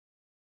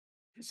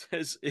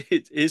says,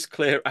 is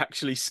Claire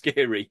actually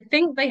scary? I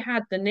think they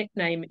had the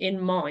nickname in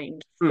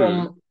mind Hmm.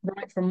 from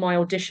right from my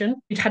audition.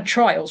 We'd had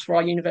trials for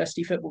our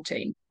university football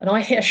team, and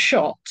I hit a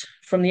shot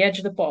from the edge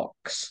of the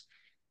box,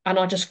 and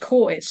I just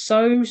caught it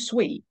so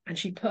sweet. And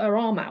she put her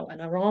arm out,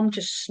 and her arm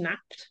just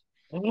snapped,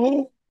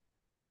 Oh,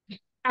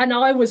 and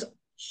I was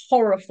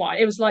horrified.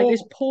 It was like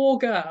this oh, poor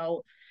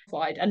girl,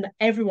 and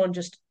everyone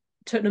just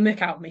took the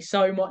mick out of me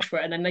so much for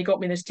it. And then they got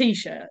me this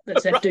T-shirt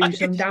that said "Do right.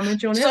 some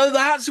damage" on it, So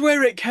that's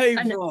where it came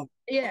and from.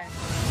 yeah.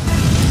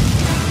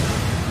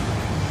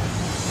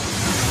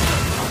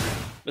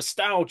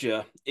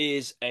 Nostalgia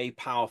is a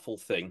powerful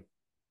thing.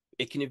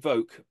 It can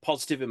evoke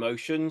positive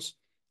emotions,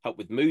 help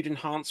with mood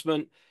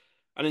enhancement,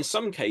 and in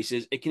some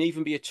cases, it can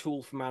even be a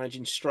tool for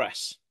managing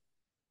stress.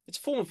 It's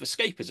a form of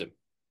escapism.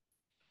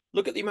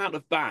 Look at the amount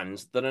of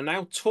bands that are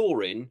now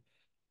touring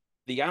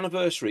the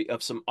anniversary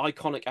of some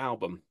iconic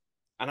album.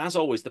 And as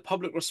always, the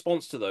public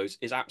response to those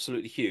is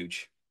absolutely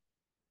huge.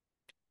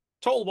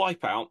 Total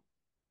Wipeout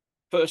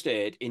first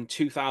aired in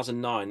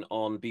 2009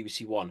 on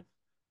BBC One.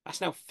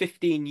 That's now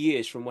 15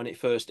 years from when it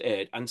first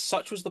aired, and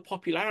such was the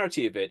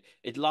popularity of it,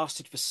 it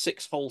lasted for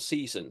 6 whole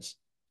seasons.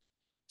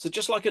 So,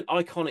 just like an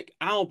iconic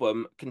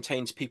album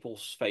contains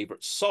people's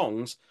favourite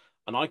songs,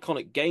 an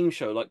iconic game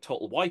show like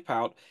Total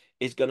Wipeout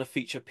is going to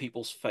feature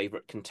people's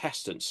favourite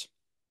contestants.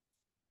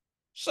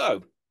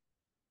 So,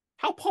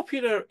 how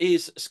popular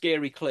is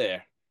Scary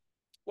Claire?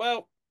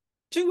 Well,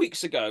 2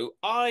 weeks ago,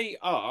 I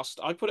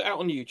put it out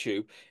on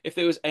YouTube if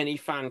there was any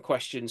fan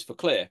questions for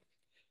Claire.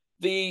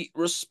 The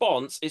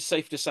response is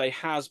safe to say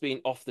has been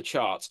off the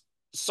charts.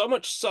 So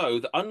much so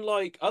that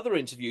unlike other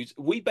interviews,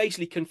 we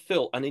basically can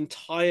fill an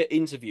entire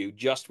interview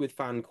just with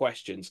fan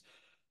questions.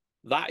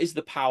 That is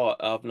the power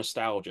of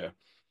nostalgia.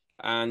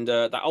 And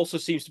that also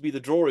seems to be the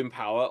drawing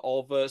power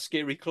of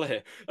Scary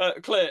Claire.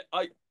 Claire,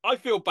 I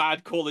feel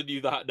bad calling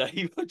you that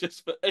name.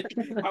 Just for,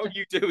 how are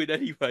you doing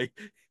anyway?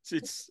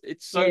 It's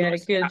so Yeah,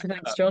 nice to good. catch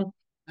Thanks, up. John.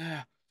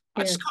 Yeah.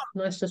 I Yeah, just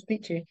can't. nice to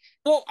speak to you.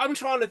 Well, I'm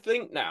trying to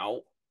think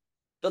now.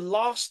 The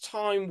last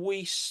time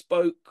we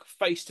spoke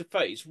face to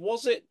face,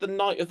 was it the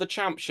night of the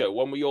champ show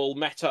when we all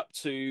met up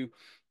to?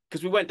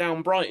 Because we went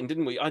down Brighton,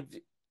 didn't we? I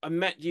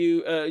met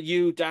you.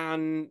 You,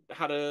 Dan,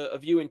 had a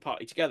viewing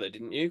party together,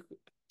 didn't you?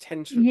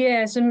 Ten.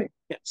 Yeah,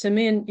 Yeah.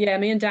 me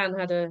and Dan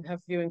had a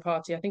viewing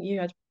party. I think you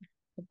had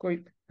a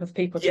group of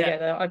people Yeah,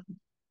 together.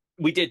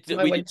 we did. I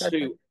We did went to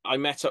too. I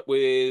met up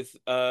with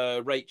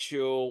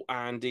Rachel,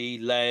 Andy,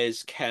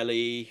 Les,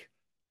 Kelly,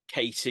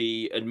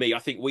 Katie, and me. I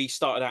think we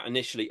started out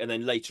initially, and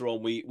then later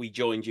on we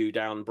joined you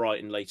down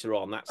Brighton later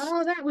on. That's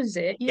Oh, that was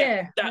it. yeah,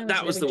 Yeah, that that was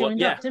that it. was We the one.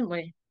 joined Yeah, up, didn't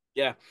we?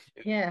 yeah,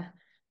 Yeah.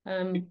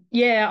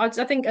 Yeah, I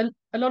think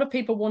a lot of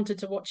people wanted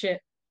to watch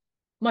it.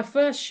 My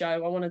first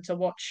show, I wanted to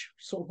watch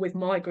sort of with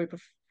my group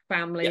of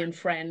family yeah. and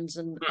friends,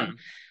 and Hmm.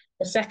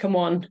 the second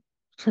one,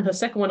 the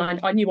second one,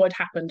 I knew what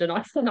happened, and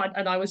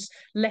I was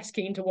less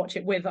keen to watch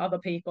it with other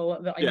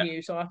people that I Yeah,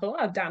 knew. So I thought,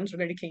 oh, Dan's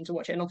really keen to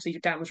watch it, and obviously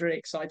Dan was really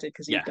excited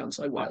because yeah. he'd done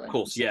so Of well and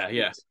course. stuff. Yeah,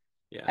 yeah,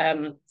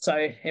 yeah, So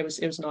it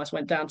was nice.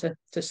 Went down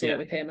to see it yeah,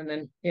 with him, and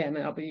then yeah,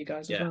 met up with you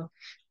guys as yeah, well.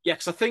 yeah.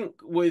 Because I think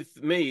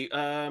with me,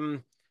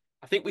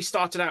 I think we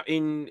started out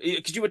in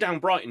because you were down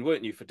Brighton,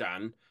 weren't you, for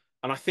Dan?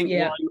 And I think why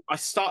Yeah, I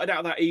started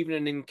out that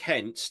evening in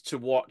Kent to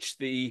watch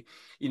the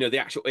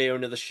actual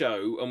airing of the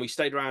show, and we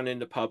stayed around in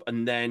the pub,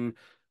 and then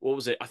what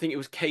was it? I think it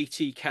was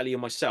Katie, Kelly,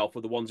 and myself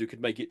were the ones who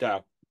could make it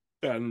down,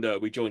 and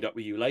we joined up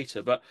with you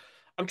later. But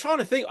I'm trying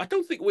to think. I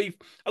don't think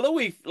although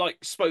we've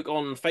like spoke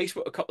on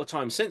Facebook a couple of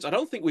times since. I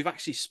don't think we've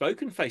actually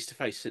spoken face to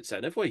face since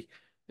then, have we?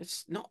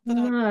 It's not that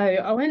I.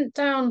 no, I went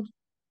down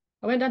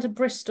to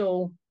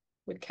Bristol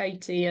with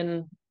Katie and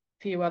a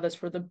few others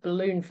for the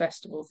balloon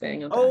festival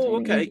thing. I don't Oh,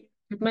 think you okay.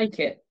 could make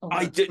it on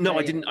I that did no,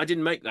 I day. didn't. I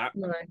didn't make that.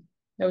 No,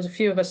 there was a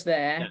few of us Yeah,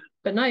 there,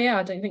 but no, yeah,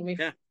 I don't think we've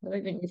yeah, I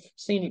don't think we've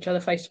seen each other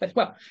face to face.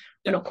 Well,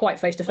 we're yeah. not quite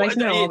face to Well, face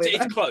now, are we? it's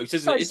But close,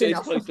 isn't it? close It's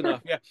enough. close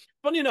enough. Yeah.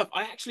 Funny enough,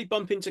 I actually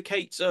bump into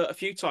Kate a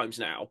few times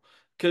now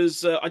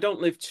because I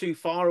don't live too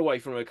far away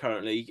from her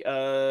currently.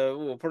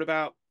 Probably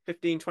about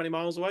 15, 20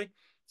 miles away.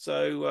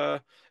 So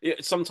yeah,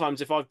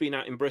 sometimes if I've been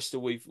out in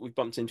Bristol, we've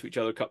bumped into each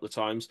other a couple of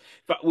times.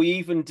 In fact,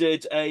 we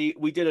did a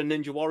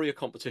Ninja Warrior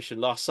competition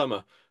last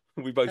summer.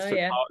 We both Oh took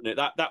yeah. part in it.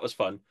 That was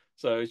fun.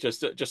 So it's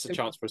just a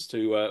chance for us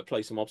to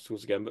play some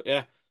obstacles again. But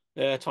yeah,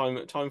 yeah,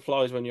 time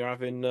flies when you're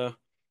having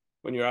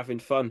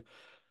fun.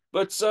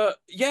 But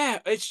yeah,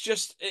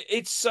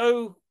 it's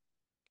so.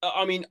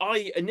 I mean,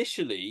 I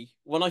initially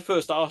when I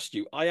first asked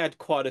you, I had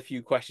quite a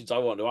few questions I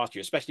wanted to ask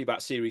you, especially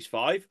about Series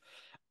 5.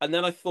 And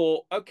then I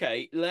thought,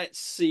 okay, let's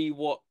see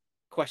what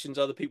questions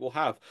other people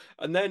have.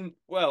 And then,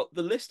 well,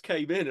 the list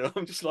came in, and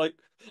I'm just like,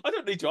 I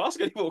don't need to ask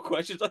any more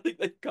questions. I think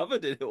they've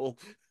covered it all.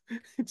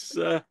 It's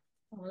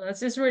Oh,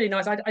 it's really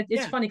nice.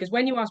 It's yeah, funny because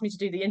when you asked me to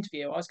do the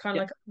interview, I was kind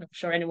of yeah, like, I'm not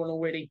sure anyone will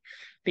really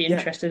be yeah,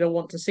 interested or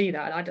want to see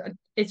that.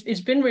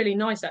 It's been really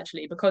nice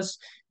actually because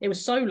it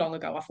was so long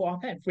ago. I thought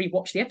I better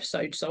rewatch the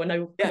episode so I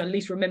know can yeah, at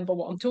least remember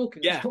what I'm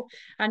talking yeah, about.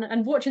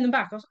 And watching them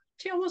back, I was like,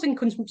 gee, I was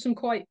in some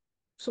quite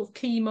sort of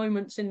key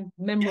moments in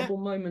yeah. memorable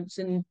moments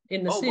in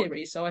the Oh,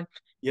 series. So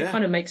it Yeah.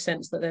 kind of makes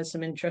sense that there's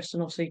some interest,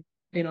 and obviously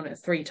being on it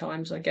 3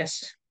 times, I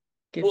guess,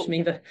 gives Well,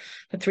 me the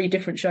three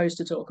different shows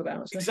to talk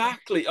about. So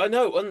exactly. I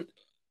know. And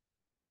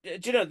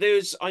do you know,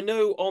 there's I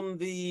know on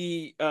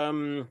the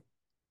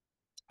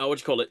what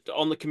do you call it?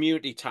 On the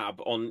community tab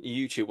on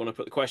YouTube, when I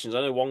put the questions,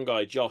 I know one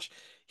guy, Josh,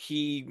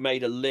 he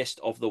made a list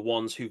of the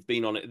ones who've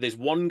been on it. There's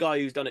one guy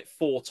who's done it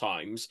 4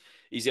 times.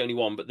 He's the only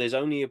one, but there's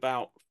only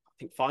about, I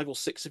think, 5 or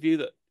 6 of you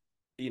that,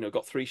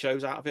 got 3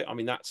 shows out of it. I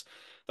mean, that's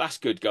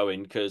good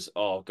going because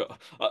oh God,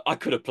 I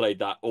could have played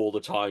that all the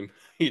time.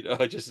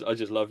 I just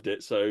loved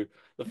it. So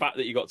the fact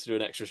that you got to do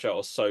an extra show, I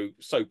was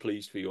so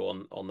pleased for you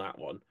on that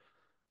one.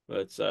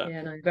 But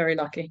yeah, no, very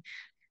lucky.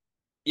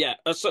 yeah,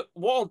 so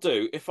what I'll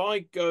do if I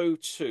go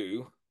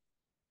to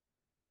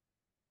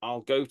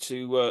I'll go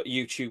to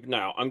YouTube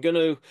now.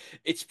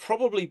 It's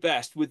probably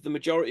best with the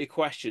majority of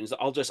questions that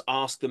I'll just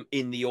ask them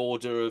in the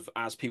order of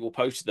as people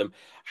posted them.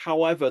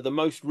 However, the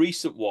most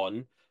recent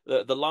one,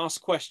 the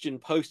last question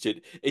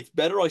posted, it's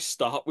better I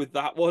start with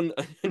that one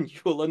and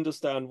you'll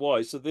understand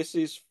why. So this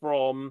is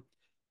from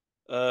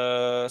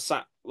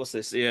what's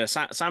this? Yeah,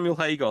 Samuel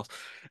Hagos.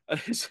 And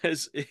it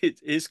says,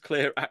 "It is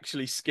Claire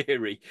actually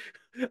scary?"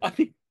 I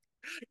mean,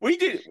 we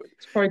did.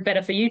 It's probably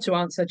better for you to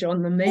answer,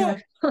 John, than me. Well,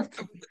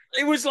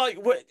 it was like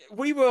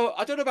we were,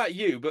 I don't know about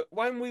you, but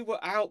when we were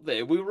out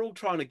there, we were all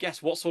trying to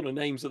guess what sort of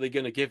names are they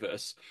going to give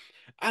us.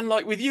 And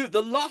like with you,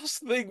 the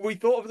last thing we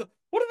thought of,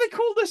 what do they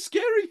call this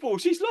scary for?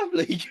 She's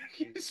lovely.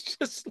 It's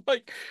just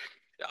like,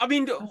 I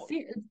mean, I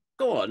think,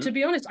 go to on.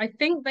 be honest, I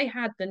think they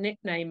had the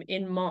nickname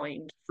in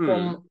mind Hmm.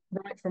 from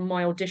right from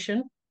my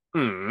audition.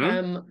 Hmm.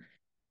 Um,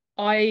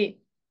 I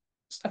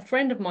a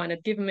friend of mine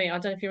had given me, I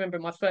don't know if you remember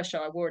in my first show,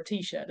 I wore a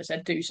t-shirt that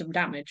said "Do some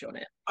damage" on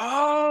it.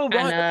 Oh, And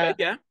right. Okay.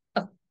 Yeah.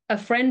 a, a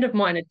friend of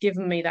mine had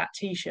given me that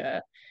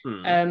t-shirt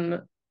Hmm.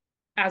 um,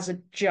 as a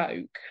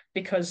joke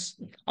because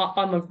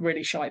I'm a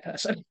really shy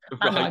person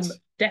and Right. I'm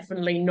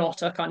definitely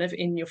not a kind of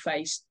in your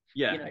face,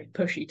 Yeah.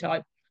 pushy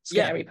type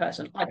Yeah. scary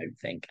person. I don't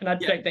think, and I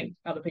Yeah. don't think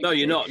other No, people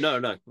you're do. not. No,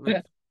 no.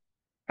 No.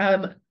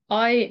 But,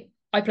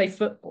 I play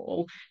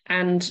football,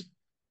 and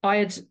I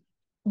had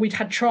we'd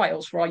had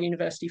trials for our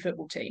university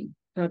football team,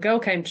 and a girl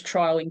came to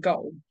trial in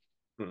goal,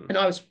 Hmm. and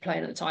I was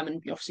playing at the time, and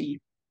obviously you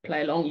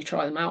play along, you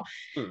try them out,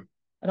 Hmm.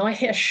 and I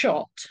hit a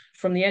shot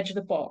from the edge of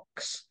the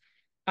box,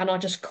 and I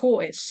just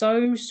caught it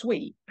so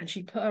sweet, and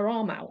she put her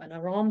arm out, and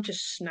her arm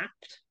just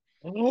snapped,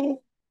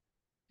 Oh,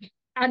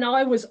 and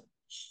I was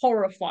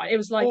horrified. It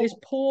was like this oh,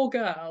 poor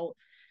girl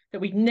that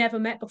we'd never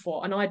met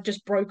before, and I'd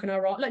just broken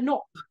her arm. Like,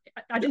 not,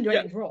 I yeah, didn't do yeah,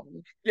 anything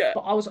wrong, yeah.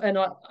 but I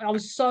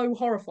was so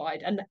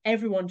horrified, and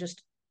everyone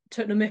just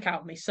took the mick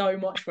out of me so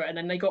much for it. And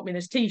then they got me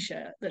this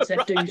T-shirt that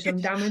said "Do Right.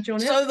 some damage" on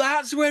it, So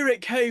that's where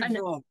it came and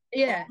from.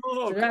 yeah,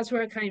 Oh, so God. that's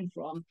where it came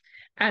from.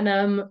 And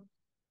then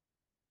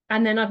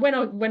when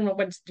I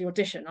went to the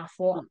audition, I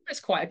thought it's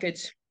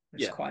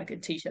Yeah. quite a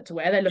good t-shirt to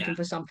wear. They're Yeah. looking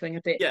for something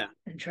a bit Yeah.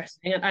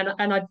 interesting,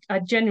 and I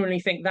genuinely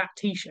think that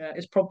t-shirt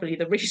is probably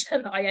the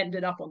reason I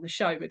ended up on the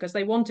show because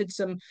they wanted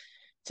some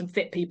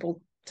fit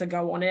people to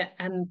go on it,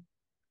 and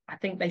I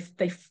think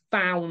they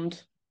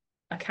found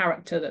a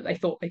character that they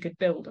thought they could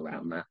build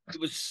around that. It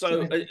was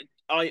so. So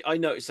I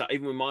noticed that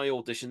even with my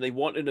audition, they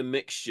wanted a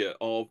mixture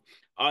of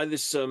either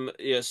some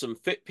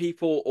fit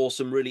people or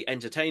some really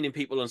entertaining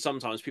people, and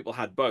sometimes people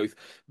had both.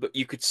 But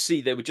you could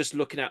see they were just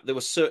looking at there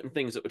were certain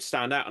things that would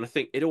stand out, and I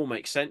think it all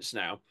makes sense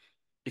now.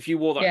 If you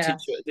wore that yeah,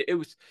 t-shirt, it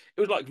was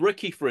like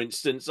Ricky, for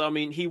instance. I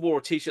mean, he wore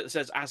a t-shirt that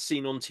says "As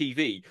seen on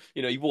TV."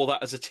 He wore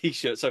that as a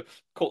t-shirt, so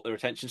caught their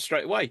attention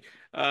straight away.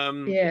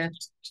 yeah.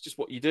 It's just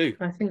what you do.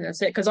 I think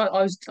that's it because I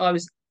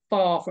was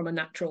far from a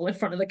natural in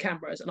front of the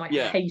cameras, and I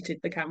Yeah, hated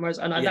the cameras,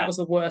 and that yeah, was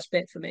the worst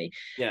bit for me.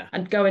 yeah,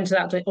 And going to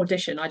that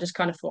audition, I just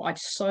kind of thought I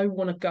so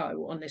want to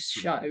go on this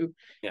mm, show,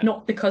 yeah,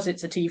 not because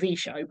it's a TV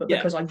show, but yeah.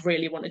 because I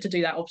really wanted to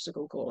do that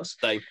obstacle course.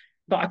 Same.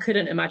 But I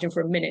couldn't imagine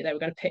for a minute they were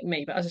going to pick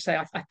me. But as I say,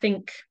 I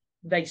think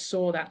they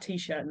saw that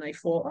T-shirt and they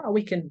thought, oh,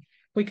 we can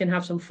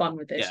have some fun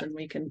with this, Yeah. and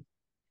we can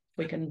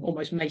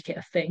almost make it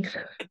a thing.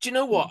 Do you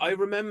know what? I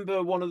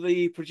remember one of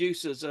the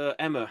producers,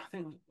 Emma. I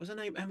think was her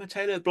name Emma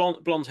Taylor,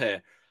 blonde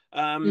hair.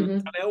 Mm-hmm.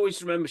 And I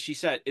always remember she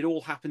said it all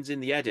happens in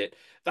the edit.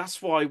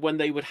 That's why when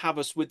they would have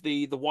us with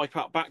the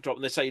Wipeout backdrop,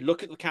 and they say,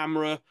 "Look at the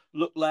camera,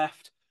 look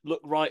left,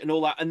 look right," and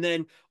all that, and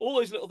then all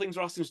those little things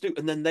are asked them to do,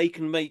 and then they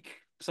can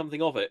make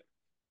something of it.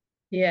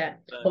 Yeah,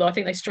 Uh, although I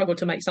think they struggled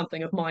to make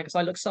something of mine because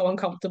I look so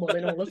uncomfortable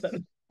in all of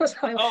them. So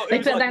oh, it they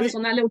was put like that me.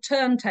 on that little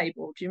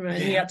turntable, do you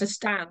remember? And you Yeah, had to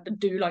stand and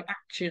do like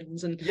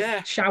actions and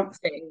yeah. shout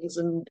things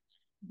and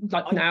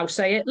like I now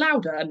say it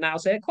louder and now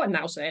say it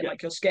yeah,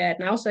 like you're scared,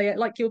 now say it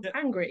like you're yeah.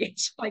 angry.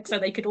 It's like so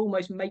they could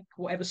almost make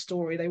whatever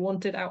story they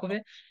wanted out of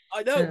it.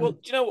 I know. Well, do Um,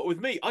 you know what? With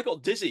me, I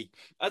got dizzy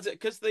as it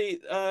because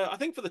I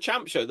think for the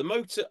champ show, the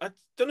motor. I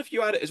don't know if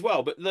you had it as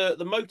well, but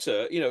the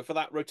motor, for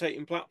that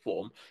rotating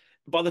platform,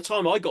 by the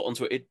time I got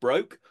onto it, it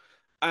broke,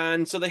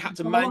 and so they had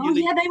to oh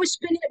manually. yeah, they were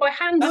spinning it by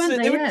hand, That's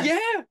weren't it. they? Yeah.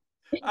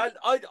 Yeah, and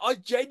I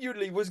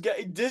genuinely was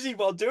getting dizzy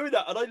while doing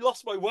that, and I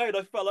lost my way and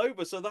I fell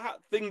over. So that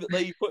thing that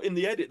they put in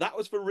the edit, that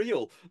was for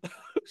real.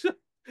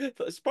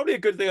 That's probably a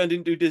good thing I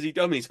didn't do Dizzy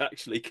Dummies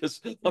actually,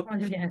 because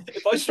Yeah.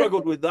 if I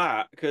struggled with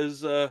that,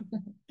 because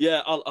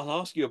yeah, I'll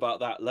ask you about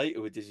that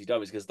later with Dizzy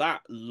Dummies because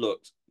that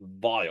looked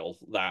vile.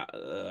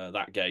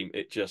 That game,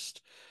 it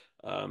just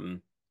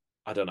um,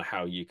 I don't know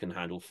how you can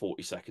handle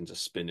 40 seconds of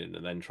spinning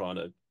and then trying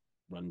to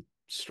run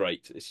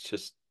straight. It's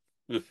just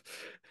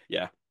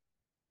yeah.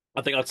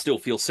 I think I'd still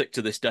feel sick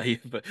to this day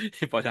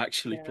if I'd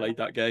actually Yeah. played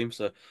that game.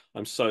 So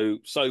I'm so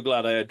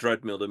glad I had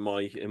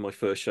Dreadmill in my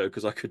first show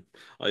because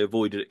I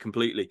avoided it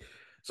completely.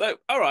 So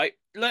all right,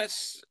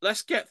 let's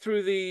get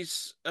through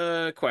these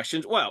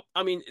questions. Well,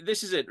 I mean,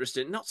 this is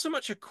interesting. Not so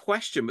much a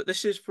question, but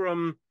this is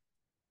from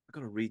I've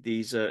got to read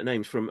these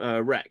names from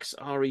Rex,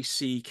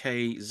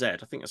 Reckz.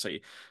 I think that's how you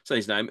say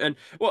his name. And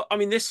well, I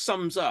mean, this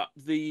sums up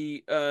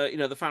the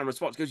fan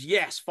response. It goes,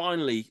 yes,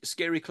 finally,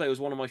 Scary Clay was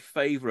one of my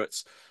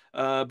favorites.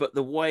 But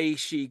the way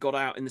she got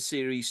out in the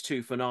series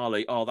two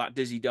finale, oh, that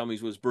Dizzy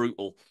Dummies was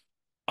brutal.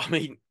 I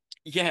mean,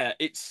 yeah,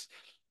 it's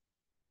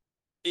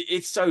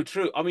so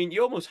true. I mean,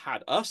 you almost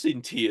had us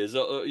in tears,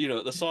 at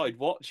the side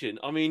watching.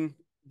 I mean,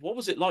 what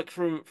was it like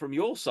from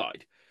your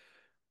side?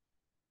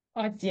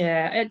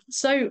 Yeah.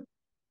 So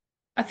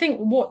I think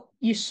what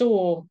you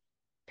saw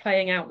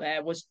playing out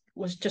there was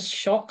just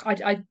shock.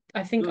 I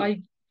think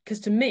Mm,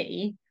 because to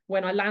me,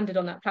 when I landed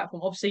on that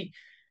platform, obviously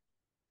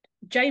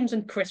James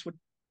and Chris were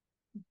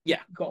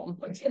yeah, gone.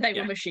 They were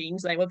yeah,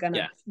 machines.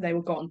 yeah. They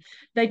were gone.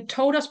 They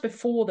told us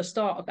before the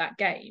start of that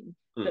game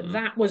that Mm,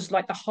 that was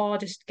like the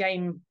hardest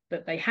game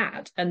that they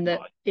had, and that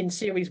right. in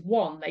series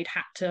one they'd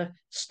had to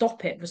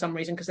stop it for some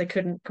reason because they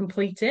couldn't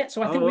complete it.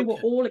 So I think Oh, we were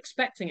okay. all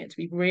expecting it to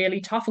be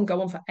really tough and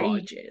go on for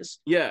Right. ages.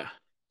 Yeah.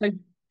 So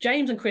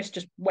James and Chris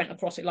just went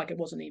across it like it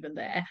wasn't even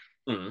there.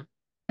 Mm.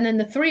 And then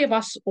the three of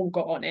us all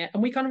got on it,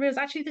 and we kind of realized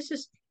actually this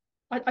is.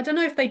 I don't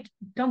know if they'd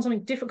done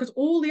something different because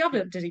all the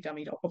other Dizzy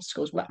Dummy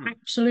obstacles were Mm.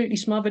 absolutely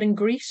smothered in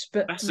grease,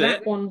 but That's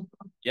that it. one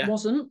Yeah.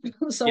 wasn't.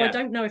 So I Yeah.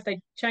 don't know if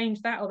they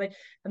changed that or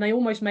they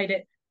almost made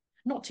it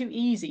not too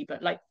easy,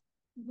 but like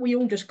we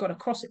all just got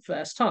across it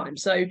first time.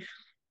 So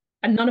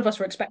and none of us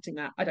were expecting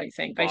that, I don't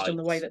think, based on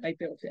the way Right. that they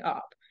built it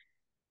up.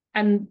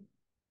 And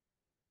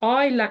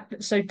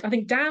so I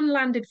think Dan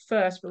landed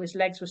first, but his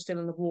legs were still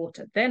in the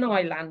water. Then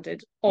I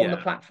landed on the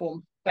Yeah.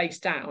 platform face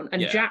down,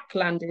 and Yeah. Jack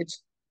landed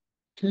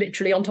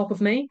literally on top of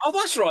me. Oh,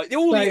 that's right. It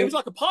So was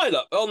like a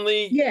pilot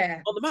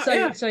yeah. on the map. So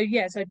Yeah. so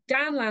yeah, so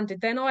Dan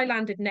landed, then I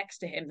landed next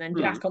to him, then Mm.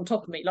 Jack on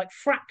top of me, like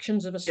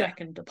fractions of a Yeah.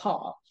 second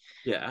apart.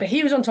 Yeah. But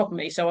he was on top of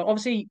me, so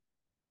obviously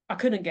I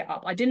couldn't get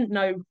up. I didn't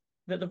know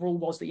that the rule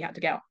was that you had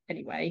to get up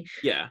anyway.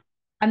 Yeah.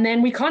 And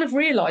then we kind of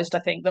realized, I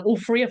think, that all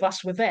three of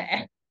us were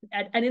there.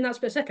 And in that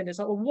split second, it's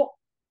like, well,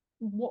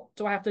 what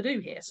do I have to do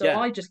here? So Yeah.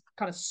 I just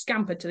kind of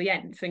scampered to the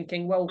end,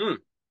 thinking, well, Mm.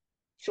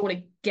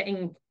 surely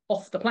getting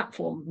off the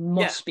platform Yeah.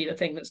 must be the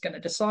thing that's going to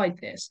decide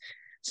this.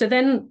 So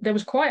then there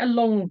was quite a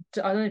long,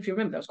 I don't know if you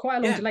remember, there was quite a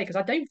long Yeah. delay because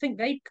I don't think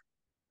they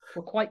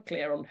were quite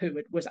clear on who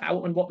it was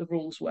out and what the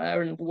rules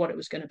were and what it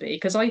was going to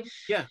be.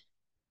 Yeah.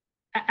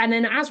 And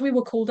then as we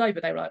were called over,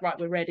 they were like, right,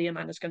 we're ready.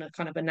 Amanda's going to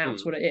kind of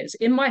announce Mm. what it is.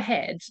 In my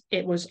head,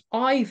 it was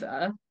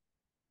either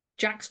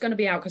Jack's going to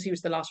be out because he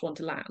was the last one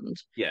to land,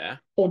 Yeah.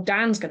 or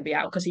Dan's going to be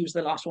out because he was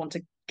the last one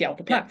to get off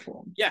the Yeah.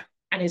 platform. Yeah.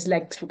 And his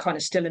legs were kind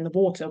of still in the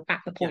water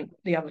at the Yeah. point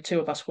the other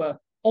two of us were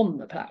on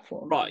the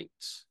platform. Right.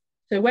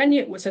 So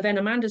then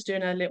Amanda's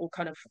doing a little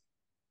kind of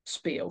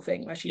spiel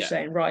thing where she's Yeah.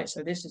 saying, right,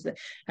 so this is the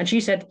and she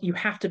said you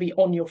have to be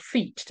on your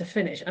feet to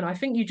finish. And I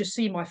think you just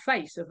see my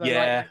face of a like,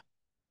 Yeah.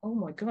 oh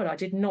my God, I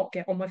did not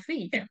get on my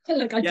feet.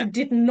 Like I Yeah.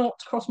 did not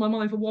cross my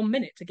mind for 1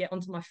 minute to get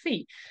onto my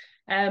feet.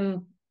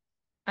 Um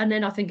and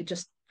then I think it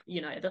just,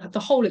 the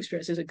whole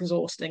experience is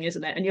exhausting,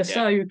 isn't it? And you're Yeah.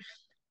 so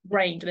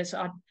drained.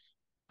 And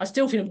I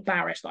still feel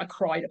embarrassed that I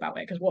cried about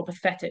it because what a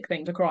pathetic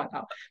thing to cry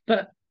about.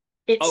 But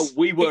Oh, it's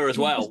we it, were as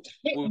it well. just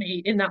hit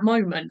me in that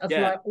moment of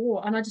Yeah. like, oh,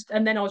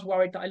 and then I was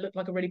worried that I looked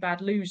like a really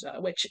bad loser,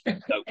 which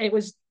No, it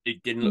was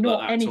it didn't look like not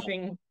that at all.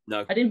 anything.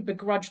 No. I didn't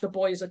begrudge the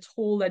boys at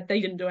all. They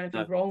didn't do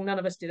anything No. wrong. None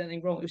of us did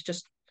anything wrong. It was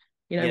just,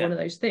 Yeah. one of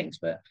those things.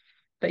 But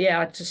yeah,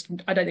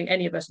 I don't think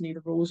any of us knew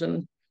the rules,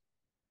 and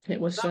it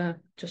was That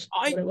just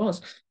what I it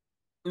was.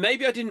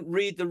 maybe I didn't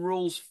read the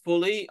rules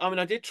fully. I mean,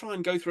 I did try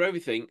and go through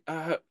everything.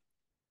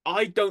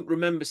 I don't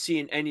remember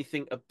seeing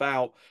anything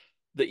about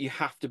that you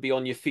have to be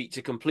on your feet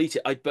to complete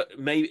it. But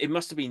maybe it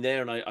must have been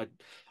there and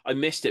I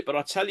missed it. But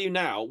I'll tell you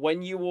now,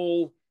 when you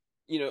all,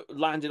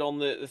 landed on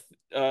the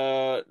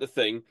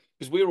thing,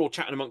 because we were all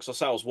chatting amongst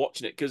ourselves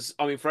watching it. Because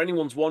I mean, for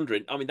anyone's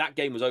wondering, I mean that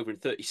game was over in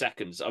 30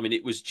 seconds. I mean,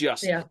 it was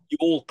just Yeah, you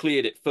all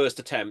cleared it first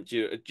attempt.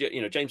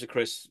 James and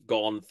Chris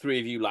gone, three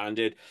of you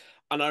landed,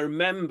 and I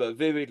remember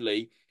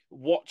vividly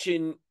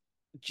watching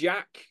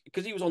Jack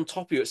because he was on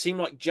top of you. It seemed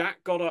like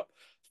Jack got up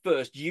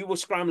first, you were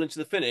scrambling to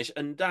the finish,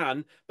 and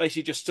Dan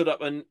basically just stood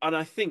up and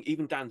I think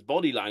even Dan's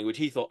body language,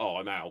 he thought, "Oh,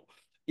 I'm out."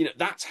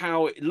 That's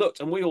how it looked,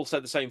 and we all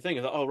said the same thing.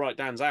 I thought, "Oh, right,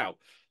 Dan's out."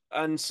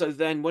 And so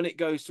then when it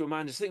goes to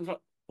Amanda's thing, like,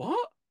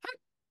 "What?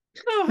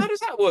 No, how does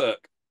that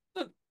work?"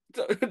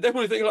 Then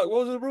we think like,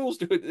 "What do the rules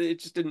do?" It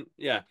just didn't.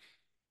 Yeah,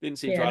 Didn't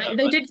seem to Yeah, add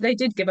up. they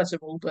did give us a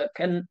rule book,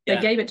 and they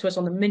Yeah, gave it to us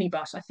on the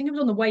minibus. I think it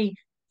was on the way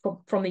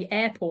from the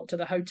airport to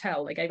the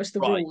hotel. They gave us the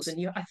right. rules, and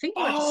I think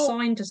you had to Oh,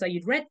 sign to say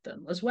you'd read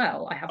them as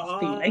well. I have a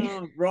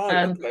feeling,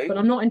 right. Okay. but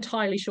I'm not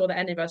entirely sure that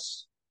any of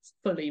us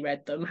fully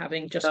read them,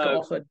 having just got No,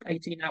 off an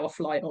 18-hour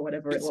flight or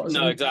whatever it was.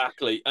 no, And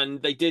exactly.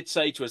 And they did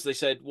say to us, they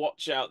said,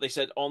 watch out. They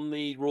said on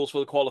the rules for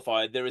the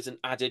qualifier, there is an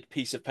added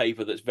piece of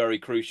paper that's very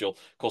crucial.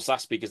 Of course,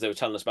 that's because they were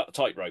telling us about the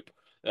tightrope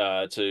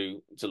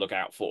to look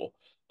out for.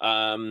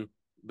 Um,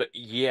 but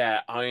yeah,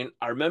 I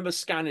remember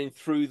scanning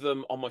through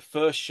them on my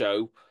first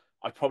show.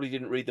 I probably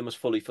didn't read them as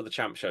fully for the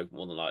champ show,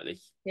 more than likely.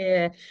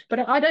 yeah, but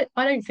I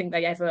don't think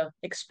they ever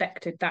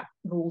expected that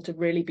rule to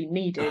really be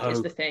needed. Is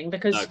No, the thing, no.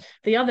 because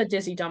the other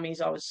Dizzy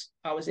Dummies I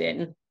was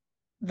in,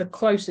 the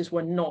closest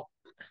were not.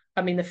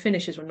 I mean, the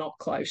finishes were not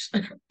close.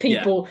 Yeah,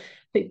 People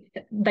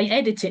they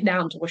edit it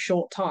down to a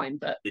short time,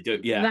 but they do.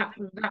 Yeah.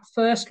 that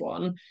first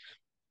one,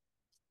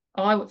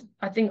 I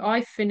think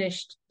I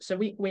finished. So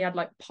we had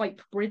like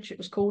pipe bridge, it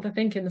was called, I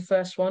think, in the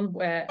first one,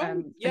 where Oh, and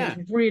it was yeah.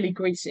 really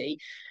greasy.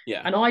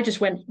 Yeah. And I just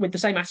went with the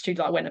same attitude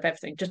that I went of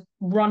everything, just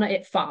run at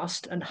it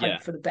fast and Yeah.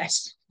 hope for the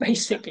best, Yeah.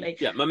 basically.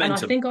 Yeah. And I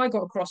Momentum. think I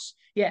got across,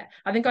 yeah,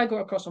 I think I got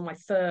across on my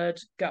third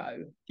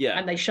go. Yeah.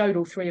 And they showed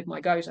all three of my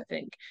goes, I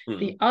think. Hmm.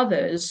 The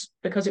others,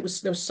 because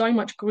there was so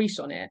much grease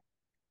on it,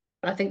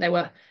 I think they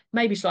were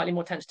maybe slightly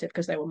more tentative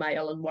because they were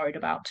male and worried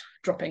about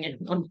dropping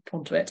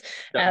onto it.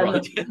 That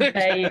right.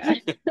 They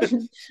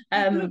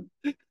um,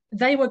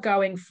 they were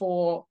going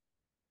for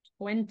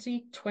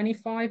 20,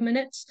 25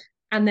 minutes.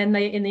 And then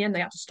in the end,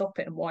 they had to stop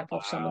it and wipe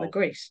off some of the Wow.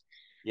 grease.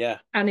 Yeah.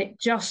 And it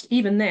just,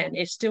 even then,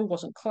 it still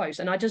wasn't close.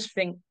 And I just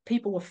think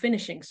people were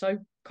finishing so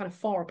kind of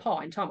far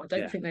apart in time. I don't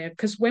Yeah. think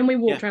because when we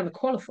Yeah. walked around the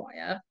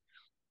qualifier,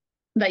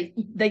 they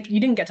you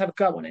didn't get to have a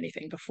go on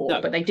anything before,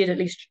 No, but they did at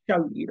least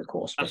show you the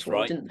course that's before,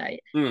 right. didn't they?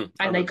 I And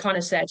they remember. kind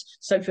of said,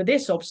 so for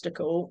this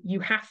obstacle,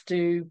 you have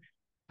to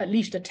at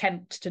least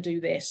attempt to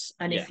do this.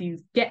 And Yeah. if you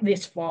get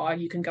this far,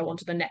 you can go on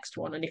to the next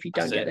one. And if you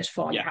That's don't get it. this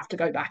far, you Yeah. have to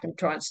go back and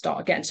try and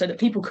start again. So that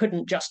people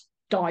couldn't just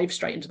dive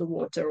straight into the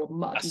water or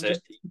mud That's and it.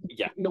 just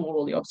Yeah. ignore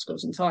all the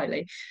obstacles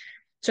entirely.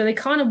 So they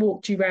kind of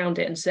walked you around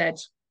it and said,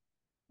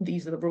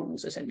 these are the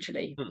rules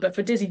essentially. Hmm. But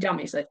for Dizzy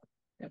Dummies, they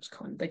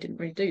didn't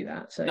really do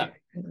that. So No,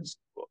 it was,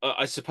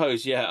 I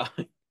suppose. Yeah.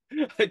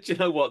 Do you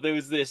know what? There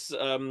was this.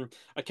 I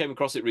came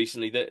across it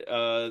recently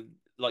that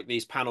like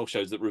these panel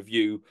shows that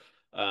review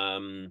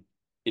um,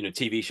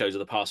 TV shows of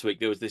the past week.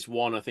 There was this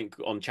one I think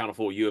on Channel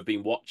 4 you have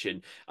been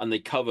watching, and they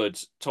covered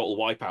Total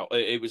Wipeout.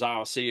 It was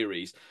our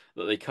series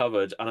that they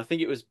covered, and I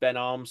think it was Ben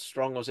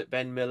Armstrong, or was it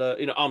Ben Miller?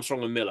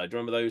 Armstrong and Miller. Do you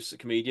remember those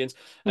comedians?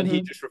 And he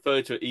mm-hmm, just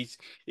referred to it.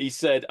 He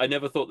said, "I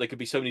never thought there could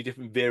be so many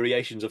different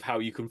variations of how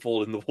you can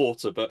fall in the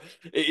water." But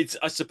it's,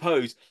 I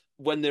suppose,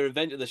 when they're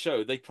inventing the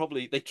show, they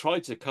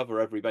tried to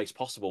cover every base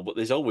possible, but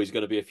there's always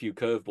going to be a few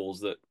curveballs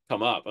that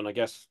come up, and I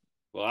guess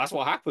well that's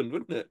what happened,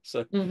 wouldn't it?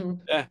 So mm-hmm.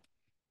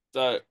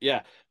 yeah,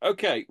 yeah,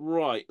 okay,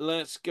 right.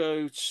 Let's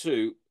go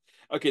to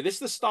okay. This is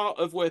the start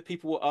of where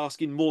people were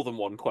asking more than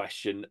one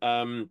question.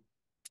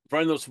 For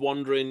anyone that's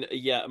wondering,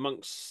 yeah,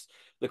 amongst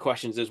the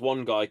questions, there's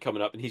one guy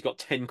coming up, and he's got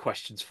 10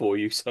 questions for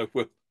you, so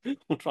we'll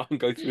try and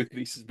go through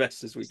these as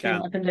best as we See can.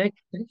 what I can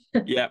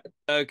do. Yeah.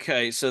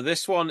 Okay, so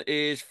this one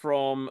is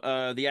from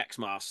the X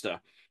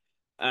Master.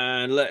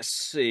 And let's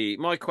see.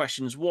 My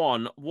question's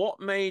one, what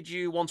made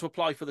you want to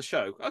apply for the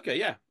show? Okay,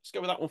 yeah. Let's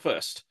go with that one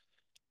first.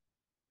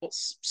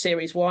 What's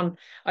series one?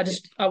 Yeah.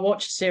 I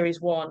watched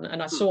series one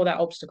and I Hmm. saw that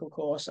obstacle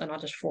course and I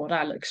just thought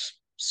that looks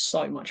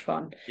so much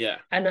fun. Yeah.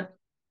 And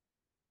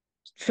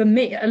for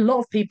me, a lot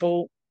of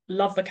people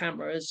love the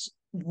cameras,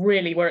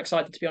 really were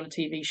excited to be on a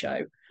TV show.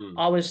 Hmm.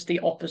 I was the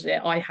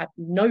opposite. I had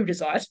no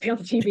desire to be on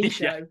a TV Yeah.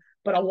 show,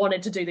 but I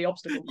wanted to do the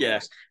obstacle Yeah.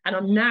 course. And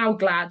I'm now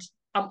glad.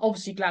 I'm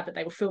obviously glad that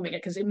they were filming it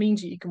because it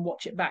means that you can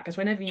watch it back. Because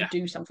whenever you Yeah.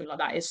 do something like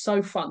that, it's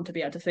so fun to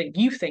be able to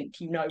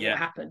think you know what Yeah.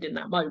 happened in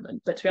that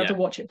moment, but to be able to Yeah.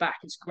 watch it back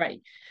is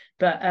great.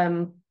 But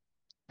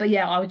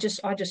yeah, I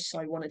just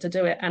so wanted to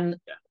do it, and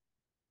Yeah.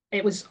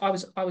 I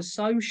was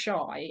so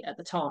shy at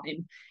the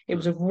time. It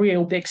was Hmm. a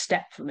real big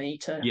step for me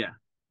to Yeah.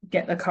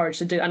 get the courage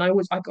to do. And I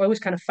always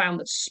kind of found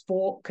that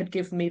sport could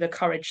give me the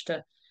courage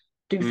to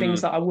do things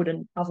Hmm. that I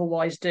wouldn't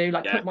otherwise do.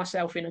 Like Yeah. put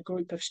myself in a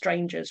group of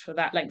strangers for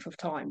that length of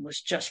time was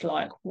just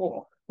like,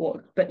 whoa,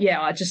 what? But yeah,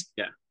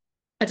 Yeah.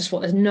 I just thought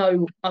there's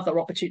no other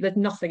opportunity. There's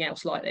nothing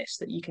else like this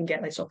that you can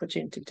get this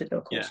opportunity to do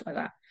a Yeah. course like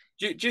that.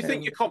 Do you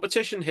think your Um,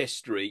 competition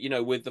history,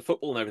 with the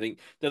football and everything,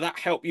 did that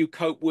help you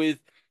cope with?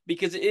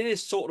 Because it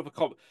is sort of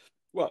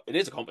well, it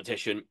is a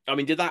competition. I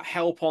mean, did that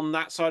help on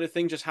that side of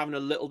things, just having a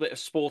little bit of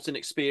sporting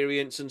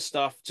experience and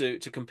stuff to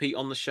compete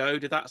on the show?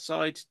 Did that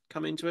side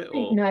come into it,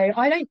 or? no,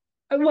 I don't.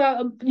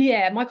 Well,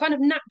 yeah, my kind of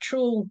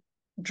natural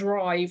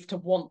drive to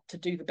want to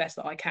do the best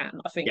that I can,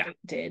 I think Yeah. it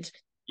did.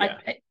 Yeah.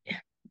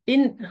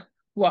 In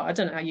well, I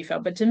don't know how you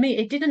felt, but to me,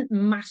 it didn't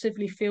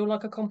massively feel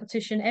like a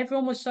competition.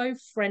 Everyone was so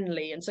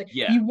friendly, and so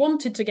Yeah. you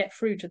wanted to get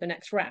through to the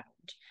next round,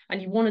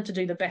 and you wanted to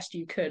do the best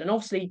you could. And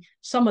obviously,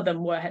 some of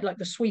them were like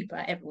the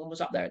sweeper. Everyone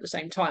was up there at the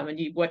same time, and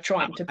you were That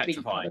trying was to beat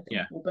petrifying. other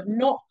Yeah. people, but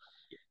not.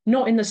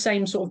 not in the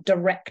same sort of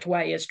direct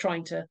way as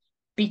trying to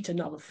beat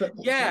another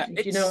football Yeah, team.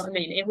 Do you know what it's I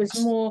mean? It was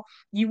more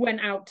you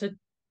went out to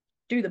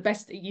do the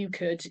best that you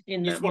could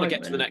in you just that want to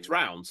get to the moment, next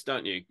rounds,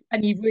 don't you?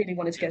 and you really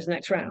wanted to Yeah, get to the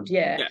next round.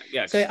 Yeah. yeah,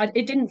 yeah. So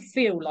it didn't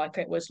feel like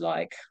it was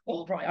like,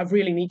 oh right, I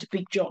really need to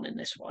beat John in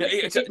this Yeah, one.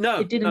 It did. no,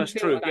 It no, didn't it's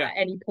feel true. like that Yeah, at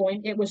any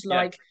point. It was yeah,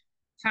 like,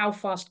 how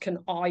fast can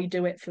I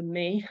do it for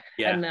me?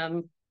 yeah,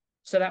 And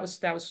so that was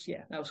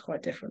yeah, that was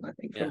quite different, I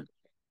think, yeah. from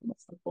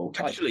football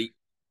type. Actually,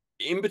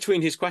 in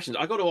between his questions,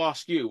 I got to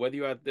ask you whether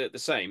you had the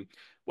same.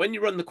 When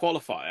you run the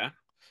qualifier,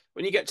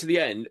 when you get to the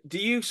end, do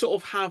you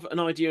sort of have an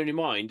idea in your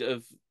mind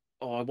of,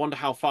 oh, I wonder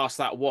how fast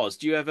that was?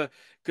 Do you ever,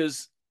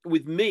 because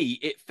with me,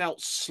 it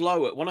felt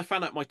slower. When I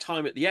found out my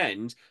time at the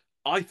end,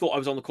 I thought I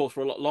was on the course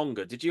for a lot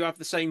longer. Did you have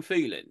the same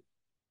feeling?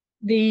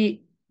 The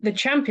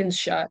champions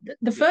show,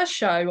 the Yeah. first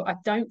show, I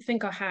don't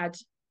think I had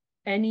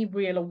any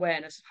real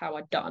awareness of how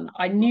I'd done.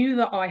 I Right. knew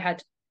that I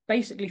had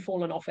basically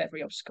fallen off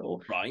every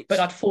obstacle, but Right.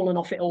 I'd fallen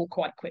off it all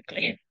quite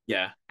quickly.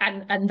 Yeah.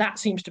 And that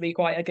seems to be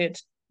quite a good,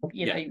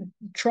 Yeah.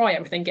 try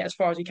everything, get as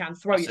far as you can,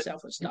 throw That's it.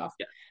 yourself at stuff.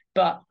 Yeah.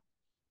 But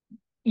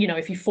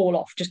if you fall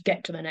off, just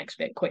get to the next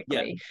bit Yeah.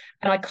 quickly.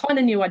 And I kind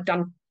of knew I'd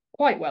done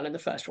quite well in the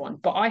first one,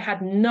 but I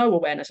had no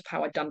awareness of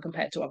how I'd done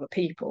compared to other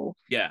people.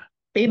 Yeah.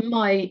 In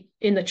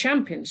the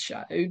champions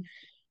show,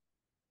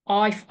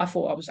 I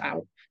thought I was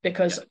out Yeah.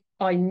 because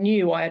I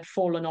knew I had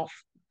fallen off.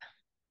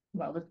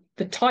 Well,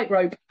 the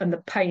tightrope and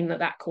the pain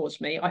that caused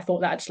me, I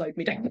thought that had slowed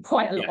me down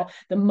quite a Yeah. lot.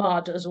 The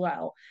mud as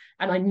well,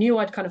 and I knew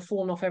I'd kind of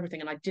fallen off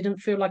everything, and I didn't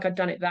feel like I'd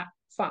done it that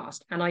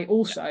fast. And I Yeah.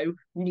 also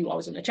knew I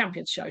was in a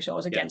champions show, so I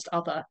was Yeah. against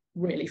other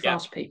really Yeah.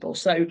 fast people.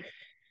 So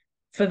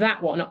for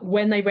that one,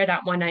 when they read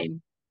out my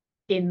name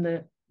in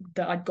the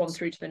that I'd gone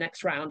through to the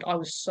next round, I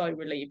was so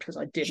relieved because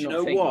I did Do you not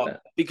know think what?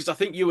 that. Because I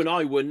think you and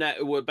I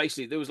were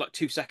basically there was like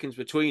 2 seconds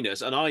between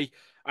us, and I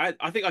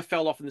think I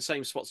fell off in the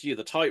same spots as you: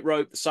 the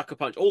tightrope, the sucker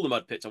punch, all the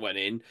mud pits I went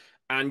in,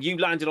 and you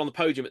landed on the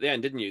podium at the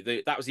end, didn't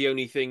you? That was the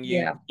only thing you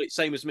Yeah,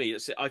 same as me.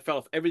 I fell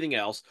off everything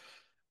else,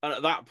 and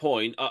at that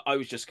point, I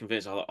was just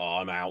convinced. I thought, oh,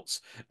 I'm out.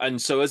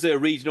 And so as they were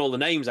reading all the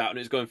names out, and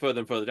it was going further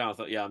and further down, I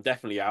thought, yeah, I'm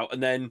definitely out.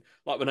 And then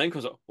like my name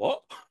comes up,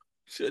 what?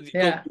 So it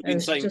got yeah, it the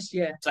was same, just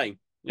yeah, same,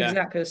 yeah,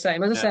 exactly the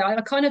same. As I yeah, say,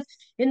 I kind of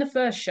in the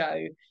first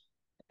show,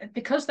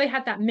 because they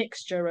had that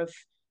mixture of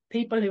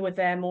people who were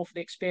there more for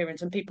the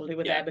experience and people who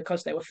were yeah. there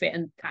because they were fit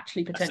and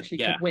actually That's it. potentially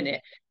Yeah, could win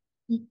it.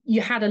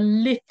 You had a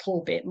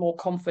little bit more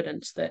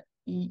confidence that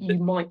you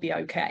might be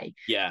okay.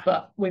 yeah.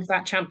 But with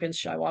that champions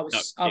show, I No,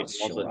 was I it was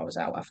sure I wasn't. was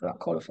out after that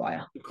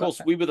qualifier. Of But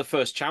course, we were the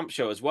first champ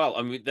show as well.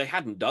 I mean, they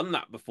hadn't done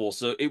that before,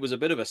 so it was a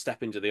bit of a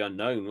step into the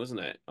unknown,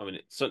 wasn't it? I mean,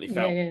 it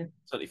yeah, yeah.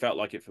 certainly felt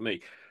like it for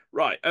me.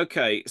 Right,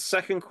 okay.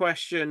 Second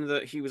question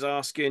that he was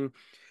asking,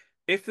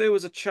 if there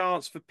was a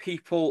chance for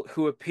people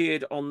who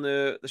appeared on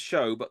the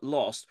show but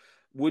lost,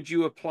 would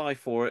you apply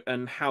for it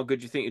and how good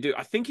do you think you do?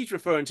 I think he's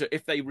referring to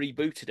if they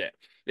rebooted it.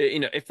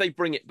 If they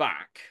bring it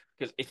back,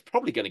 because it's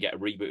probably going to get a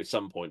reboot at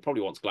some point,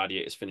 probably once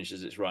Gladiators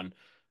finishes its run,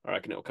 I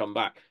reckon it'll come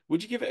back.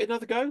 Would you give it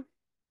another go?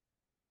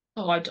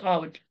 I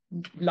would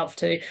love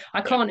to.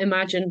 I Yeah. can't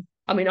imagine.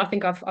 I mean, I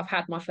think I've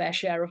had my fair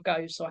share of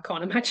goes, so I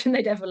can't imagine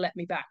they'd ever let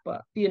me back.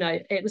 But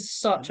it was I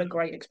such a know.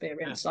 great Yeah.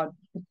 experience.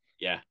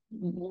 Yeah.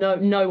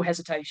 No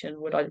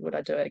hesitation would I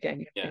do it again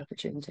given the Yeah.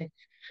 opportunity.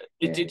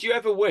 Yeah. Did you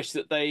ever wish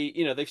that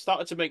they've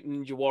started to make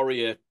Ninja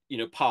Warrior,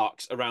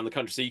 parks around the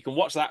country so you can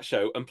watch that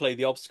show and play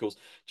the obstacles?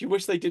 Do you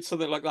wish they did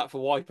something like that for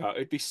Wipeout?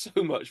 It'd be so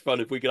much fun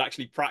if we could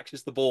actually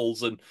practice the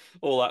balls and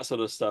all that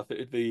sort of stuff.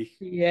 It'd be,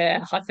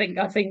 Yeah, I think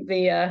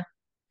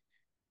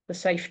the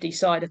safety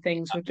side of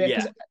things would be yeah,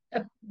 because uh,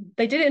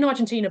 they did it in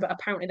Argentina, but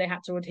apparently they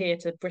had to adhere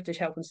to British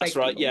health and that's safety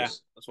right. Yeah,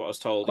 laws. that's what I was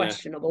told. Yeah,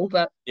 Questionable,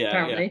 but yeah, yeah,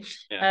 apparently.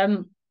 yeah,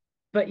 Um,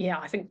 but yeah,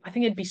 I think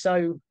it'd be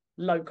so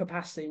low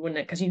capacity, wouldn't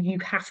it? Because you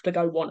have to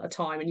go one at a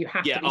time, and you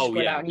have to yeah. be Oh,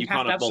 spread yeah. out, and you You have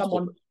can't to have have multiple.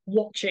 someone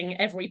watching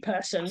every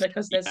person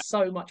because Yeah, there's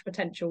so much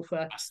potential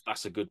for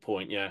that's a good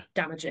point. Yeah,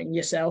 damaging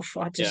yourself.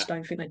 I yeah, just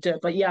don't think they do it.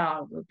 But yeah,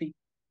 it would be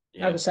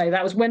as I yeah. say,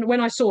 that was when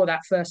I saw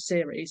that first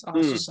series, I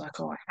was Mm, just like,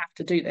 oh, I have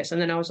to do this.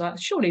 And then I was like,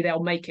 surely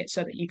they'll make it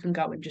so that you can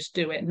go and just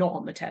do it, not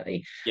on the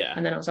telly. yeah.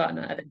 And then I was like,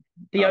 no,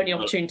 the Oh, only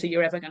opportunity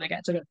you're ever going to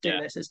get to do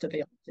yeah. this is to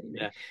be on TV.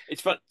 Yeah,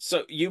 it's fun.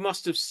 So you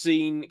must have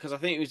seen because I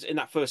think it was in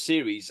that first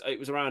series. It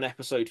was around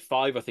episode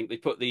 5. I think they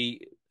put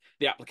the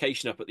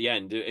application up at the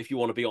end if you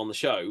want to be on the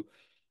show.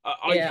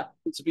 I Yeah,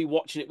 happened to be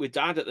watching it with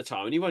Dad at the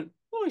time, and he went,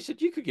 "Oh," he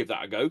said, "You could give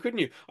that a go, couldn't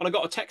you?" And I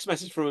got a text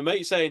message from a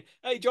mate saying,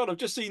 "Hey, John, I've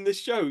just seen this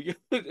show.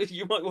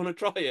 You might want to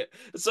try it."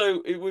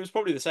 So it was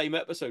probably the same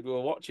episode we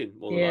were watching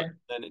more than yeah, likely.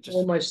 Then it just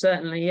almost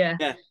certainly, yeah.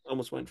 yeah,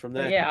 almost went from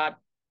But there. yeah,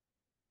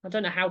 I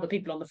don't know how the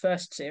people on the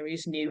first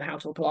series knew how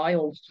to apply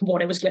or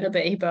what it was going to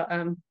be, but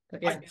Do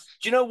yeah,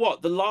 you know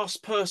what? The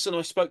last person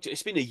I spoke to,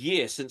 it's been a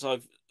year since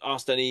I've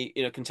asked any,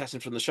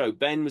 contestant from the show.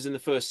 Ben was in the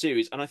first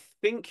series, and I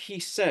think he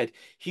said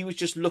he was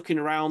just looking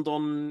around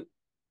on,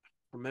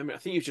 remember, I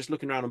think he was just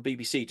looking around on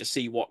BBC to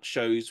see what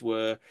shows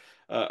were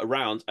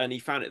around, and he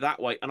found it that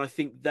way. And I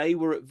think they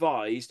were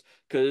advised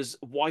because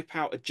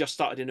Wipeout had just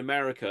started in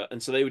America,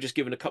 and so they were just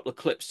given a couple of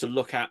clips to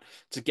look at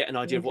to get an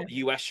idea of what Okay. the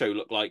US show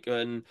looked like.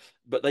 And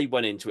but they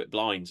went into it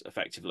blind,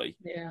 effectively.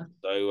 Yeah.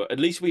 So at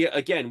least we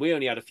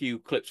only had a few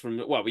clips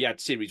from, well, we had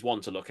series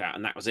one to look at,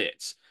 and that was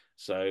it.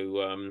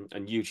 So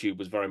and YouTube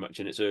was very much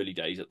in its early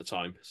days at the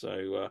time.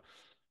 So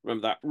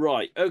remember that.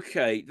 Right.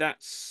 Okay.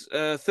 That's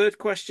third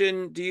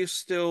question. Do you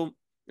still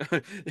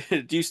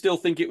do you still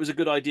think it was a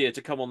good idea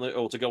to come on the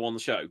or to go on the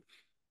show?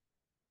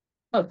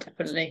 Oh,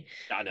 definitely.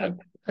 I know. Um,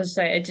 as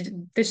I say,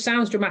 this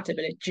sounds dramatic,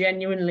 but it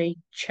genuinely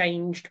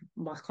changed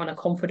my kind of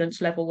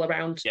confidence level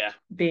around Yeah.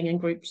 being in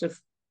groups of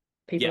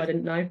people I Yeah.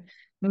 didn't know,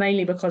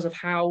 mainly because of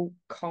how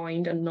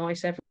kind and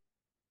nice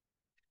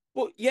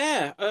Well,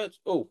 yeah.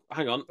 Oh,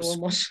 hang on.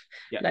 everyone was.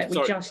 Yeah. Like we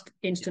Sorry. just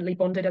instantly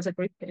bonded as a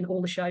group in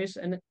all the shows,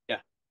 and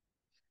Yeah.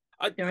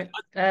 I, you know,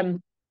 I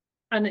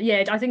and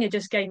yeah, I think it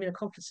just gave me the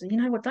confidence. You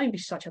know what? Don't be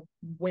such a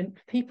wimp.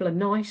 People are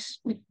nice.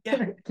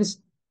 yeah.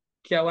 Just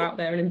go Well, out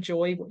there and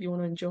enjoy what you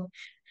want to enjoy.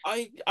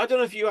 I don't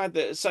know if you had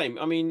the same.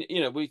 I mean,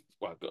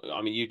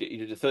 I mean, you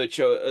did a third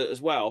show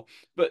as well,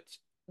 but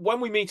when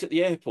we meet at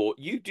the airport,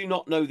 you do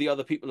not know the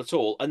other people at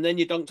all, and then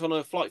you dunked on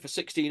a flight for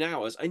 16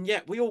 hours, and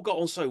yet we all got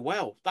on so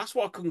well. That's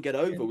what I couldn't get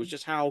over was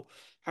just how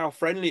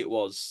friendly it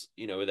was,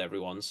 with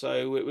everyone.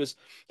 So it was,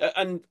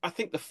 and I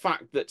think the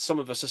fact that some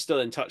of us are still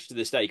in touch to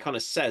this day kind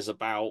of says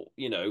about,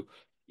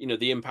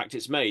 the impact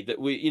it's made that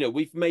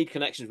we've made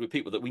connections with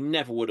people that we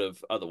never would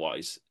have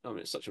otherwise. I mean,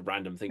 it's such a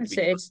random thing to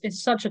That's be. it.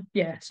 It's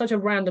such a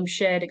random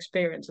shared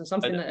experience and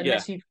something And that yeah,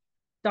 unless you've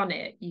done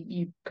it,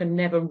 you can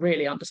never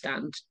really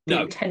understand the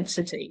no.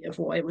 intensity of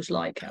what it was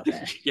like out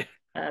there. Yeah,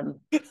 And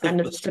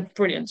that's the true.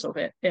 brilliance of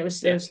it. It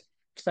Yeah, was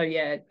so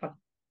yeah,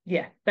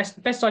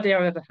 best idea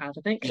I've ever had,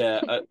 I think.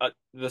 yeah.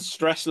 The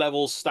stress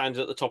levels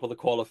standing at the top of the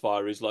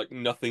qualifier is like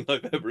nothing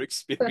I've ever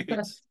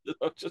experienced.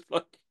 I'm just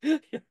like, yeah.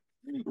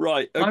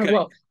 Right, I okay,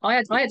 well, I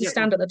had to yeah.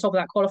 stand at the top of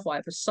that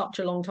qualifier for such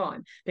a long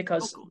time Oh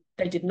because God.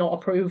 they did not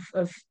approve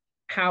of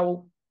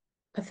how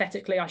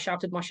pathetically I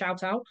shouted my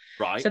shout out.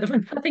 Right. So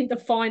I think that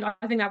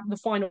the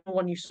final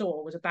one you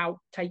saw was about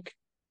take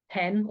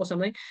 10 or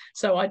something.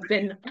 So I'd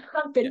Yeah.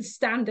 been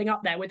standing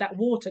up there with that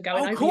water Oh,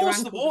 going of over your course,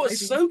 the ankles and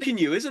water's over your feet, soaking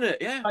you, isn't it?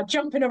 Yeah.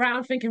 jumping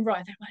around thinking,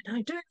 right, they're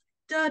like,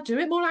 no, do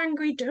it more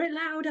angry, do it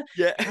louder.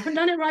 Yeah. You haven't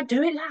done it right,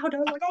 do it louder.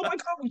 I was like, oh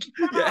my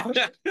Yeah.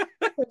 god.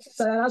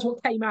 So that's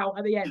what came out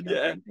at the end, I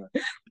Yeah.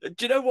 think.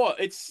 Do you know what?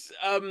 It's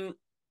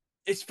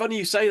funny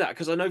you say that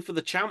because I know for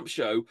the champ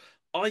show,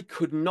 I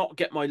could not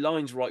get my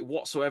lines right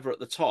whatsoever at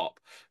the top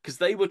because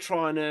they were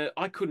trying to,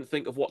 I couldn't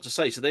think of what to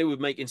say. So they were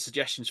making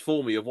suggestions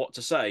for me of what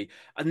to say.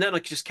 And then I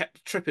just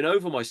kept tripping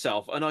over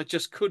myself and I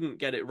just couldn't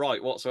get it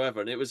right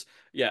whatsoever. And it was,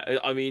 yeah,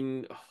 I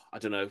mean, I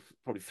don't know,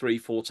 probably three,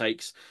 four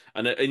takes.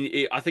 And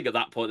I think at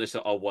that point they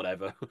said, oh,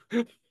 whatever.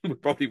 We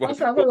probably I won't.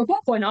 was like, well, at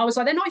what point I was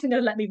like, they're not even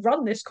going to let me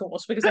run this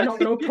course because they're not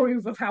going to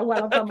approve of how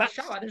well I've done my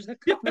show. They're just going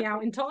to cut me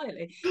out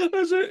entirely.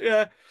 That's it,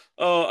 yeah.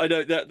 Oh, I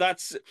know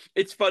that's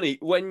it's funny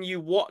when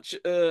you watch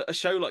a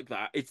show like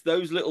that. It's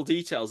those little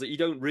details that you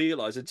don't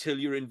realize until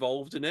you're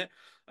involved in it.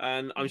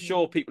 And I'm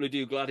sure people who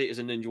do Gladiators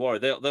and Ninja Warrior,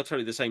 they'll tell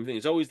you the same thing.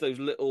 It's always those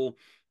little,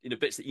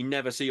 bits that you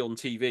never see on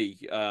TV,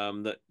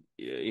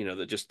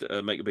 that just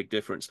make a big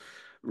difference.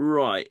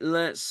 Right,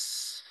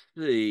 let's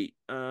see.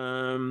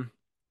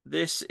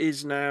 This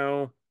is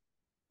now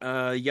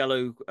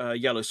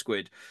yellow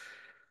squid.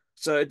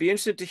 So it'd be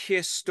interesting to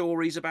hear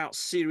stories about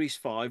Series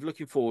 5.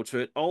 Looking forward to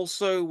it.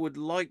 Also would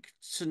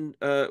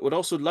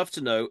also love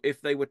to know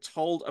if they were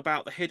told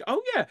about the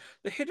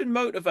hidden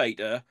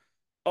motivator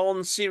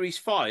on Series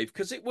 5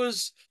 because it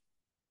was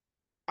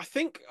I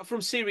think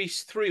from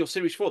Series 3 or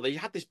Series 4 they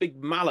had this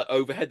big mallet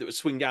overhead that would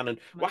swing down and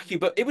whack you,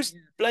 but it was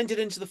blended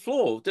into the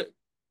floor.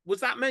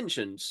 Was that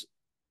mentioned?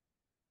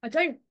 I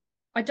don't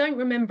I don't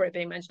remember it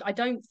being mentioned. I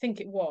don't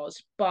think it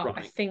was, but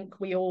I Right. think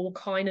we all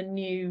kind of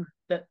knew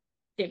that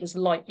it was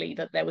likely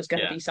that there was going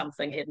to Yeah. be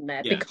something hidden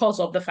there Yeah. because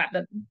of the fact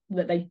that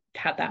they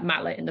had that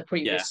mallet in the Yeah.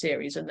 previous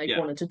series and they Yeah.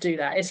 wanted to do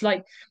that. It's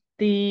like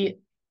the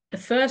the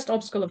first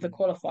obstacle of the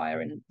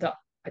qualifier in that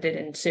I did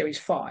in series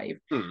 5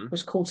 Hmm.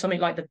 was called something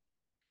like the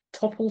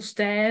topple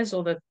stairs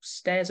or the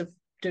stairs of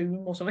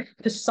doom or something.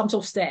 Just some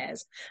sort of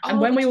stairs. And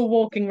Oh, when we were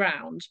walking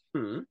round,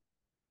 hmm.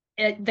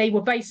 they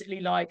were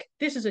basically like,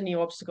 "This is a new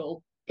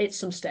obstacle. It's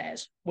some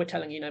stairs. We're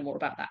telling you no more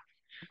about that."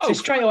 So Oh,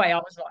 straight away, I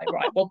was like,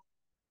 "Right, well,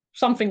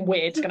 something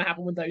weird's going to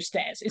happen with those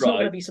stairs. It's not going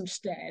to right. be some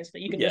stairs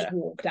that you can just Yeah.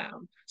 walk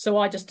down." So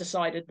I just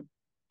decided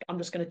I'm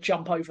just going to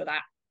jump over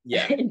that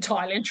Yeah.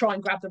 entirely and try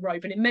and grab the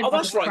rope, and it meant Oh, I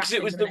that's just right, because crashed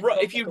it was into the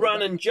next if you obstacle. ran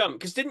But and jump,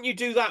 because didn't you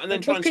do that and the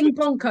then try and switch? Bucking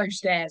Bronco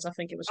stairs, I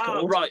think it was Ah,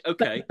 called. right,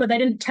 okay. But they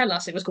didn't tell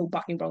us it was called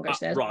Bucking Bronco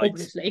stairs, Right.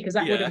 obviously, because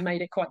that would have Yeah,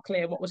 made it quite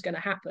clear what was going to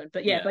happen.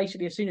 But yeah, yeah.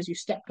 basically, as soon as you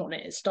stepped on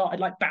it, it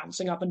started like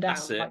bouncing up and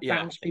That's down, it. like Yeah,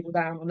 bounce people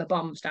down on the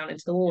bums down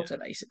into the yeah. water,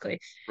 basically.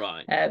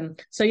 Right.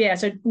 So yeah,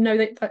 so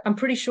no, I'm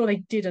pretty sure they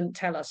didn't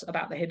tell us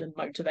about the hidden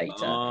motivator,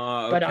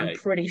 Ah, but I'm okay.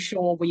 pretty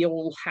sure we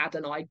all had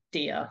an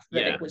idea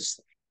Yeah.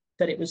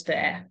 that it was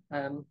there.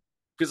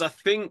 Because I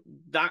think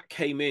that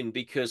came in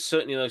because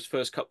certainly in those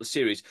first couple of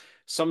series,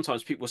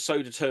 sometimes people were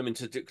so determined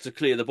to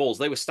clear the balls.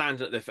 They were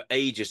standing up there for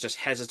ages, just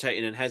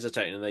hesitating and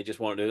hesitating, and they just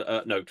wanted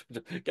to, no,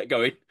 get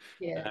going.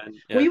 Yeah. And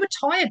Well, yeah, you were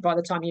tired by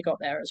the time you got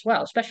there as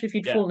well, especially if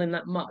you'd yeah. fallen in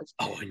that mud.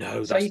 Oh, I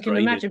know, So that's you can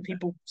draining. imagine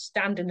people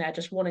standing there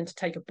just wanting to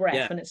take a breath,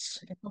 Yeah, and it's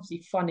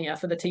obviously funnier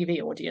for the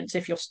TV audience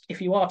if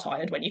you are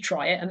tired when you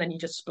try it and then you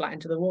just splat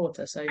into the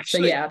water. So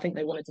actually, yeah, I think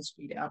they wanted to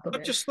speed it up a I've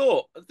bit. just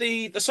thought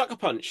the sucker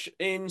punch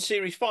in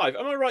series five.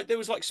 Am I right? There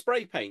was like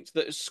spray paint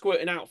that was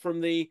squirting out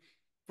from the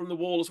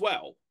wall as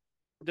well.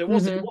 There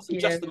was. It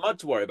wasn't Yeah. just the mud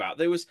to worry about.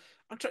 There was.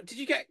 Did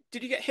you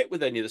get hit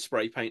with any of the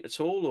spray paint at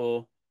all?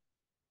 Or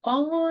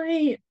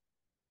I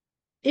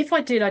if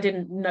I did, I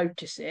didn't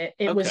notice it.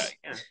 okay,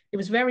 yeah, It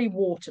was very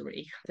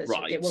watery. It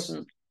right,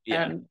 wasn't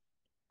yeah. um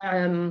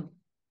um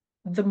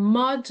the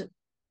mud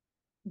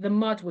the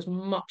mud was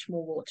much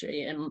more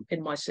watery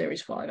in my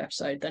series 5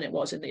 episode than it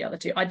was in the other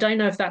two. I don't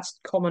know if that's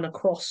common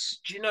across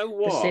Do you know the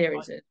what?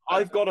 series, but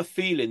I've got a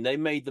feeling they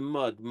made the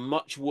mud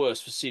much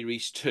worse for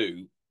series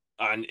two,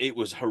 and it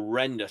was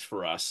horrendous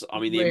for us. I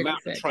mean, the really amount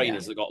of thick, yeah.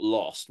 trainers that got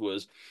lost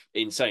was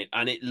insane,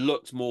 and it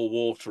looked more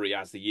watery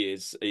as the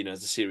years,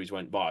 as the series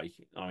went by.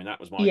 I mean, that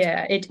was my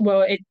Yeah,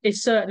 it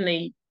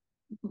certainly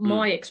mm,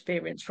 my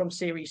experience from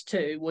series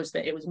 2 was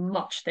that it was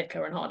much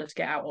thicker and harder to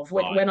get out of.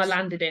 When I right.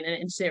 landed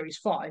in series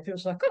 5, it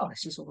was like, oh,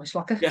 this is almost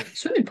like a Yeah,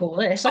 swimming pool.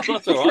 This oh,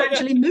 that's I all can right. Yeah,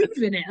 actually move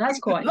in it. That's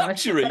quite nice.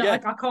 luxury. But Yeah,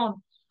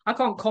 I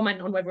can't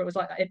comment on whether it was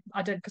like that.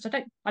 I don't because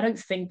I don't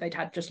think they'd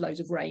had just loads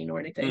of rain or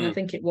anything. I mm,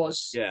 think it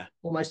was yeah,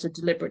 almost a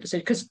deliberate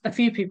decision because a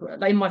few people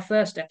in my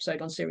first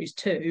episode on series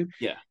 2,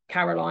 yeah.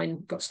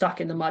 Caroline got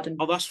stuck in the mud and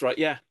Oh, that's right.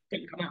 Yeah,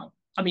 didn't come out.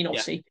 I mean, yeah,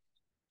 obviously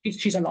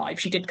she's alive.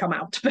 She did come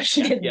out, but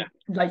she yeah, yeah.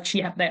 didn't like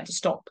they had to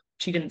stop.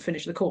 She didn't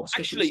finish the course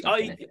because she was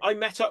Actually, stuck in it. I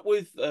met up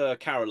with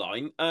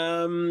Caroline.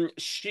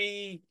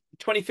 She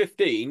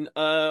 2015.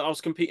 I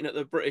was competing at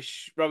the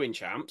British rowing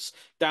champs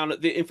down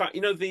at the. In fact,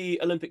 the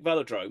Olympic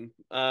Velodrome. In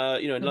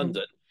Mm-hmm.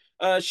 London.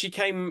 She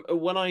came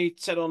when I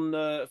said on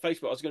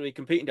Facebook I was going to be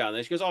competing down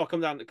there. She goes, "Oh, I'll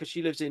come down," because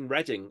she lives in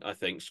Reading, I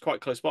think. She's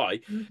quite close by.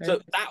 Okay. So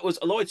that was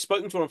Lloyd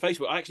spoken to her on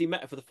Facebook. I actually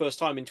met her for the first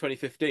time in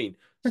 2015.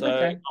 So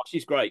Okay. oh,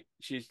 she's great.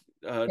 She's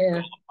got Yeah. a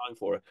lot of time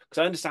for her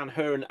because I understand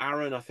her and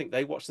Aaron. I think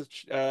they watched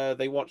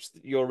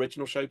your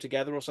original show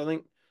together or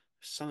something.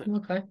 Something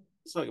Okay.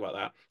 something about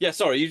that. Yeah,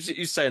 sorry, you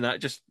saying that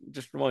just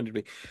reminded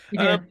me.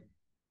 Um, Yeah.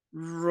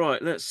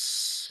 right, let's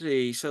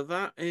see. So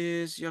that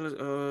is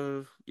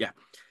yellow. Yeah.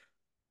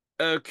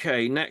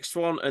 Okay, next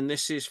one, and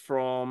this is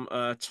from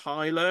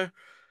Tyler.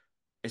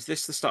 Is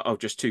this the start? Oh,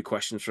 just two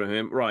questions from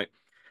him. Right.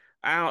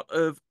 Out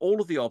of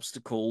all of the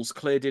obstacles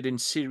cleared it in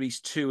series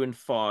two and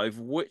five,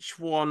 which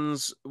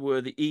ones were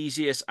the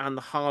easiest and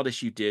the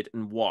hardest you did,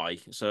 and why?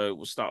 So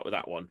we'll start with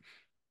that one.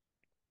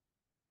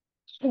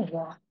 Oh,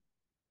 wow.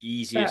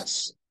 Easiest.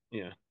 That's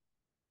Yeah.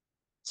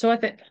 so I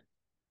think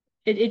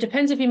it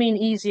depends if you mean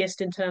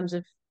easiest in terms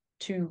of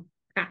to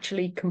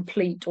actually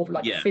complete or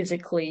like Yeah.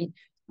 physically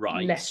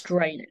Right. less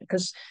draining.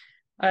 Because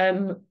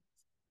um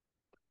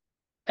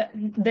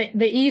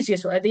the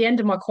easiest at the end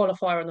of my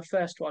qualifier on the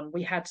first one,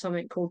 we had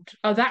something called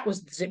that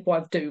was the zip wire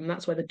of doom.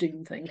 That's where the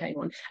doom thing came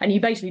on. And you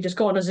basically just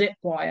go on a zip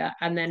wire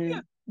and Oh yeah.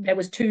 then there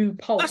was two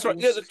That's right.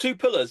 Yeah, poles the two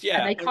pillars. and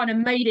Yeah. they kind of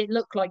made it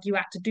look like you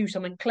had to do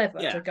something clever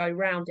to Yeah. go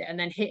round it and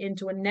then hit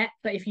into a net.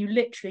 But if you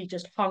literally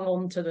just hung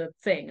on to the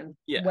thing and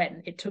Yeah.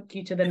 went, it took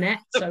you to the net.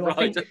 So I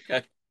Right. think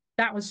Okay.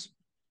 that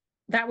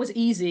was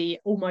easy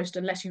almost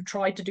unless you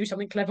tried to do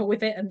something clever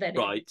with it and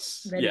Right.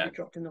 then Yeah. it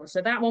dropped in the water.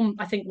 So that one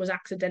I think was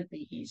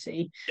accidentally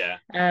easy. Yeah.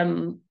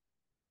 Um,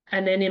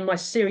 and then in my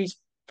series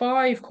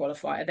 5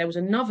 qualifier, there was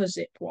another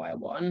zip wire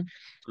one,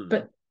 Hmm.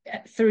 but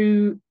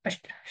through a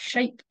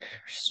shape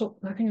sort,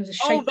 I think it was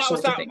a Oh, shape that was sort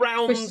of that thing. It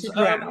round. twisted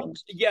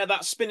round. Yeah,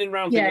 that spinning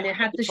round thing Yeah, that and it had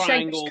like had the the shapes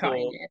triangle cut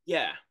in or it.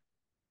 yeah.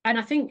 And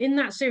I think in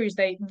that series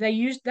they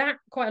used that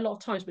quite a lot of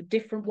times, but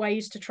different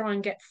ways to try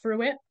and get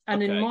through it.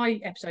 And in Okay. my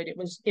episode, it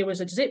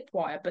was a zip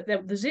wire, but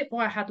the zip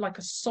wire had like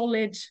a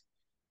solid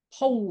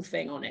pole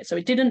thing on it, so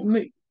it didn't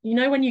move. You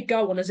know, when you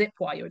go on a zip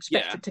wire, you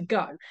expect Yeah. it to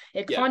go.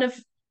 It Yeah. kind of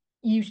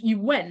you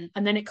went,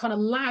 and then it kind of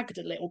lagged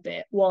a little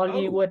bit while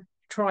you Oh. were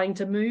trying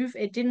to move.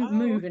 It didn't Oh.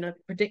 move in a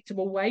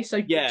predictable way. So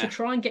to Yeah.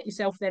 try and get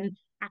yourself then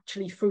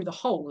actually through the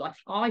hole,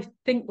 I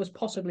think was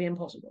possibly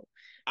impossible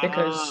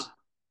because Ah.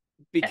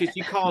 Because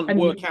you can't and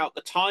work out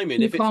the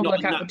timing you if it's can't not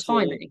work a out the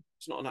natural. timing.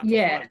 It's not a natural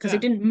Yeah, flow. because it Yeah.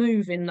 didn't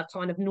move in the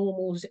kind of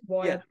normal zip Yeah.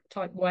 wire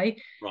type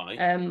way. Right.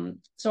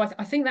 So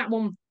I think that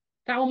one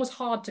was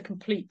hard to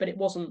complete, but it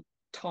wasn't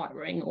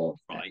tiring. Or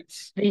Right.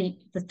 the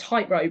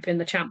tightrope in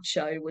the champ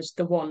show was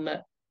the one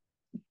that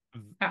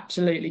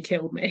absolutely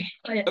killed me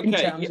in Okay,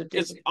 yeah, terms of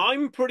because doing it.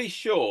 I'm pretty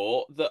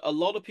sure that a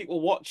lot of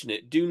people watching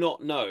it do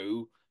not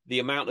know the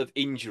amount of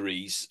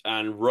injuries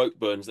and rope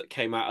burns that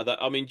came out of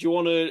that. I mean, do you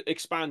want to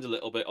expand a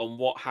little bit on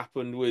what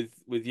happened with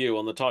you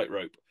on the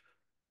tightrope?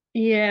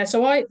 Yeah,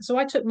 so I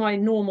took my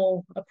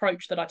normal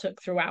approach that I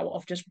took throughout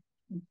of just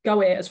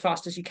go it as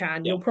fast as you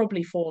can. Yeah, You'll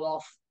probably fall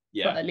off,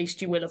 yeah, but at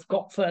least you will have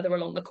got further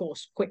along the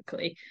course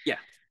quickly. yeah.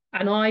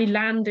 And I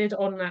landed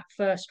on that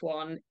first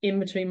one in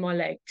between my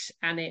legs,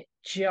 and it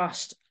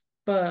just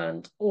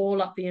burned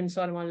all up the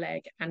inside of my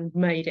leg and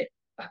made it.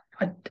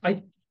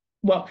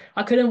 Well,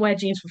 I couldn't wear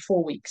jeans for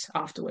 4 weeks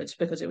afterwards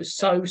because it was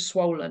Yeah. so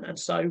swollen and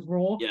so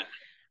raw. Yeah.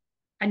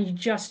 And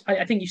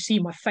I think you see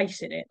my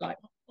face in it, like,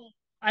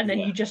 and then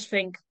Yeah. you just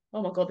think,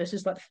 oh my God, this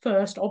is like the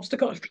first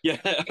obstacle I've got Yeah.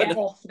 to get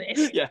off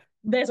this. Yeah.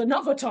 There's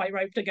another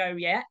tightrope to go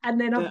yet, and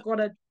then Yeah. I've got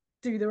to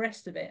do the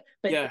rest of it.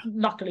 But Yeah.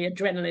 luckily,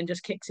 adrenaline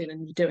just kicks in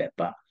and you do it.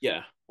 But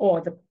Yeah.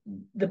 or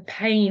the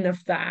pain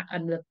of that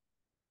and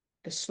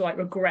the slight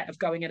regret of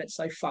going at it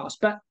so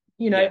fast. But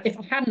Yeah. if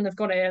I hadn't have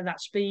got it at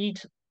that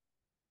speed,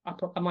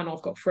 I might not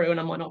have got through, and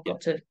I might not have Yeah.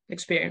 got to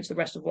experience the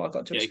rest of what I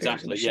got to Yeah.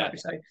 experience in the Exactly.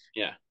 show.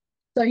 Yeah.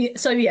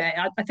 So Yeah.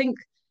 yeah, I think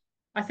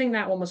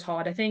that one was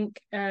hard. I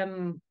think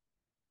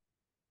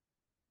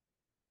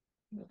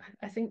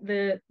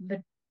the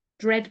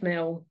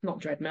Dreadmill, not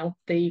Dreadmill,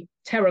 the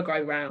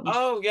Terrago round,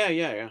 Oh, yeah.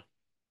 Yeah. Yeah.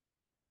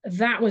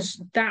 that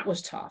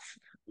was tough.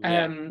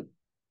 Yeah. Um,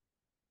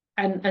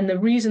 and the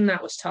reason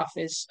that was tough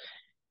is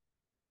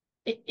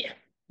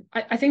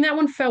I think that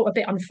one felt a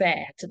bit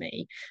unfair to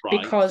me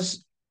Right.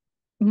 because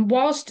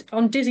whilst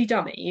on Dizzy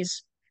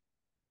Dummies,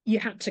 you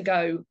had to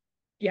go,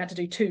 you had to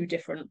do two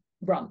different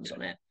runs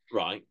on it.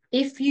 Right.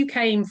 If you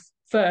came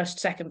first,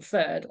 second,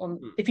 third Hmm.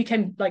 if you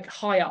came like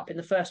high up in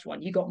the first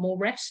one, you got more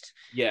rest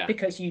Yeah.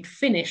 because you'd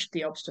finished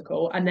the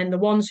obstacle, and then the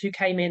ones who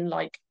came in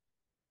like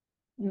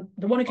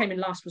the one who came in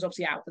last was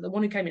obviously out, but the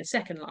one who came in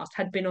second last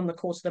had been on the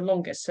course the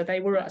longest, so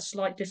they were at a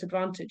slight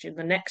disadvantage in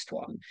the next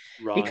one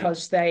Right.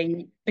 because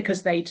they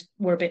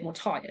were a bit more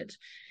tired,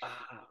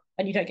 Ah,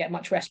 and you don't get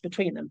much rest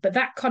between them. But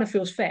that kind of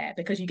feels fair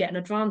because you get an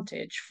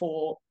advantage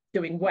for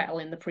doing well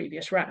in the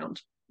previous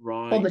round.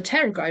 On right. the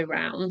Terrago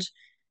round,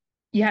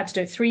 you had to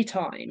do it 3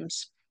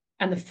 times.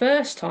 And the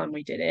first time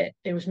we did it,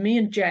 it was me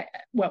and Jade.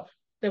 Well,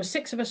 there were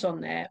 6 of us on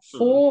there. Hmm.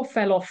 4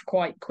 fell off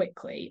quite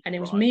quickly, and it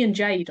was Right. me and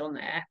Jade on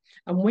there.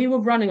 And we were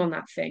running on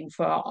that thing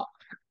for, I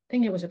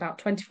think it was about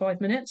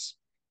 25 minutes.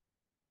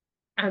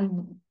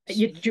 And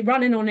you're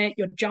running on it,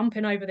 you're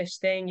jumping over this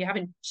thing, you're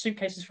having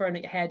suitcases thrown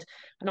at your head.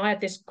 And I had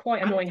this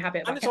quite And annoying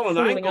habit of I and it's kept on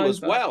an falling angle as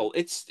over. well.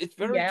 It's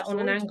very Yeah, on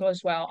an disorienting. angle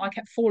as well. I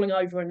kept falling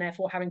over and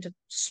therefore having to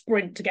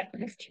sprint to get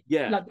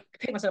Yeah. like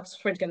pick myself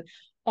sprint together.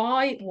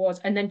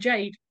 And then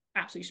Jade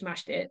absolutely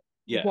smashed it,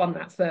 Yeah. won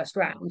that first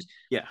round.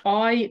 Yeah.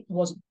 I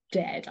was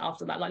dead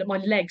after that. Like my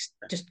legs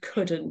just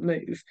couldn't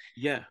move.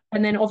 Yeah.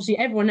 And then obviously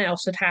everyone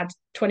else had had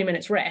 20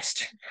 minutes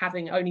rest,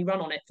 having only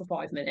run on it for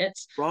 5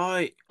 minutes.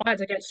 Right. I had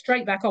to get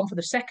straight back on for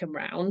the second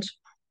round.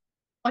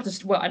 I think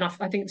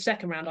the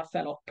second round I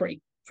fell off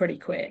pretty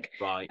quick.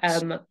 Right.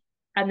 Um,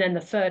 and then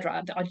the third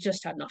round, I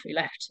just had nothing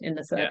left in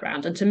the third Yeah.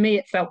 round. And to me,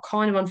 it felt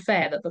kind of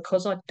unfair that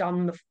because I'd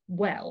done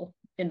well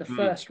in the Hmm.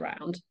 first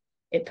round,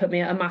 it put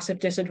me at a massive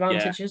Yeah.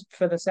 disadvantage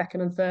for the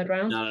second and third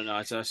round. No, no, no.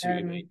 I see what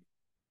you mean. Um,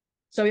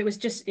 so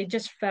it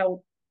just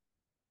felt,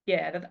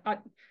 yeah,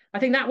 I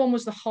think that one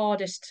was the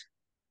hardest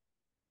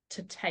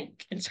to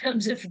take in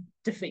terms of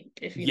defeat,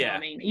 if you know what I Yeah.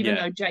 mean. Even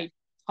Yeah. though Jade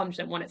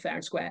 100% won it fair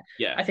and square,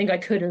 Yeah. I think I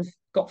could have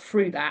got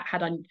through that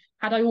had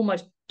I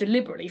almost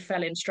deliberately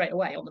fell in straight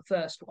away on the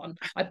first one.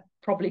 I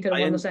probably could have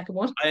I won the un second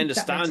one, I if that makes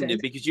understand sense.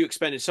 it because you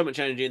expended so much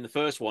energy in the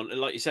first one, and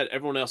like you said,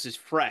 everyone else is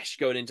fresh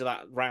going into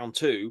that round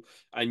two,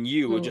 and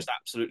you were Mm. just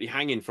absolutely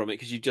hanging from it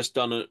because you've just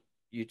done it.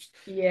 You,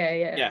 Yeah,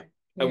 yeah. yeah,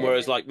 And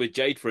whereas, yeah, like with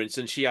Jade, for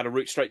instance, she had a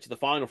route straight to the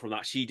final from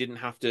that. She didn't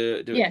have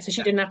to do it. yeah. So she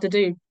Yeah. didn't have to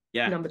do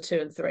Yeah. number 2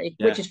 and 3,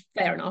 which Yeah. is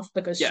fair enough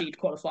because Yeah. she'd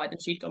qualified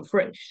and she'd gone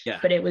through. Yeah.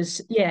 But it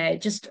was, yeah,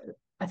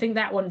 I think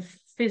that one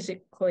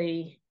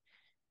physically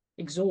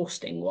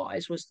exhausting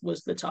wise was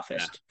the Yeah.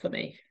 toughest for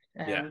me.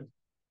 Yeah. Um,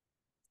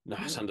 No,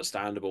 that's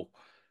understandable.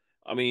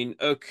 I mean,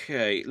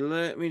 okay,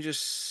 let me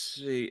just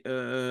see.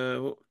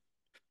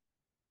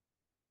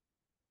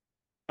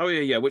 Oh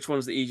yeah, yeah. Which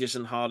one's the easiest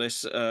and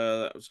hardest?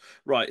 That was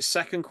right.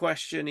 Second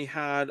question he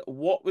had: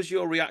 what was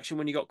your reaction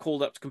when you got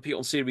called up to compete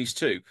on Series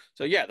Two?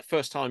 So yeah, the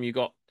first time you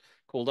got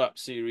called up,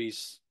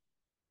 Series.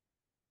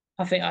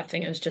 I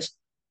think it was just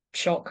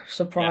shock, Yeah,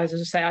 surprise.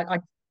 As I say,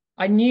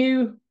 I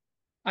knew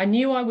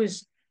I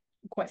was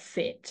quite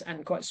fit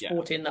and quite yeah,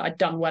 sporty and that I'd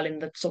done well in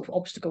the sort of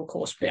obstacle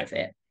course bit yeah. of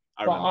it,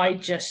 I but remember I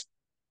that. just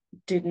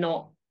did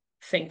not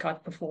think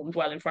I'd performed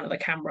well in front of the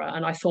camera.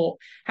 And I thought,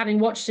 having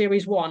watched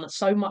series one,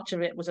 so much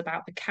of it was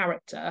about the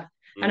character.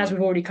 And as Mm,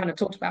 we've already kind of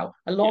talked about,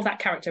 a lot yeah. of that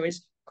character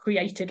is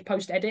created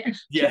post edit a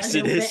Yes,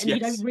 it little bit, is. and you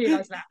don't Yes.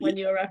 realize that Yeah,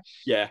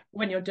 yeah,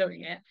 when you're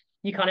doing it.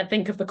 You kind of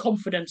think of the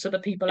confidence of the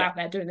people yeah, out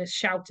there doing this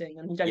shouting,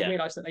 and you don't yeah,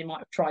 realize that they might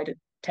have tried it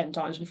 10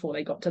 times before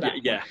they got to yeah, that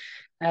point. yeah,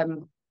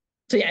 Um,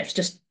 so yeah, it's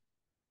just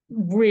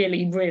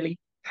really, really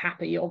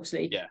happy,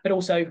 obviously, yeah. but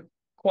also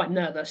quite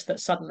nervous that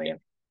suddenly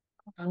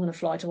I'm going to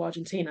fly to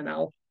Argentina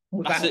now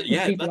That's it. with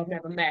Yeah. people I've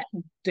never met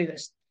and do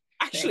this thing.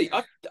 Actually,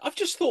 I've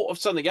just thought of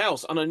something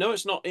else, and I know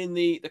it's not in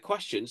the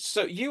questions.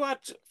 So you had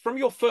from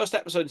your first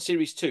episode in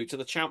series two to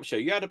the champ show,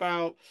 you had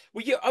about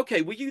were you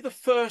okay? Were you the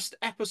first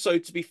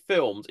episode to be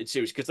filmed in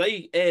series because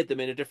they aired them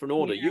in a different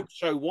order? You Yeah, were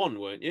show one,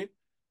 weren't you?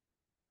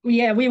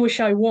 Yeah, we were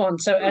show one.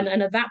 So Hmm.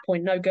 and at that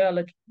point, no girl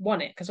had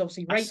won it because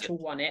obviously That's it. Rachel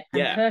won it, and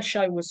Yeah, her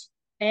show was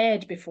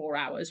aired before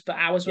ours, but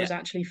ours yeah, was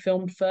actually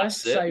filmed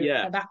that's first. it. So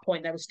Yeah, at that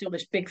point, there was still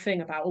this big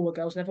thing about, oh, a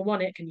girl's never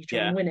won it. Can you try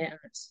yeah, and win it?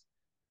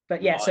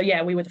 But yeah, so right.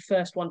 yeah, we were the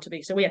first one to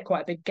be. So we had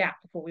quite a big gap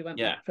before we went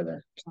Yeah. back for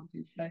the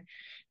champion show.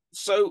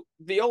 So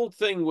the old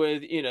thing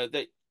with,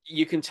 that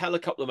you can tell a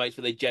couple of mates,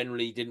 but they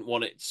generally didn't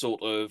want it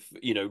sort of,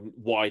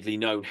 widely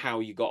known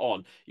how you got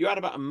on. You had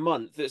about a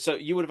month, so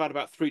you would have had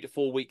about 3 to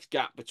 4 weeks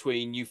gap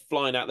between you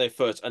flying out there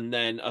first and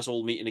then us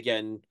all meeting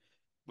again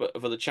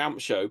for the champ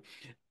show.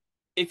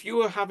 If you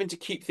were having to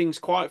keep things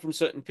quiet from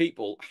certain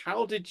people,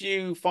 how did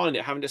you find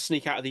it having to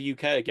sneak out of the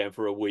UK again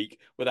for a week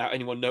without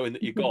anyone knowing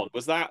that you're gone?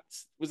 Was that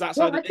Well,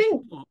 side of I this?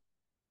 think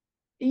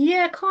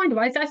yeah, kind of.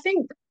 I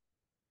think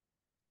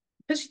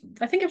because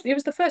I think it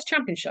was the first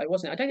champion show,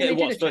 wasn't it? I don't think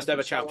Yeah, they it did was a first champion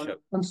ever show champ show.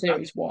 on No,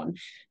 series one.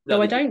 no,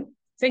 So I they did. don't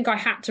think I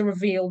had to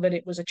reveal that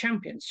it was a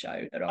champions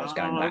show that I was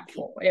going Ah, back okay.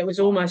 for. It was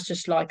Right. almost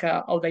just like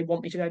oh, they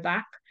want me to go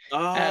back,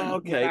 Ah,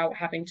 okay. without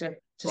having to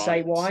say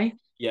Right. why.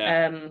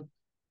 Yeah. Um,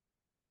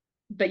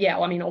 but yeah,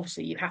 I mean,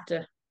 obviously you have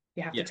to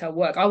Yeah. tell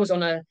work.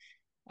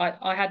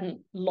 I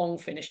hadn't long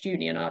finished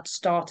uni and I'd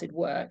started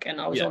work and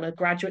I was Yeah. on a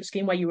graduate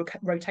scheme where you were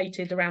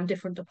rotated around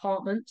different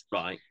departments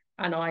Right.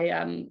 and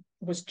I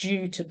was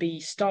due to be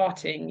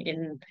starting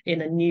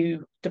in a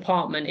new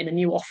department in a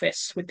new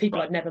office with people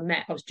Right. I'd never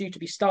met. I was due to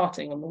be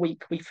starting on the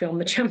week we filmed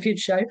the champion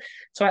show,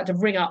 so I had to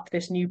ring up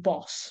this new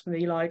boss and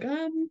be like,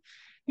 I'm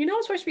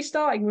supposed to be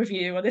starting with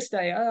you on this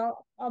day.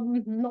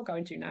 I'm not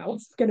going to now.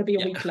 It's going to be a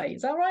Yeah. week late.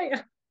 Is that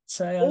right?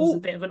 So it was a Oh,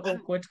 bit of an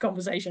and awkward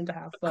conversation to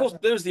have, of but course,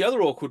 there was the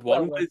other awkward well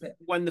one worth with it.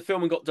 when the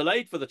filming got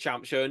delayed for the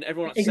champ show and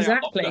everyone had to stay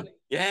out longer. Exactly.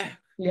 Yeah.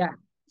 Yeah.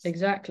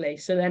 Exactly.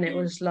 So then it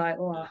was like,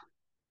 oh,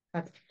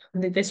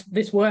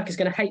 this work is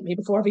going to hate me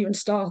before I've even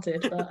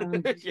started.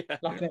 But Yeah.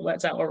 luckily it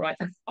worked out all right.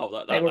 Oh,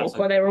 All that's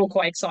quite they were all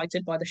quite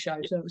excited by the show,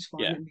 so it was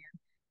fine yeah. in the end.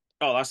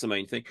 Oh, that's the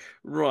main thing.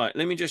 Right.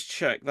 Let me just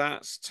check.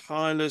 That's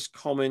Tyler's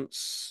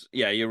comments.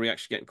 Yeah, your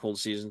reaction getting called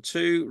season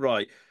two.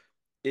 Right.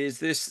 Is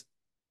this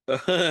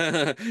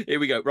here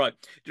we go. Right.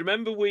 Do you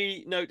remember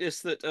we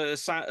noticed that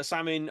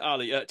Samin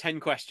Ali 10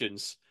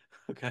 questions?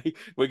 Okay.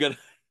 We're gonna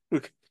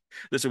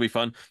this will be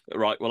fun.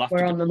 Right, we'll have to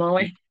We're go. on the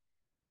Maui.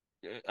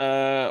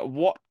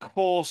 What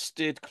course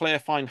did Claire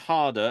find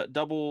harder,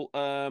 double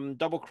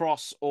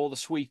cross or the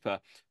sweeper?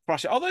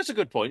 Crush it. Oh, that's a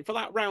good point for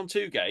that round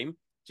two game.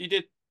 So you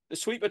did the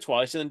sweeper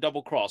twice and then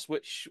double cross.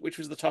 Which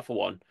was the tougher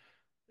one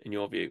in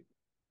your view?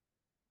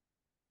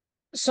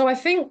 So I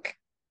think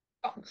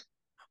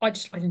I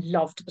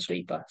loved the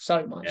sleeper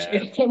so much.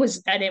 Yeah.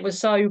 It was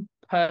so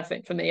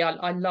perfect for me.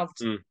 I loved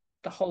Mm.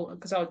 the whole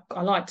because I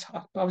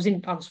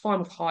was fine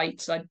with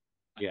heights.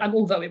 Yeah. And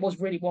although it was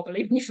really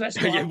wobbly when you first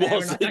got Yeah, up it there, and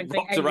was. It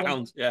rocked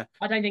around. Yeah.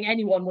 I don't think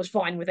anyone was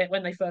fine with it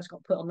when they first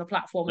got put on the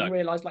platform No, and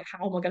realized like,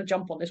 how am I going to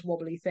jump on this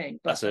wobbly thing?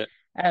 But that's it.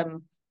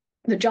 um,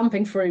 the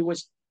jumping through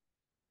was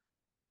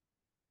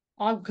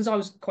because I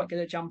was quite good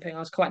at jumping. I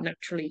was quite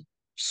naturally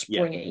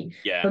Yeah. springy.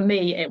 Yeah. For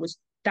me, it was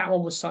that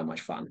one was so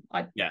much fun.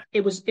 I Yeah.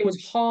 it was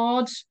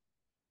hard,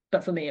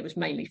 but for me, it was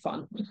mainly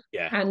fun.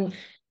 Yeah. And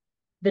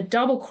the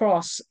double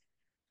cross,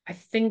 I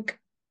think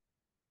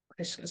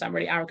this is going to sound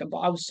really arrogant, but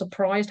I was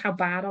surprised how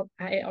bad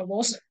at it I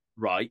was.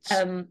 Right.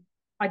 Um,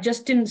 I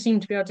just didn't seem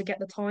to be able to get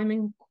the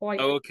timing quite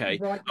Oh, okay.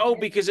 right Oh, with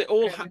because it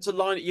all it. had to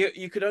line.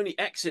 You could only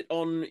exit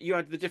on. You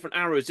had the different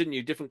arrows, didn't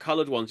you? Different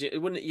coloured ones.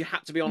 Wouldn't you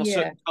had to be on a Yeah,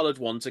 certain coloured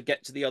one to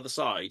get to the other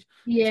side?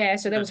 yeah.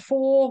 So there was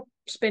four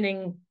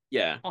spinning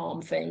Yeah.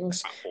 arm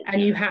things, Platform.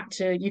 and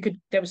Yeah.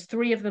 there was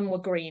three of them were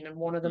green and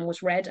one of them Mm.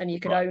 was red, and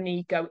you could Right.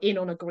 only go in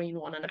on a green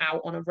one and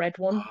out on a red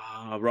one.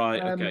 Ah,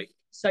 right. Okay.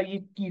 So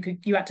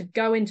you had to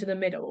go into the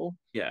middle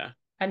Yeah.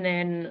 and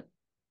then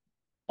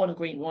on a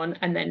green one,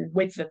 and then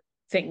with the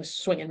things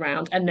swinging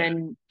round, and Yeah.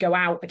 then go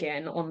out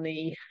again on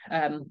the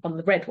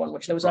red one,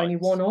 which there was only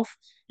Right. one of.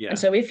 And Yeah.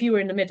 so if you were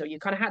in the middle, you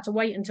kind of had to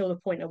wait until the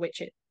point at which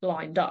it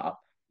lined up,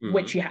 Mm.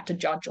 which you had to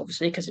judge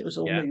obviously because it was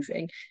all Yeah.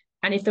 moving.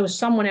 And if there was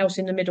someone else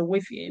in the middle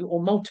with you,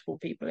 or multiple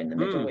people in the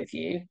middle Mm. with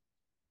you,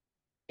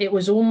 it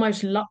was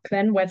almost luck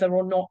then whether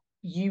or not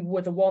you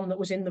were the one that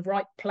was in the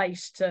right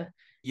place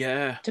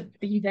Yeah. to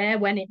be there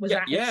when it was Yeah.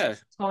 at its Yeah.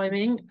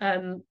 timing.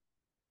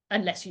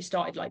 Unless you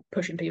started like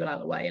pushing people out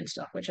of the way and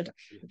stuff, which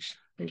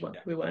Yeah.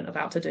 we weren't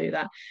about to do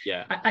that.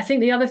 Yeah. I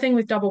think the other thing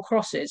with double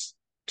crosses,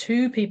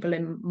 two people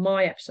in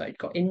my episode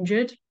got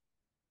injured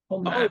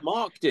on Oh, that,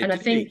 Mark did, and I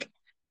didn't he? think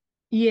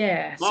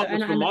yeah, so Mark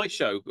was from my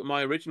show,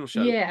 my original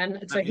show. yeah,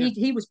 and so Yeah.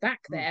 he was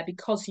back Mm. there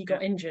because he Yeah.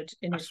 got injured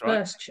in his That's right.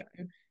 first show,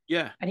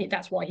 Yeah. and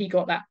that's why he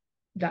got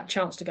that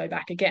chance to go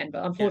back again.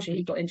 But Yeah. unfortunately,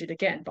 he got injured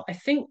again. But I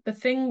think the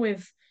thing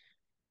with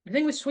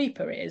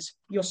sweeper is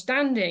you're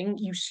standing,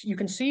 you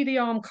can see the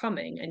arm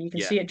coming and you can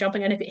Yeah. see it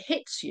jumping, and if it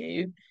hits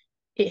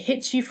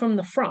you from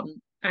the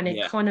front and it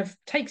Yeah. kind of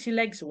takes your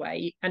legs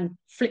away and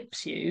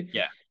flips you.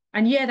 Yeah.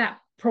 And yeah, that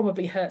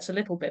probably hurts a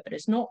little bit, but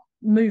it's not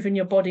moving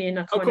your body in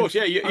a Of kind of course.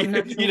 Yeah. You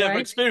unnatural never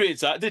way.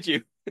 experienced that, did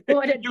you?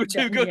 Well, I You were don't,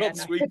 too good yeah, on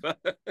no, sweeper.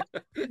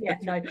 yeah,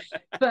 no.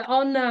 But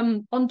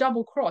on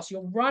double cross,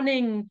 you're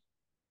running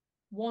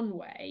one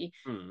way,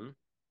 Mm.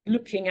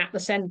 looking at the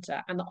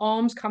center, and the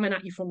arm's coming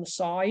at you from the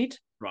side.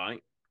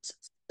 Right.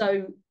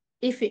 So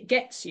if it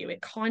gets you,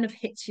 it kind of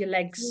hits your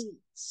legs Ooh,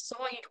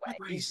 sideways.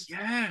 sideways,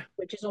 Yeah.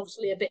 which is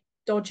obviously a bit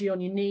dodgy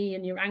on your knee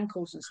and your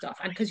ankles and stuff.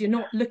 And because you're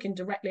not looking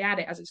directly at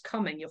it as it's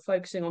coming, you're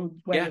focusing on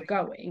where Yeah. you're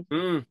going.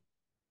 Mm.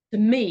 To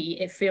me,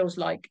 it feels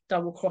like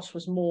double cross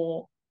was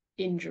more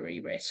injury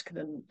risk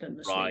than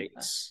the Right.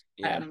 sweeper.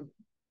 Yeah. Um,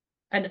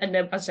 and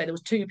there, as I say, there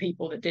was two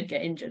people that did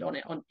get injured on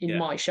it in Yeah.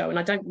 my show, and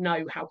I don't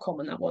know how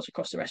common that was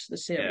across the rest of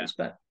the Yeah. series,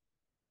 but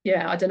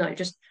yeah, I don't know,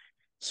 just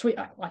sweet.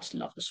 I just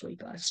love the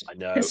sweeper. I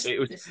know. It was.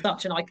 It's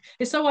such an like,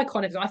 it's so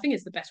iconic. I think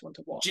it's the best one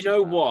to Do you watch as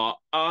know well. what?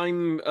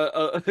 I'm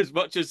as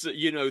much as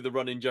the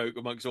running joke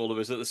amongst all of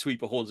us that the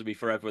sweeper haunted me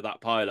forever with that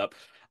pile up.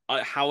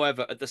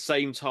 However, at the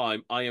same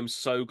time, I am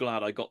so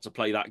glad I got to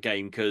play that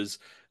game because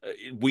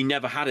we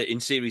never had it in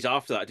series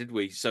after that, did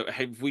we? So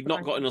if we'd not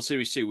Right. gotten on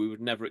series two, we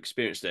would never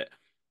experienced it.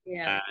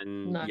 Yeah,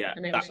 And no, yeah,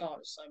 and it that was oh, it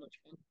was so much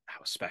fun.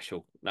 that was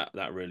special.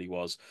 That really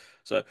was.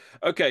 So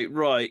okay,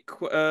 right.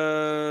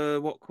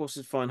 What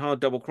courses fine? Hard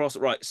double cross.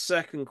 Right.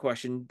 Second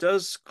question: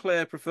 does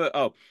Claire prefer?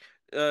 Oh,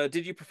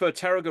 did you prefer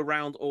Terraga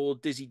round or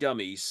Dizzy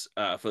Dummies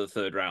for the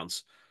third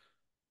rounds?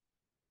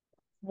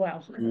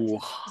 Well, Ooh.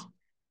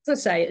 as I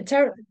say,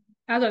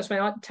 as I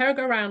explained, Terra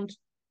Go Round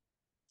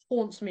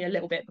haunts me a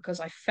little bit because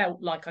I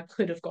felt like I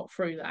could have got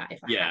through that if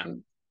I Yeah,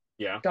 hadn't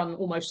yeah. done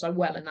almost so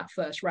well in that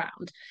first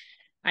round.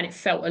 And it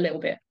felt a little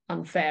bit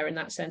unfair in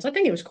that sense. I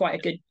think it was quite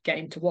a good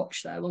game to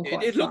watch though, and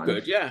quite It looked fun.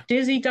 good. Yeah,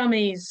 Dizzy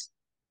Dummies,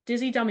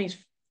 Dizzy Dummies.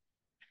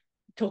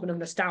 Talking of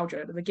nostalgia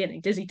at the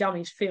beginning, Dizzy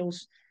Dummies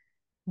feels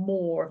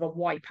more of a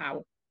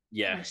Wipeout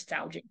yeah,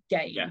 nostalgic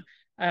yeah, game.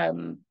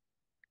 Um,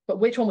 but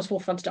which one was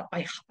more fun to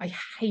do? I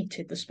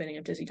hated the spinning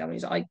of Dizzy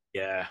Dummies.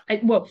 yeah.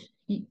 Well,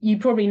 you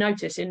probably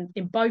notice in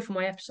both of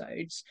my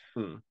episodes,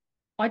 Hmm.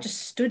 I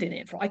just stood in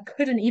it for I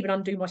couldn't even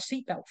undo my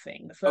seatbelt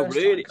thing the Oh, first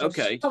time really? because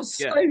Okay. I was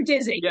Yeah, so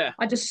dizzy. yeah.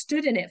 I just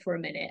stood in it for a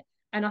minute.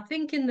 And I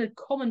think in the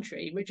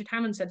commentary, Richard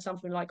Hammond said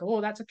something like, "Oh,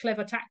 that's a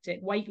clever tactic.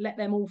 Wait, let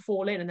them all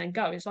fall in and then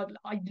go." It's like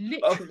I Oh,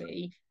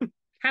 literally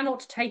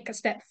cannot take a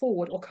step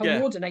forward or yeah,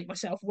 coordinate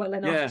myself well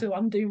enough yeah. to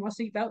undo my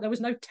seatbelt. There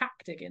was no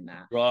tactic in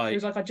that. It Right.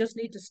 was like I just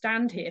need to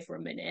stand here for a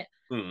minute,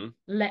 Hmm.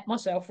 let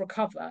myself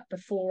recover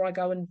before I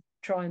go and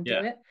try and do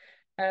Yeah. it.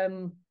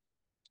 Um,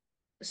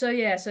 so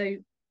yeah, so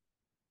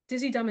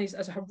Dizzy Dummies,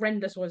 as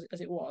horrendous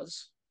as it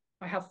was,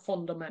 I have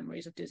fonder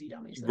memories of Dizzy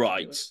Dummies than I do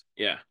Right. of.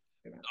 Yeah.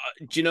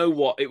 Do you know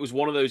what? It was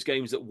one of those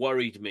games that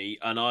worried me,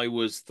 and I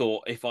was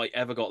thought if I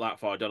ever got that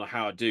far, I don't know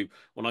how I'd do.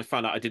 When I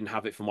found out I didn't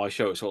have it for my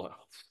show, it's all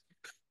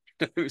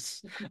like,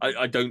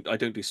 I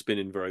don't do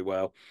spinning very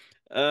well.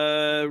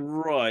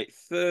 Right.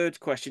 Third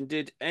question.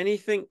 Did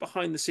anything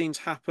behind the scenes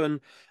happen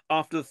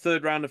after the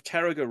third round of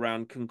Terraga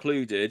round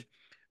concluded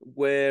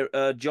where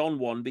John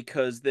won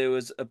because there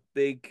was a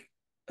big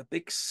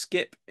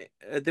skip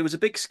there was a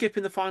big skip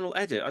in the final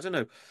edit. I don't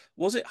know.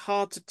 Was it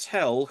hard to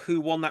tell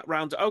who won that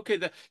round? Okay,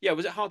 yeah,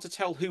 was it hard to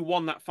tell who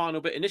won that final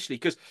bit initially?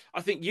 Because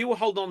I think you were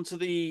holding on to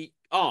the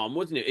arm,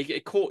 wasn't it?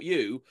 It caught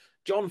you.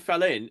 John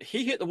fell in.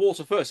 He hit the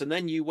water first, and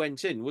then you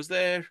went in.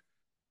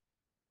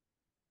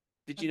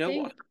 Did I you know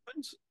what think,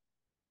 happened?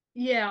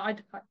 yeah,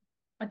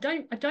 I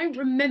don't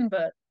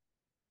remember.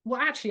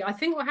 Well, actually, I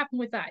think what happened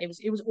with that it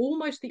was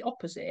almost the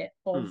opposite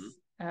of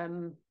Hmm.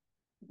 um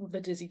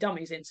the Dizzy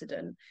Dummies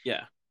incident.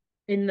 Yeah.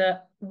 In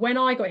that when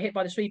I got hit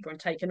by the sweeper and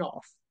taken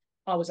off,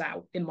 I was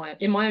out in my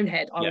own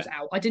head. I Yeah. was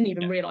out. I didn't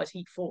even Yeah. realize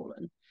he'd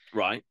fallen.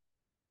 Right.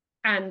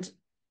 And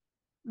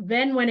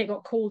then when it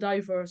got called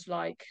over as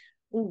like,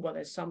 oh well,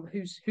 there's some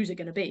who's it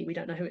going to be? We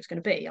don't know who it's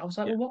going to be. I was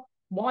like, Yeah. well,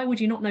 what? Why would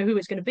you not know who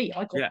it's going to be?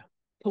 I got Yeah.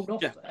 pulled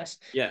off Yeah.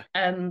 first. Yeah.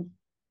 Um,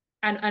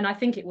 and I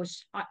think it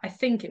was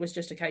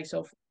just a case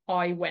of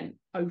I went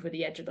over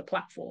the edge of the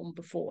platform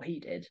before he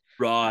did.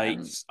 Right.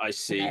 Um, I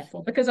see.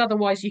 therefore, because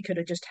otherwise you could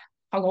have just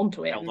hung on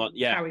to it Held and on.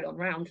 Yeah. carried on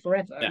round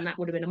forever, Yeah. and that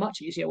would have been a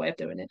much easier way of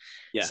doing it.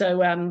 Yeah.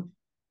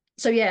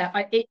 So yeah,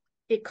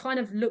 it kind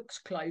of looks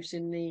close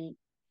in the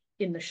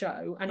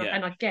show, and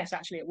Yeah. I guess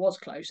actually it was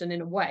close, and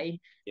in a way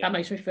Yeah. that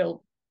makes me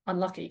feel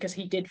unlucky because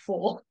he did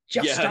fall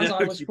Yeah. just I as know.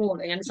 I was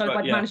falling, and so if Right.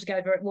 I'd Yeah. managed to go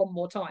over it one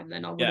more time,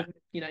 then I would Yeah.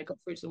 have got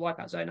through to the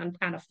wipeout zone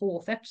and a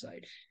fourth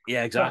episode.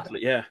 Yeah. But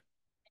Exactly. Yeah.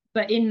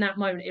 in that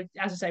moment,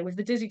 as I say, with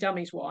the Dizzy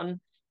Dummies one,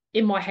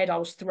 in my head I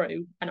was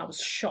through and I was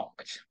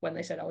shocked when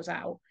they said I was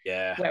out.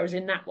 Yeah. Whereas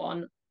in that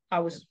one, I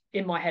was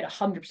in my head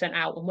 100%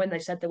 out, and when they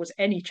said there was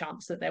any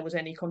chance that there was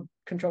any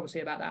controversy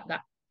about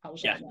that I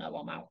was Yeah. like, no,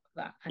 I'm out of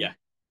that, Yeah. and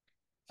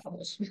I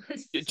was. Do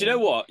you know So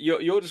what?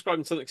 You're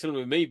describing something similar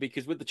with me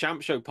because with the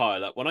Champ Show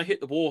pilot, when I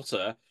hit the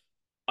water,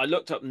 I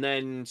looked up and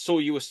then saw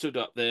you were stood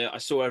up there. I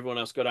saw everyone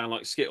else go down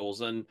like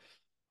Skittles, and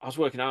I was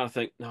working out. I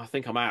think, no, I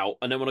think I'm out.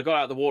 And then when I got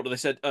out of the water, they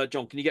said,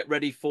 "John, can you get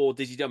ready for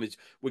Dizzy Dummies?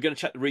 We're going to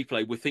check the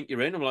replay. We think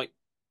you're in." I'm like,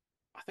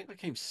 "I think I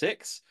came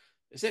six.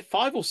 Is it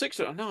five or six?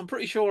 No, I'm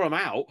pretty sure I'm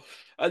out."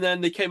 And then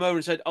they came over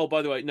and said, "Oh,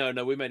 by the way, no,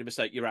 no, we made a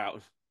mistake. You're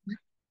out.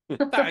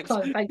 Thanks.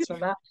 thanks for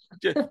that.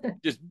 just,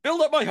 just build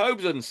up my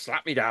hopes and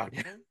slap me down."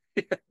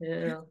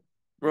 Yeah.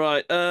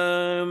 Right.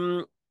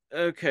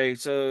 Okay,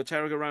 so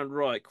tearing around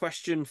right.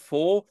 Question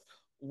four.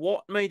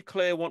 What made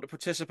Claire want to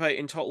participate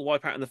in Total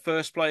Wipeout in the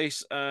first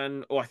place?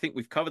 And I think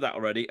we've covered that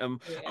already. Oh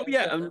Yeah, we've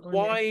yeah, got and that one.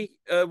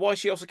 Yeah. why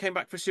she also came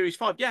back for Series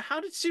 5? Yeah, how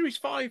did Series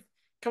 5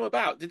 come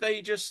about? Did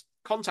they just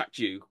contact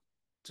you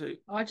to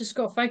I just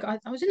got a phone call.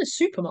 I was in a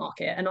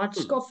supermarket and I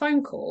just Hmm, got a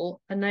phone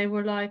call and they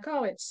were like,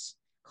 oh, I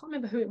can't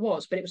remember who it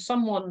was, but it was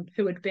someone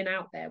who had been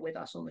out there with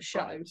us on the show,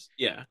 right.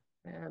 Yeah.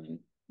 um,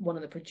 one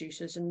of the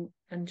producers,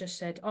 and just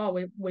said, oh,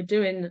 we're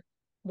doing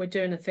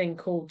a thing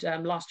called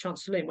Last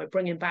Chance Saloon. We're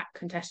bringing back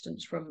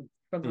contestants from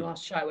the Hmm,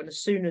 last show. And as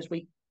soon as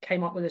we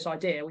came up with this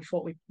idea, we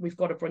thought we've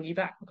got to bring you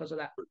back because of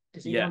that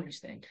Disney yeah. Dummies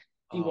thing.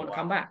 Do you Oh want to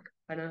come wow. back?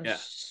 And I was Yeah.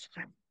 just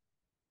like,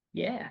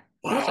 yeah,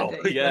 of course I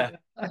Wow. do. Yeah.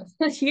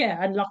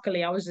 Yeah, and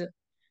luckily I was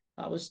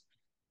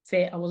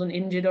fit. I wasn't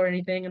injured or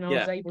anything, and I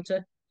was Yeah.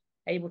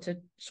 able to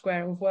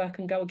square it with work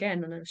and go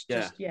again. And it was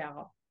Yeah. just yeah.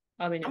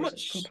 I mean, it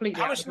was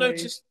completely How out of much the blue.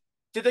 notice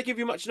did they give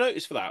you much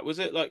notice for that? Was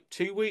it like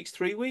 2 weeks,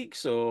 3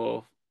 weeks,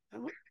 or how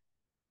much?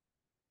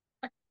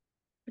 I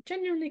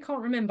genuinely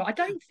can't remember. I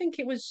don't think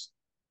it was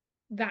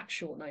that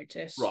short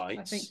notice. I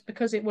Right. think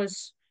because it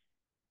was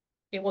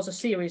a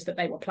series that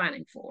they were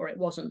planning for. It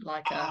wasn't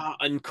like a Ah,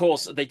 and of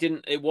course they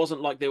didn't. It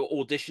wasn't like they were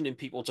auditioning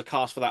people to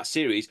cast for that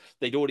series.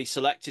 They'd already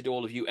selected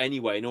all of you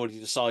anyway, and already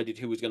decided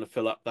who was going to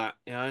fill up that.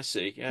 Yeah, I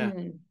see. Yeah,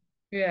 hmm.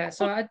 Yeah.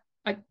 So oh,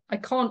 I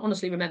can't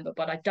honestly remember,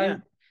 but I yeah,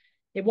 don't.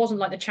 It wasn't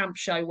like the champ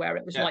show where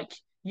it was yeah, like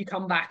you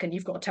come back and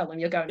you've got to tell them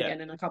you're going yeah,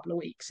 again in a couple of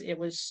weeks. It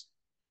was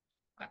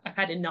I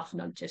had enough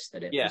notice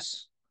that it yeah.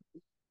 was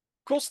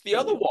Of course, the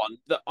other short. one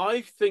that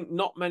I think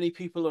not many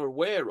people are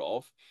aware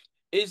of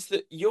is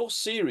that your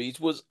series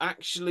was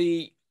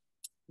actually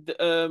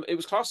it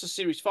was classed as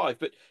Series 5,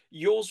 but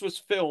yours was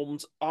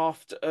filmed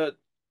after.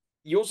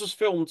 Yours was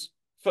filmed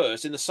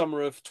first in the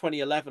summer of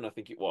 2011, I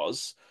think it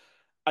was.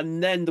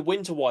 And then the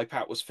Winter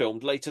Wipeout was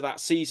filmed later that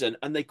season,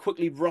 and they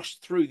quickly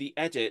rushed through the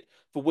edit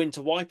for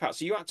Winter Wipeout.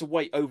 So you had to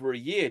wait over a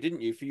year,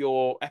 didn't you, for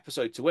your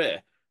episode to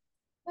air?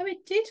 Oh,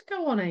 it did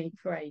go on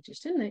for ages,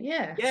 didn't it?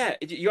 Yeah. Yeah,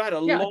 you had a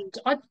Yeah, long.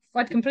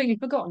 I'd completely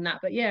forgotten that,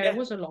 but yeah, it Yeah,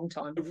 was a long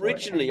time before it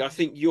originally, came I on.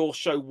 think your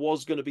show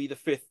was going to be the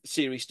fifth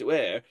series to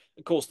air.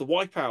 Of course, the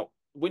Wipeout,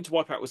 Winter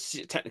Wipeout was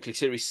technically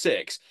series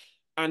six,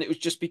 and it was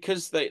just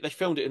because they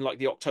filmed it in like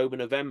the October,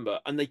 November,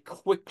 and they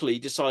quickly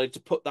decided to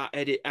put that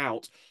edit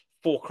out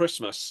for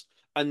Christmas.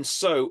 And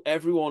so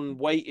everyone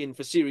waiting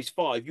for series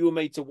five, you were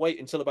made to wait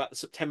until about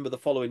September the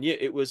following year.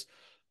 It was,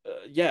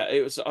 yeah,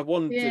 it was. I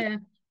wondered, Yeah,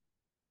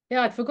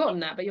 yeah, I'd forgotten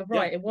that, but you're yeah,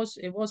 right. It was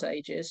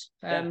ages.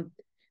 yeah,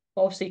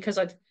 Obviously because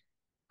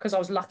I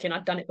was lucky and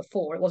I'd done it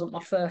before. It wasn't my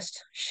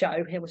first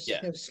show. It was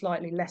yeah, it was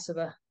slightly less of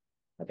a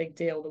big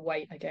deal, the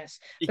wait, I guess.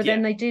 But yeah.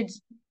 then they did,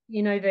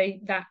 they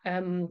that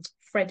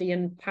Freddie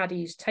and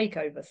Paddy's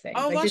takeover thing.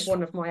 Oh, They did that's.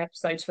 one of my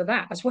episodes for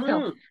that as well.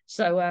 Mm.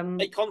 So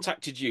They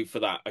contacted you for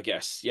that, I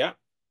guess. Yeah.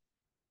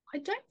 I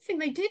don't think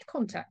they did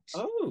contact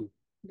Oh.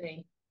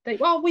 me.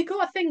 We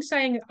got a thing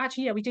saying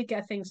actually, yeah, we did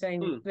get a thing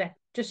saying Mm. that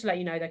just to let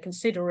you know they're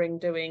considering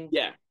doing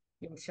Yeah.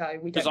 your show.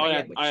 We Because don't know I yet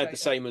had which I show had the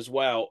though. same as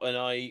well, and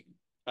I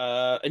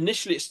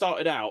initially it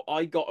started out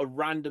I got a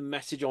random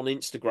message on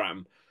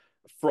Instagram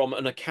from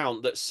an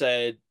account that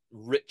said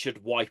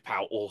Richard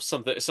Wipeout or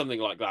something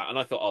like that, and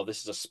I thought, oh,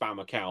 this is a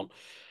spam account,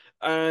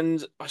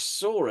 and I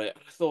saw it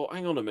and I thought,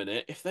 hang on a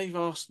minute, if they've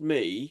asked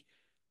me,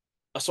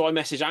 so I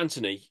messaged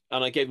Anthony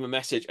and I gave him a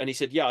message, and he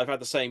said, "Yeah, I've had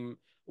the same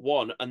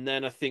one." And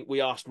then I think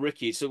we asked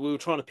Ricky, so we were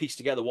trying to piece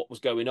together what was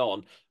going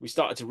on. We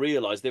started to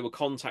realize they were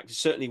contacted,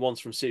 certainly ones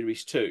from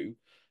Series Two,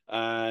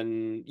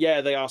 and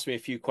yeah, they asked me a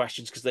few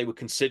questions because they were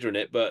considering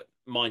it, but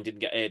mine didn't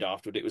get aired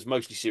afterward. It was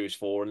mostly Series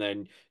Four, and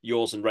then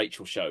yours and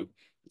Rachel's show.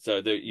 So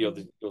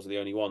Mm. those are the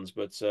only ones.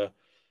 But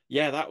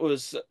yeah, that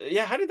was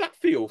yeah. How did that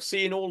feel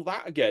seeing all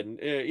that again?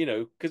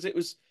 Because it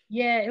was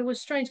Yeah, it was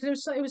strange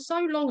because it was so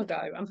long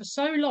ago, and for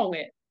so long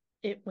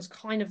it was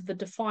kind of the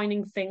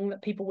defining thing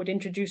that people would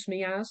introduce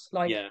me as.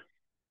 Like yeah,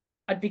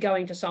 I'd be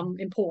going to some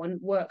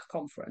important work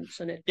conference,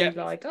 and it'd yeah, be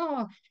like,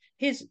 oh,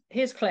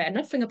 here's Claire.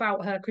 Nothing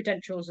about her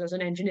credentials as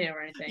an engineer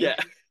or anything. yeah.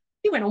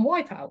 He went on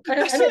Wipeout, and,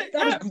 That's and it.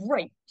 that was Yeah,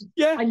 great.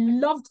 yeah, I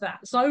loved that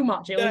so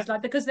much. It yeah. was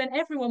like because then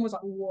everyone was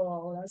like,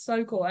 "Whoa, that's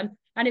so cool!"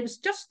 And it was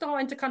just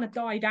starting to kind of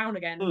die down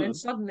again, and then Mm.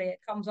 suddenly it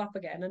comes up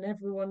again, and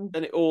everyone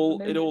And it all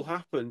remembers.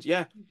 happened.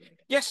 Yeah.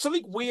 Yes,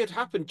 something It's weird crazy.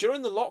 happened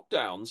during the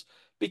lockdowns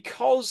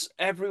because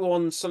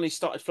everyone suddenly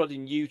started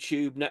flooding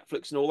YouTube,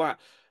 Netflix, and all that.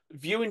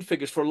 Viewing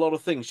figures for a lot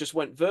of things just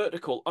went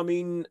vertical. I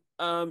mean,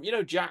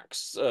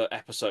 Jack's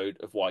episode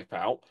of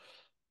Wipeout,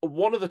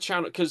 one of the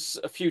channel because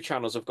a few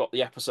channels have got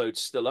the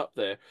episodes still up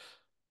there.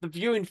 The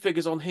viewing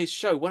figures on his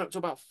show went up to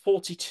about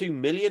 42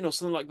 million or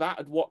something like that.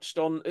 Had watched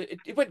on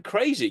it went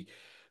crazy.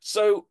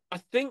 So I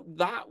think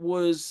that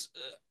was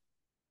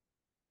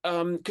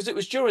because it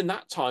was during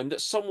that time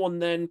that someone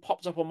then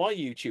popped up on my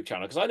YouTube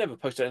channel because I never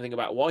posted anything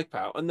about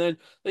Wipeout, and then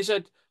they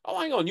said, "Oh,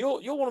 hang on,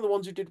 you're one of the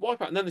ones who did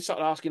Wipeout," and then they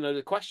started asking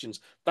other questions.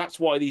 That's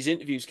why these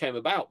interviews came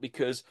about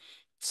because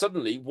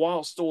suddenly,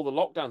 whilst all the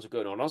lockdowns were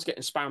going on, I was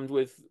getting spammed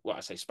with, well, I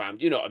say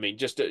spammed, you know what I mean,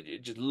 just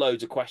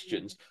loads of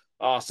questions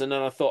asked, and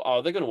then I thought,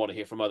 oh, they're going to want to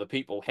hear from other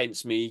people,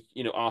 hence me,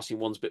 asking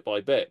ones bit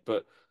by bit.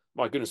 But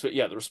my goodness,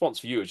 yeah, the response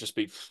for you has just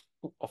been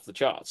off the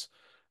charts.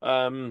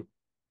 Um,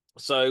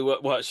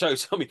 well, it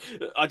shows. I mean,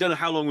 I don't know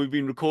how long we've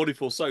been recording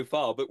for so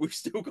far, but we've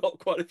still got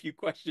quite a few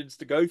questions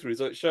to go through.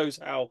 So it shows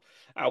how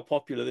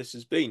popular this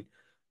has been.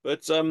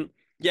 But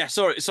yeah,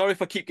 sorry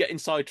if I keep getting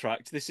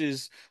sidetracked. This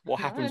is what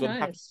No, happens when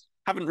no, it's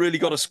haven't really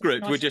got a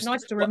script. We're nice, just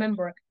nice to well,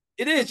 remember it.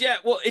 it is, yeah.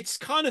 Well, it's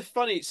kind of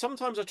funny.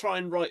 Sometimes I try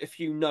and write a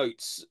few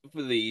notes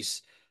for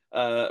these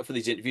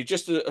interviews,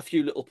 just a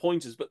few little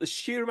pointers. But the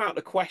sheer amount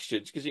of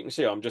questions, because you can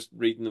see I'm just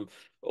reading them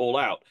all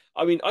out.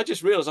 I mean, I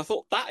just realized I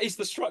thought that is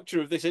the structure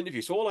of this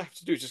interview. So all I have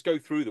to do is just go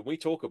through them. We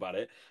talk about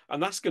it,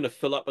 and that's going to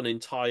fill up an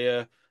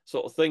entire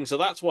sort of thing. So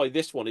that's why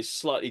this one is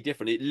slightly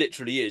different. It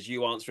literally is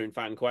you answering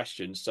fan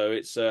questions. So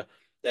it's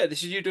yeah,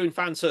 this is you doing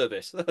fan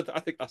service. I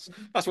think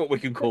that's what we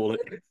can call it.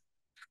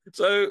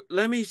 So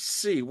let me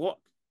see. What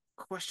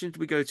question did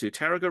we go to?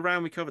 Terraga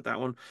round, we covered that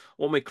one.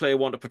 What made Claire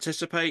want to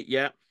participate?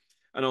 Yeah.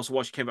 And also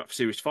why she came back for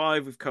Series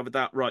 5. We've covered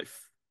that. Right.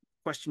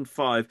 Question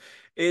 5.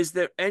 Is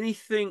there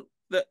anything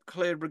that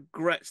Claire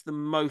regrets the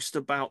most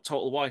about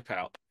Total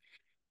Wipeout?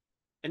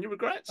 Any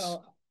regrets?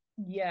 Oh,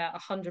 yeah,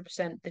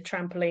 100%. The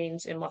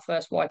trampolines in my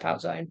first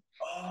wipeout zone.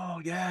 Oh,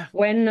 yeah.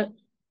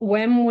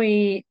 When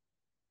we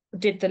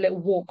did the little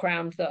walk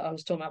round that I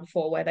was talking about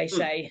before, where they Hmm.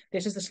 say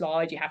this is the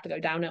slide, you have to go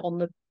down it on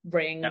the Yeah.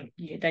 ring,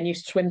 then you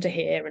swim to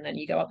here, and then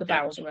you go up the Yeah.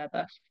 barrels or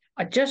whatever.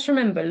 I just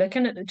remember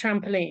looking at the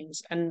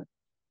trampolines, and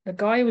the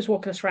guy who was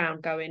walking us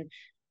around going,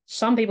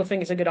 some people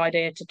think it's a good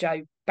idea to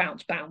go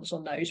bounce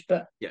on those,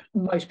 but Yeah.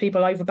 most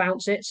people over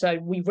bounce it. So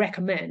we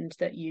recommend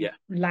that you Yeah.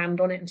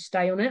 land on it and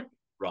stay on it.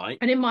 Right.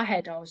 And in my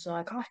head, I was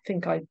like, I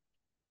think I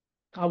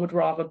would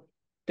rather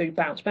do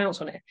bounce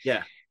on it.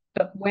 Yeah.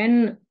 But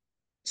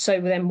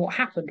so then what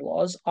happened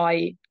was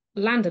I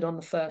landed on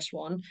the first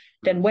one,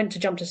 then Hmm. went to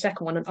jump to the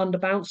second one and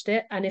underbounced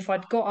it. And if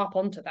I'd got up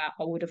onto that,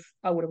 I would have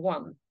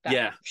won that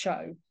Yeah.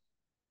 show.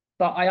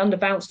 But I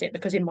underbounced it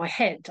because in my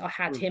head I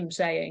had Hmm. him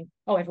saying,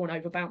 "Oh, everyone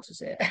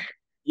overbounces it."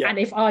 Yeah. And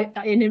if I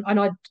and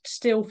I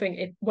still think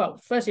it well,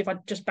 firstly, if I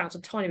just bounced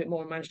a tiny bit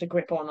more and managed to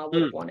grip on, I would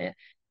Hmm. have won it.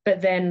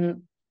 But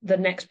then the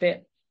next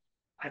bit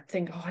I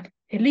think, oh,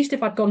 at least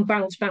if I'd gone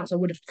bounce, I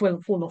would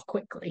have fallen off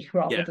quickly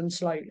rather Yeah. than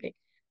slowly.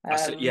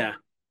 That's it. Um, Yeah.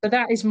 so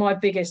that is my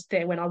biggest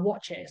thing when I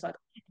watch it. It's like,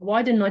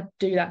 why didn't I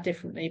do that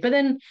differently? But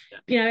then,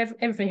 Yeah.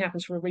 everything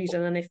happens for a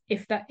reason. And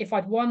if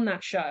I'd won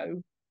that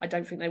show, I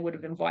don't think they would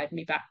have invited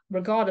me back,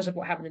 regardless of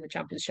what happened in the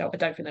Champions show. I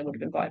don't think they would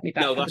have invited me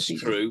back No, for the that's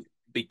season. true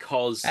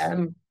because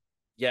Um,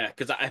 yeah,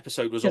 because that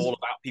episode was all because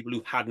about people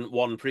who hadn't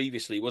won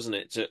previously, wasn't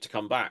it? To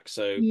come back.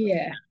 So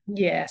Yeah,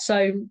 yeah.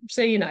 So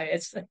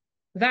it's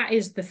that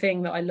is the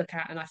thing that I look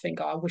at and I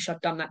think, oh, I wish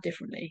I'd done that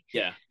differently.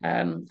 yeah,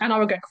 And I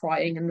regret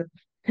crying in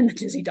the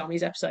Dizzy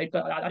Dummies episode,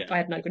 but yeah, I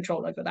had no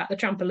control over that. The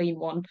trampoline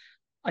one,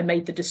 I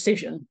made the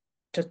decision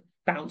to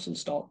bounce and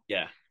stop.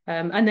 yeah.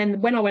 And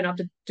then when I went up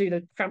to do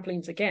the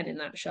trampolines again in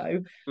that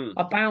show, Hmm.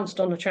 I bounced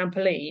on the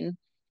trampoline.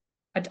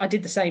 I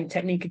did the same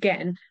technique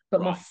again,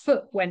 but my Right.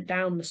 foot went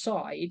down the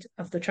side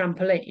of the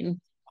trampoline,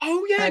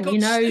 Oh yeah, and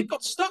it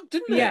got stuck,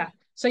 didn't it? yeah.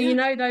 So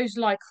Yeah, those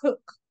like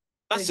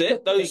that's those it.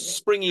 hook Those things,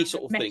 springy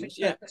sort of metric things.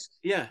 Yeah, hooks,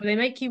 yeah, where they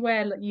make you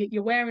wear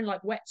you're wearing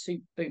like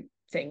wetsuit boot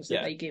things that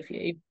yeah, they give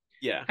you,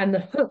 yeah. and the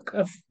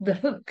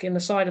hook in the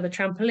side of the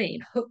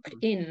trampoline hooked Hmm.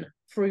 in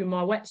through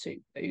my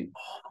wetsuit boot,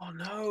 Oh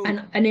no.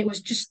 and it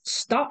was just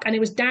stuck, and it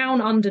was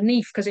down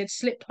underneath because it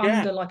slipped Yeah,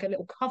 under like a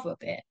little cover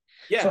bit.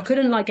 So I yeah.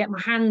 couldn't like get my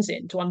hands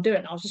in to undo it.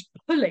 And I was just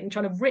pulling,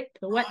 trying to rip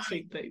the Right.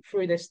 wetsuit boot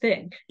through this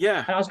thing. Yeah.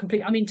 And I was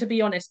complete. I mean, to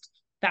be honest,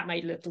 that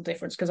made a little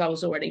difference because I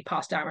was already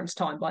past Aaron's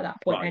time by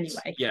that point Right.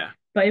 anyway. Yeah.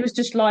 But it was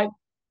just like,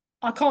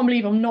 I can't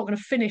believe I'm not going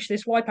to finish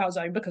this wipeout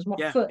zone because my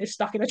Yeah. foot is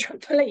stuck in a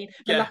trampoline.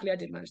 But Yeah. luckily, I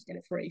did manage to get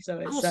it free. So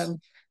Of it's course.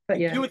 but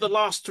You yeah, were the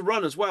last to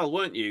run as well,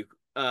 weren't you?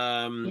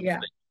 yeah,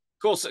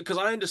 Of course, because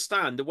I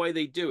understand the way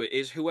they do it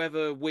is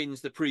whoever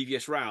wins the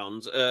previous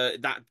round,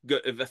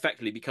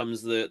 effectively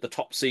becomes the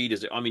top seed.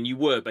 Is it? I mean, you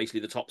were basically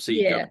the top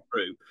seed going yeah,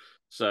 through.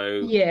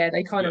 So yeah.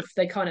 They kind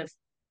but of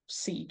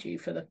seed you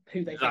for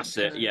who they that's think's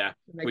it. gonna. Yeah,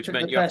 They which put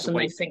meant the you have to person they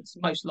wait. think's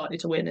most likely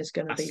to win is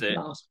going to That's be it.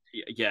 last.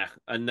 Yeah,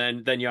 and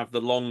then you have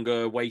the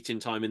longer waiting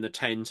time in the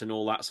tent and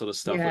all that sort of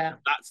stuff. Which Yeah,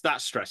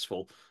 that's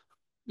stressful. I,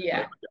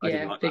 yeah, I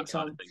didn't yeah, like that big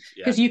side of time. things.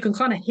 Yeah, Because you can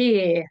kind of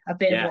hear a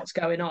bit of yeah, what's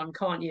going on,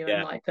 can't you? And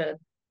yeah. like the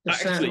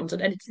Actually, sounds,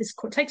 and it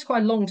takes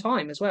quite a long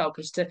time as well.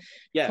 Because to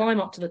yeah. climb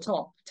up to the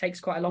top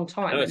takes quite a long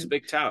I know time. it's a And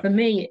big tower. for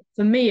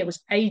me, it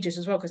was ages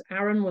as well. Because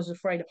Aaron was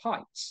afraid of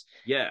heights,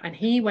 Yeah. and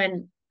he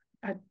went.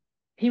 Uh,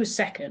 he was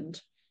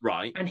second,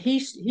 Right. and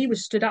he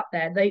was stood up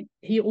there.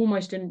 He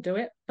almost didn't do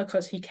it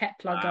because he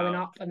kept like going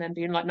Wow. up and then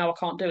being like, no, I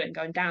can't do it, and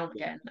going down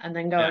Yeah. again and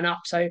then Yeah. going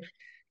up. So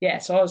yeah,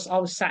 so I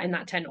was sat in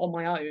that tent on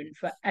my own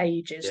for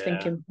ages, Yeah.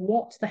 thinking,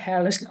 what the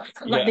hell is like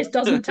Yeah. this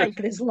doesn't take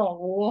this long.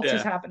 What is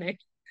Yeah. happening?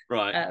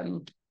 Right.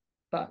 Um,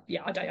 but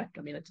yeah, I don't.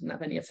 I mean, it didn't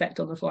have any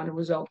effect on the final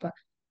result, but.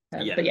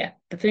 Yeah, But yeah,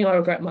 the thing I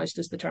regret most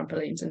is the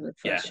trampolines in the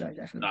yeah, first show,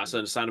 definitely. that's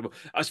understandable.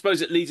 I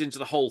suppose it leads into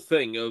the whole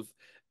thing of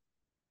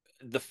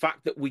the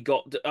fact that we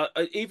got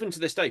even to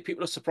this day,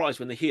 people are surprised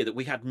when they hear that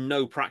we had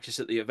no practice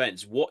at the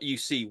events. What you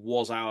see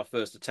was our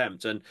first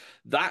attempt, and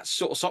that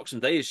sort of shocks them.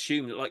 They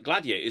assume that, like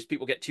gladiators,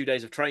 people get 2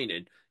 days of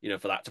training,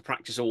 for that to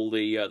practice all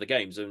the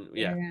games, and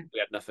yeah, Yeah. we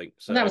had nothing.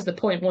 And that So was the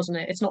point, wasn't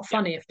it? It's not yeah,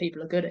 funny if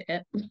people are good at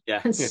it.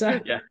 yeah, And so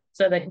yeah,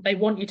 so they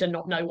want you to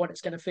not know what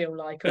it's going to feel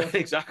like or to,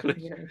 exactly.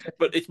 to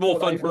But it's more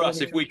fall fun over for when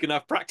us you're if we can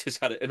have practice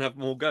at it and have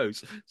more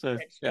goes. So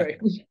it's yeah, true.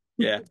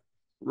 yeah.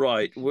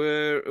 Right,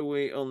 where are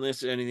we on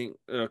this? Anything?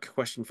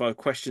 Question five,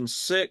 question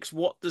six.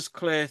 What does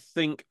Claire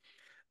think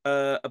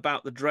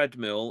about the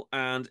Dreadmill,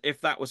 and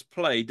if that was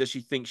played, does she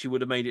think she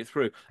would have made it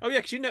through? Oh yeah,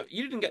 because you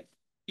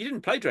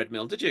didn't play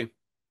Dreadmill, did you?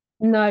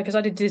 No, because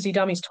I did Dizzy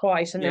Dummies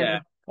twice, and Yeah,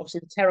 then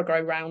obviously the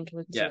Terragrow round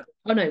was yeah,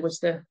 oh no, it was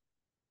the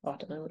oh, I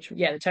don't know which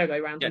yeah the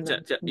Terragrow round yeah, and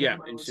then yeah. my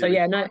In one. So series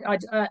yeah, no,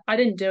 five. I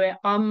didn't do it.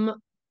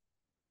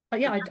 But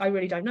yeah, But I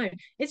really don't know.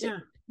 Is it yeah.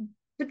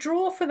 the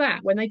draw for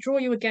that when they draw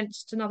you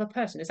against another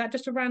person? Is that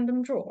just a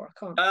random draw? I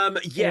can't,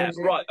 or Yeah, is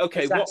it right.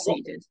 Okay. is that What?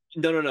 seeded?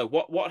 No, no, no.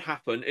 What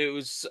happened? It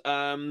was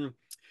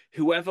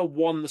whoever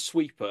won the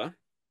sweeper,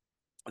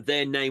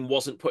 their name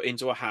wasn't put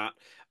into a hat,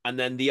 and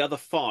then the other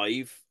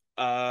five,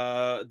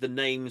 the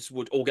names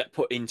would all get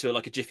put into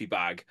like a jiffy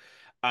bag.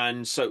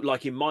 And so,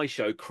 like in my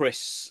show,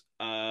 Chris,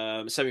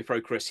 semi-pro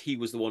Chris, he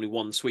was the one who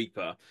won the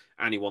sweeper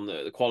and he won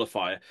the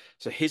qualifier.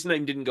 So his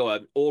name didn't go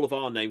out. All of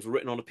our names were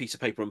written on a piece of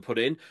paper and put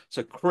in.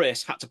 So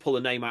Chris had to pull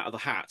a name out of the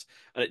hat,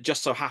 and it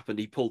just so happened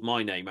he pulled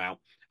my name out.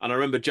 And I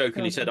remember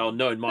jokingly Oh, said, "Oh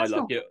no, in my that's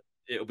luck, not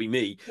it'll be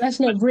me." that's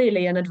not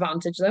really an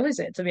advantage though, is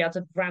it? To be able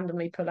to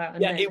randomly pull out a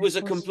Yeah, name. it was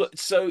a Was complete.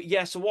 So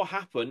yeah, so what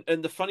happened?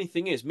 And the funny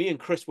thing is, me and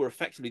Chris were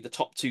effectively the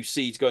top two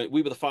seeds going.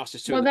 We were the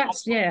fastest two in well, the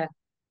that's qualifier. yeah,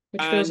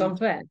 which feels And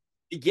unfair.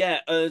 yeah,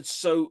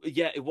 so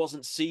yeah, it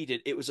wasn't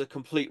seeded. It was a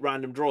complete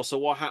random draw. So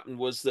what happened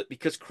was that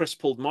because Chris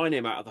pulled my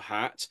name out of the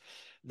hat,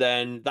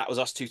 then that was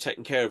us two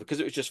taken care of. Because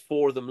it was just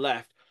four of them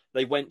left,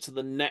 they went to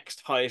the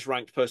next highest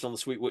ranked person on the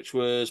suite, which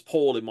was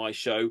Paul in my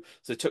show.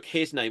 So they took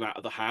his name out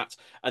of the hat,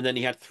 and then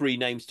he had three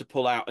names to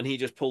pull out, and he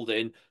just pulled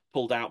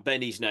out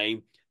Benny's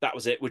name. That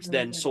was it, which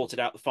then Okay. sorted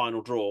out the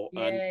final draw,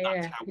 and Yeah, that's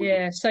yeah, how we would.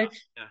 yeah. So,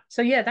 Yeah.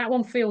 so yeah, that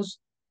one feels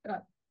uh,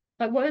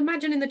 like well.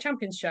 Imagine in the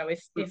Champions show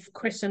Hmm. if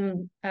Chris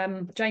and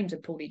James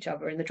had pulled each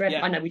other in the dread.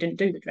 Yeah. I know we didn't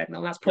do the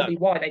dreadmill. That's No. probably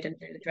why they didn't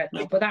do the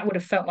dreadmill. But that would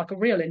have felt like a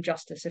real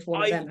injustice if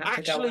one of I've them had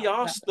to go actually out. That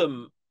asked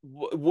them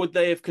would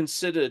they have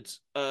considered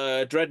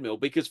Dreadmill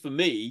because for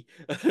me,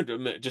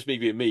 just me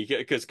being me,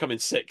 because coming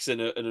six in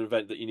an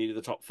event that you needed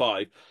the top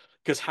five,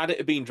 because had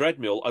it been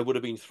Dreadmill, I would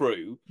have been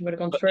through. would have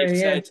gone But they've through.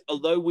 Yeah, said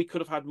although we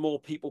could have had more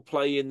people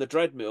play in the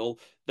Dreadmill,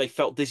 they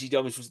felt Dizzy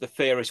Dummies was the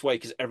fairest way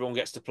because everyone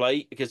gets to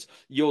play. Because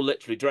you're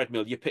literally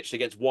Dreadmill, you're pitched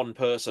against one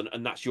person,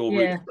 and that's your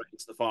route yeah, straight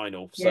into the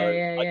final. yeah, So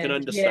yeah, I can yeah, yeah.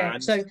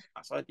 understand So,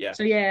 that side. Yeah,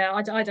 so yeah,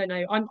 I don't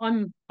know.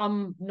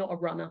 I'm not a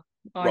runner.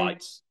 I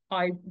right.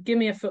 I give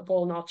me a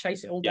football and I'll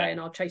chase it all Yeah, day and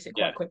I'll chase it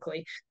quite yeah.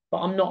 quickly. But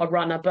I'm not a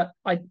runner. But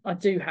I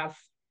do have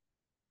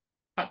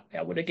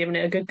I would have given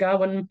it a good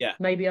go and Yeah.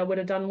 maybe I would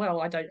have done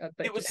well. I don't, but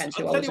It it was. depends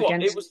I'll who I tell was you what.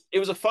 against. It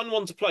was a fun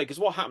one to play because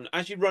what happened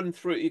as you run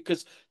through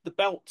because the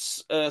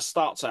belts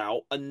starts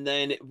out and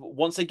then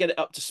once they get it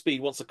up to speed,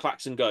 once the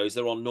klaxon goes,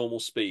 they're on normal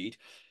speed.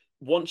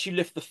 Once you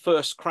lift the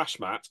first crash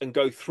mat and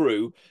go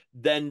through,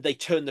 then they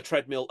turn the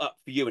treadmill up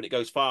for you and it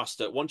goes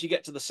faster. Once you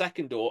get to the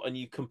second door and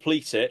you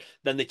complete it,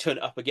 then they turn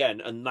it up again,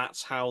 and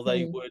that's how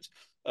they Mm. would.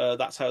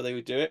 That's how they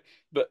would do it.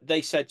 But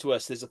they said to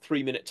us, there's a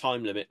 3 minute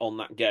time limit on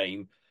that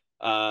game.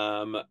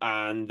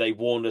 And they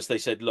warned us, they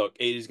said, look,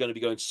 it is going to be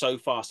going so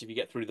fast if you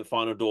get through the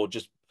final door,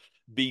 just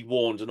be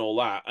warned and all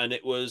that. And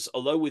it was,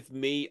 although with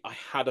me, I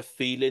had a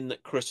feeling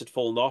that Chris had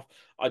fallen off,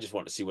 I just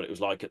wanted to see what it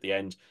was like at the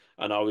end.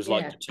 And I was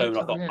like Yeah, big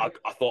determined. time. Yeah,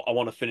 I thought I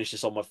want to finish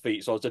this on my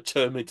feet. So I was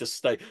determined to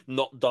stay,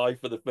 not die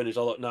for the finish.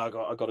 I thought, no,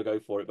 I got to go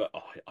for it. But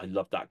oh, I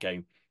loved that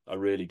game. I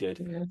really did.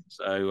 yeah.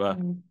 So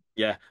Mm.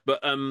 yeah,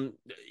 but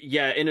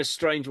yeah, in a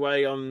strange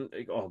way,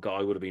 oh God,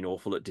 I would have been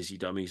awful at Dizzy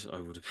Dummies.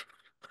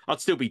 I'd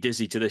still be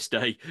dizzy to this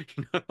day.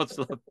 I'd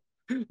still have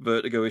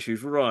vertigo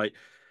issues. Right.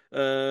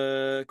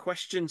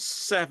 Question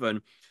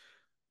seven.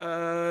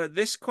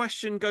 This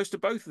question goes to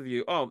both of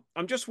you. Oh,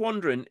 I'm just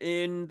wondering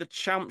in the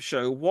champ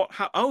show,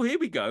 oh, here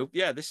we go.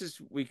 Yeah,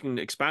 we can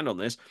expand on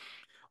this.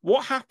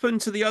 What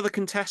happened to the other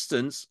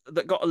contestants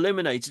that got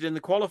eliminated in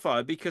the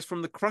qualifier? Because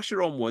from the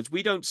Crusher onwards,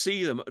 we don't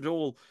see them at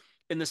all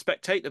in the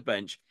spectator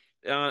bench.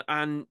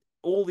 And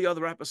all the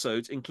other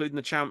episodes, including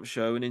the champ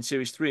show and in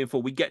series three and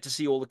four, we get to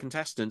see all the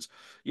contestants,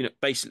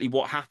 basically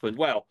what happened.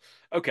 Well,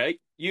 okay,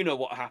 you know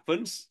what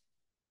happens.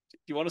 Do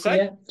you want to say?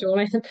 Yeah. Do you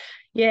want me?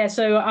 Yeah.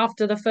 So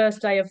after the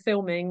first day of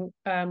filming,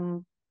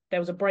 there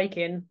was a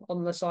break-in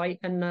on the site,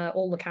 and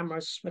all the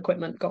cameras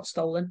equipment got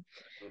stolen,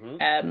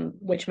 Hmm.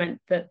 which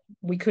meant that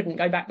we couldn't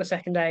go back the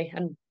second day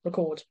and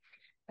record.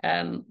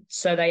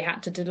 So they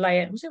had to delay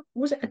it.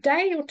 Was it a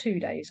day or 2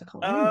 days? I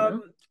can't remember now.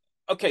 Um,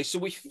 okay, so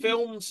we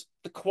filmed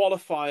the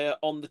qualifier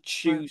on the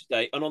Right.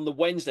 Tuesday, and on the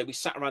Wednesday we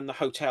sat around the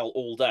hotel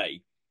all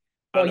day.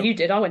 Well, And you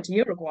did. I went to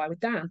Uruguay with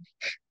Dan.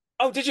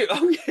 oh, did you?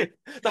 Oh, yeah,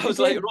 that was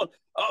Yeah. later on.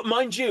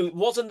 Mind you,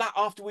 wasn't that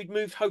after we'd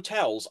moved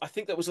hotels? I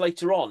think that was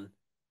later on.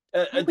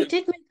 Oh, we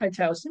did make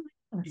hotels, didn't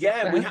we? Oh,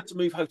 Yeah, we fair. had to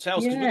move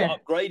hotels because we Yeah.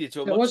 got upgraded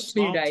to a It much was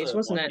 2 days, smarter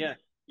wasn't one. it? Yeah,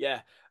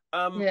 yeah.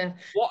 Um, Yeah.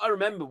 what I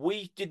remember,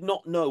 we did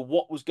not know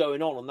what was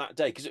going on that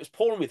day because it was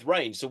pouring with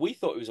rain, so we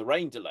thought it was a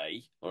rain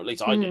delay, or at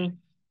least I did. Mm.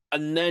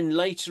 And then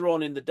later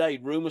on in the day,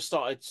 rumors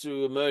started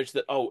to emerge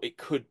that, oh, it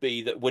could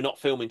be that we're not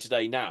filming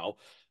today now.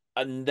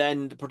 And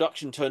then the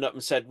production turned up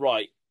and said,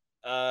 right,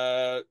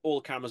 all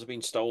the cameras have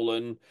been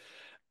stolen.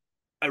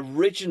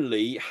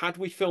 Originally, had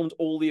we filmed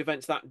all the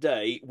events that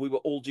day, we were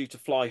all due to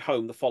fly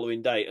home the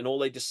following day. And all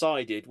they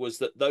decided was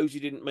that those who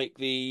didn't make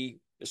the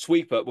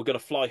sweeper were going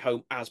to fly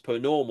home as per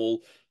normal.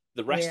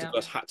 The rest of Yeah.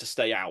 us had to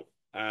stay out.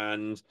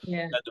 And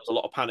Yeah. then there was a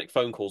lot of panic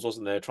phone calls,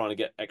 wasn't there, trying to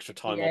get extra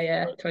time Yeah, off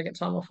yeah, work. trying to get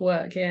time off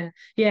work. Yeah, It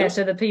yeah. was,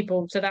 So the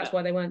people, so that's yeah,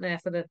 why they weren't there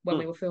for the when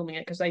we mm, were filming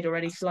it because they'd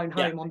already flown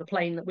yeah, home on the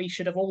plane that we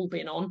should have all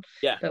been on,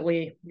 yeah. but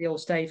we all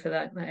stayed for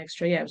that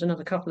extra. Yeah, it was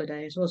another couple of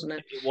days, wasn't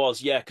it? It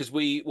was, yeah, because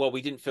we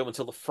didn't film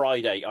until the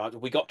Friday.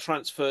 We got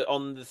transferred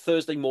on the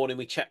Thursday morning.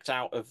 We checked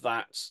out of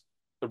that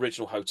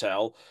original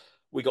hotel.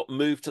 We got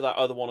moved to that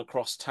other one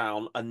across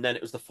town, and then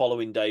it was the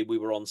following day we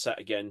were on set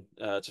again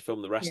to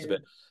film the rest of Yeah,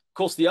 it. Of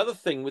course, the other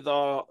thing with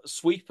our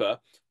sweeper,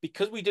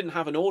 because we didn't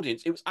have an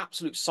audience, it was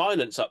absolute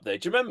silence up there.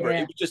 Do you remember it?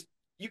 It yeah. was just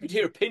you could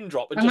hear a pin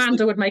drop and just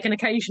Amanda would make an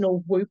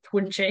occasional whoop,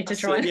 wouldn't she, to that's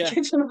try it, and yeah.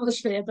 get some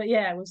atmosphere? But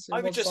yeah, it I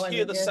would was just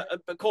hear silent. the, Yeah,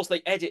 of course,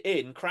 they edit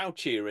in crowd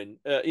cheering.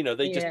 They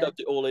just yeah, dubbed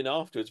it all in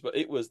afterwards. But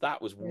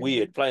that was yeah,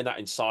 weird. Playing that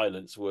in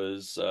silence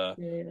was, yeah.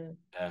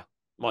 yeah,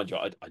 mind you,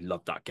 I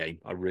loved that game.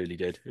 I really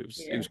did. It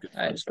Yeah, was good it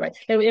fun. was great.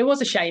 It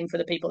was a shame for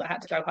the people that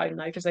had to go home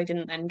though, because they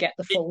didn't then get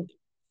the It, full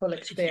but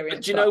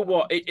experience. do you know But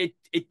what?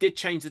 It did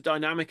change the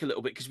dynamic a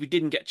little bit because we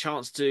didn't get a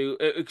chance to.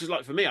 Because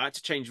like for me, I had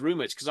to change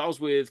roommates because I was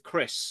with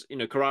Chris,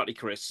 Karate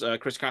Chris,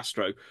 Chris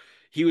Castro.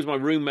 He was my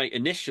roommate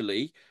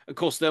initially. Of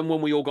course, then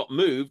when we all got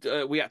moved,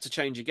 we had to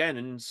change again,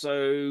 and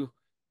so.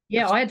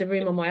 yeah, I had the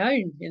room on my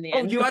own in the Oh,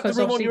 end you had the because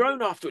room on obviously, your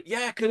own afterward.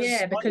 Yeah, because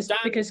yeah, like Dan,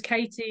 because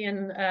Katie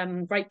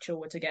and Rachel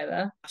were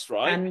together, that's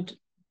right. and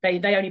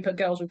they only put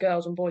girls with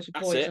girls and boys with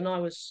That's boys, it. and I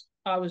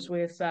was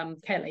with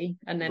Kelly,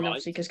 and then Right.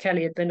 obviously because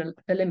Kelly had been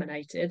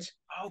eliminated,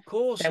 Oh, of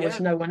course, there was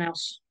yeah. no one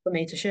else for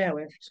me to share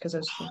with because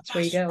there's Oh,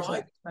 three that's girls right.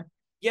 left. So,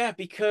 Yeah,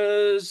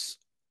 because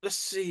let's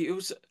see, it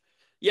was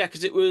yeah,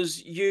 because it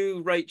was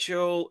you,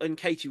 Rachel, and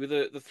Katie were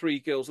the three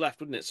girls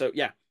left, wasn't it? So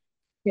yeah,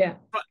 yeah,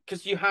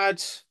 because you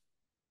had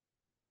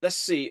let's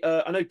see,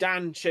 I know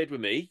Dan shared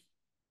with me.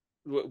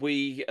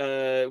 We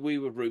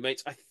were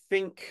roommates. I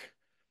think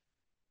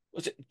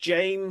was it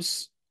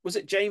James? Was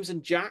it James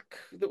and Jack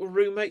that were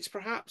roommates?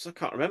 Perhaps I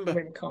can't I remember.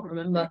 really can't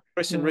remember.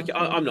 Chris and No, I Ricky.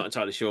 can't I'm not remember.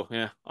 entirely sure.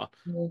 Yeah, I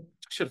Yeah.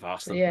 should have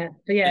asked them.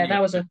 But yeah, Anyway,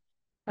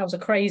 that was a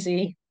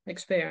crazy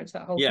experience,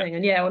 that whole yeah, thing.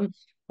 And yeah, on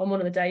one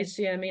of the days,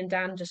 yeah, me and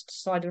Dan just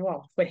decided,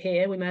 well, if we're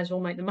here, we may as well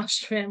make the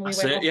most of it. And we that's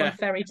went it. off on Yeah.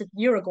 ferry to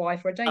Uruguay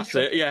for a day That's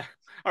trip. it. Yeah.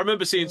 I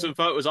remember seeing Yeah, some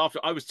photos after.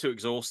 I was too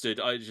exhausted.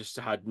 I just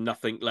had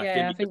nothing left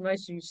in yeah, I me. think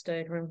most of you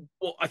stayed around.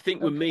 Well, I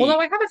think with Although me,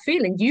 I have a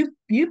feeling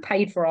you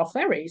paid for our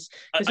ferries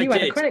because I you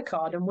had a did. credit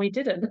card and we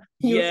didn't.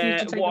 You refused Yeah.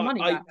 to take the money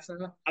back.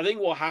 So I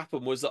think what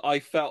happened was that I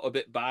felt a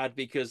bit bad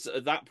because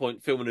at that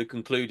point filming had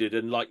concluded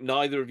and like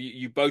neither of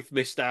you both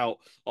missed out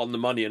on the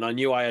money and I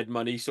knew I had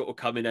money sort of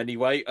coming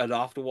anyway. And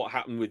after what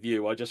happened with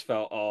you, I just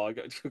felt, oh, I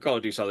got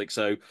to do something.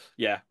 So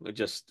yeah,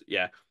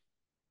 yeah.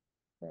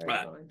 very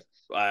kind.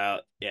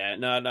 Yeah,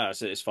 no,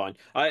 it's fine.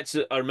 I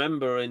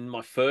remember in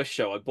my first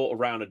show, I bought a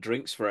round of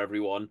drinks for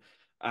everyone,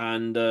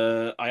 and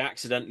I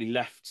accidentally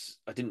left.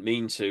 I didn't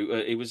mean to.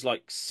 It was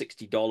like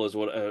 $60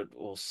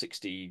 or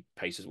 60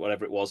 pesos,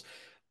 whatever it was.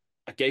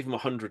 I gave him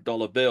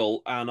 $100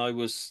 bill, and I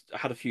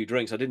had a few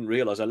drinks. I didn't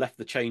realize I left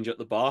the change at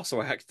the bar, so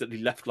I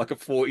accidentally left like a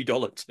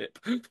 $40 tip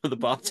for the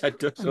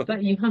bartender. So I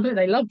bet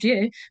they loved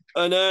you.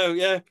 I know,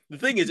 yeah. The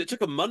thing is, it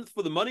took a month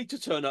for the money to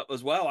turn up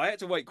as well. I had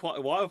to wait quite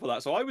a while for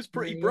that, so I was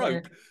pretty Yeah.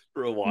 broke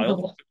for a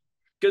while.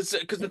 Because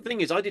the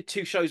thing is, I did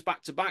two shows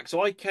back to back,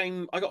 so I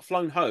got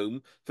flown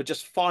home for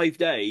just 5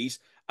 days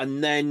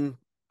and then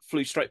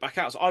flew straight back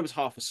out. So I was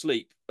half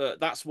asleep.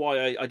 That's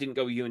why I didn't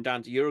go with you and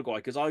Dan to Uruguay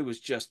because I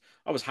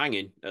was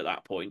hanging at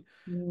that point.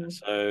 Mm,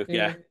 So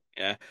yeah,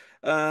 yeah.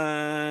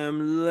 yeah.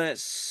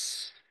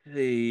 Let's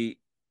see.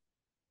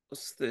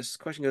 What's this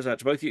question goes out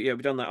to both of you? Yeah,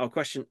 we've done that. Oh,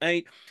 question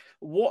 8.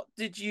 What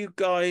did you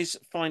guys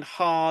find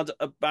hard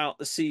about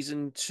the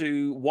season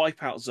 2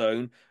 Wipeout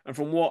Zone, and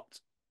from what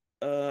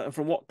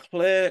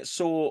Claire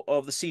saw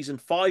of the season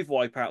 5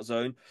 Wipeout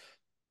Zone,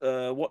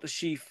 what does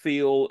she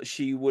feel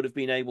she would have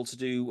been able to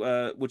do?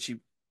 Would she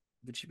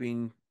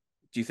been?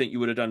 Do you think you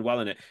would have done well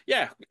in it?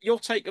 Yeah, your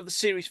take of the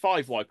series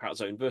 5 Wipeout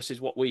Zone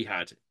versus what we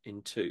had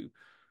in 2.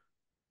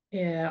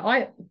 Yeah,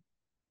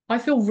 I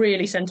feel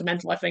really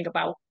sentimental, I think,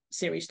 about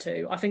series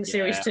two. I think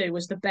series Yeah, two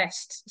was the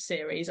best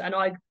series, and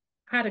I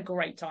had a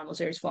great time on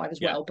series five as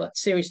yeah, well. But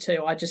series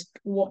two, I just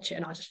watch it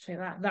and I just feel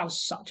that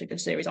was such a good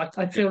series. I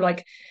yeah, feel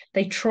like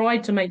they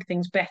tried to make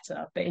things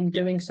better, but in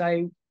yeah. doing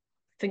so,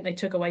 think they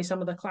took away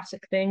some of the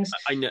classic things.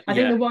 I know. I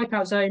think Yeah. the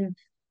Wipeout zone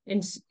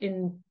in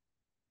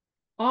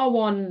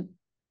R1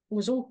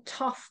 was all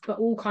tough, but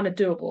all kind of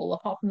doable,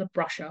 apart from the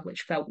brusher,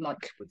 which felt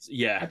like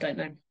Yeah. I don't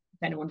know if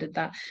anyone did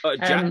that.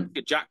 Jack Um,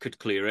 Jack could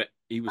clear it.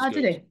 He was I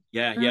did good. it.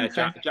 Yeah, yeah.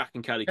 Okay. Jack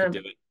and Kelly could do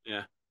Um, it.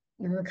 Yeah.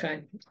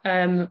 okay.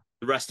 Um,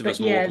 The rest of but us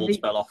yeah, mortals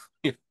the fell off.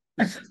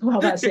 well,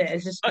 that's it.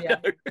 It's just I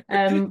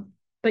yeah. know.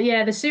 But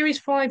yeah, the Series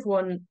 5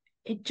 one,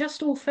 it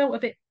just all felt a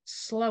bit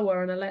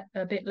slower and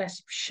a bit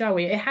less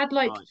showy. It had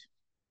like Right.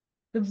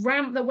 the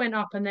ramp that went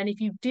up, and then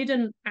if you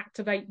didn't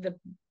activate the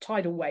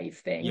tidal wave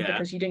thing Yeah.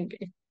 because you didn't,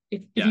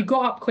 if Yeah. you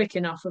got up quick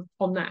enough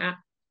on that,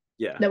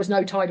 Yeah. there was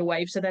no tidal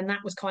wave. So then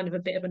that was kind of a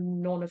bit of a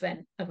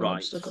non-event of an Right.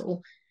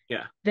 obstacle.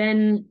 Yeah.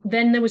 Then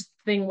there was the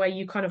thing where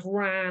you kind of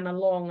ran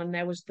along, and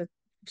there was the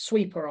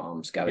sweeper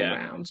arms going Yeah.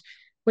 round,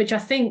 which I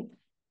think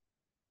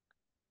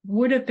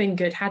would have been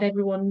good had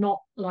everyone not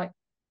like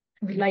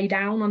lay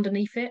down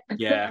underneath it.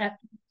 Yeah.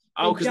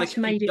 Oh, It because they just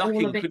could keep made it all a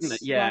ducking, bit couldn't it? like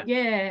Yeah.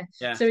 yeah.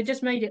 Yeah. So it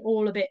just made it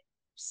all a bit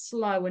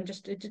slow and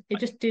it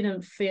just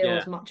didn't feel Yeah.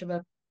 as much of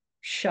a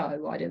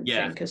show, I didn't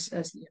Yeah. think, as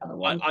the other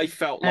one. I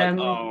felt like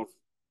Um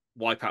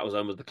Wipeout was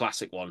almost the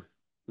classic one.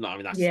 No, I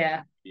mean that's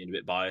yeah. being a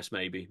bit biased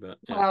maybe, but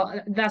yeah.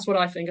 Well, that's what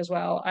I think as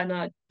well.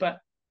 And but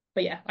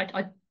yeah,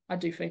 I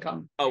do think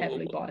I'm Oh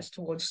heavily biased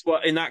towards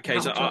well, in that how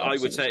case, much I love I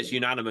would say Series it's 2.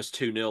 unanimous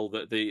 2-0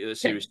 that the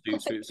Series 2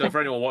 sweep. So for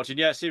anyone watching,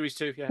 yeah, Series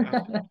 2,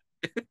 yeah,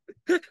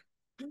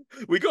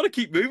 we got to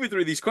keep moving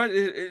through these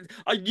questions.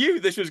 I knew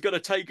this was going to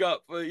take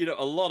up, a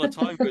lot of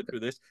time going through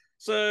this.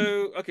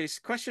 So, okay, so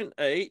question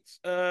 8.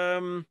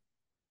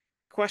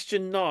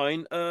 Question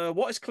 9.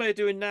 What is Claire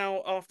doing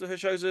now after her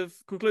shows have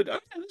concluded? Oh,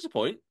 yeah, there's a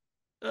point.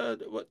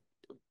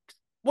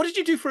 What did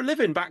you do for a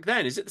living back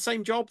then? Is it the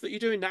same job that you're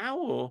doing now,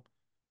 or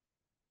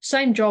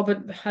Same job,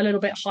 a little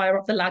bit higher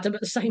up the ladder,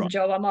 but the same right?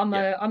 job.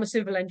 Yeah, I'm a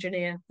civil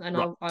engineer, and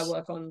I right.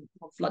 work on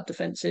flood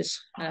defences.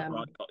 Right,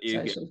 got you.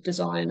 So Yeah, sort of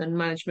design and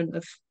management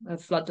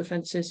of flood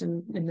defences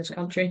in this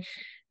country.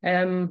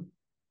 Um,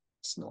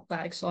 it's not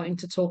that exciting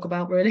to talk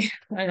about, really.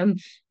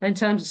 In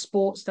terms of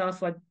sports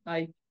stuff,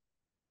 I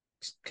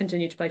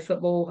continue to play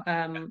football.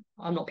 I'm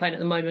not playing at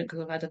the moment because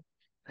I've had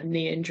a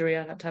knee injury.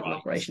 I had to have an right.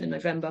 operation in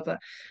November, but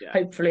Yeah,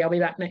 hopefully I'll be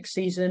back next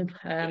season.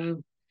 yeah,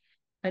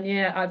 And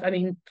yeah, I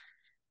mean,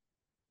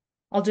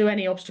 I'll do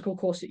any obstacle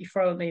course that you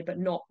throw at me, but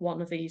not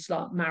one of these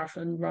like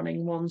marathon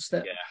running ones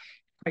that yeah.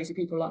 crazy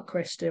people like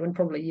Chris do, and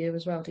probably you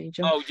as well, DJ.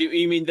 Oh,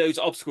 you mean those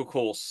obstacle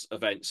course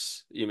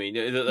events? You mean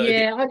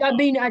Yeah, I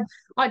mean,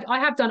 I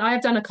have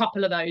done a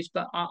couple of those,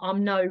 but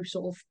I'm no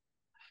sort of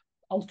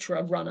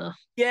ultra runner.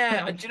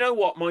 yeah, Um, do you know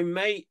what? My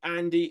mate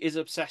Andy is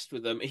obsessed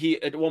with them.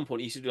 He at one point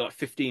he used to do like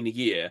 15 a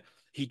year.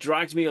 He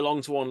dragged me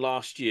along to one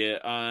last year,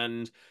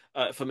 and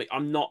for me,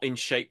 I'm not in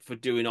shape for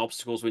doing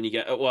obstacles when you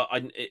get well.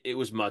 It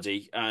was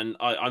muddy, and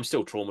I'm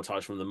still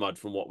traumatized from the mud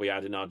from what we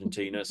had in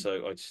Argentina.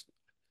 So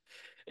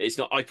it's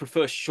not. I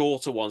prefer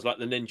shorter ones like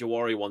the Ninja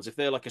Warrior ones. If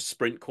they're like a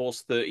sprint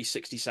course, 30,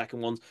 60-second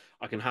ones,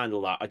 I can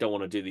handle that. I don't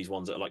want to do these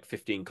ones that are like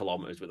 15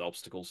 kilometers with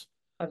obstacles.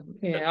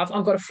 yeah, I've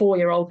got a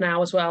 4-year-old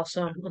now as well,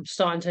 so I'm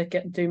starting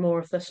to do more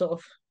of the sort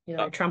of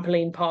Uh,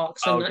 trampoline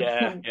parks oh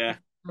yeah, yeah.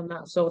 and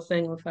that sort of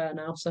thing with her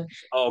now. So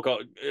Oh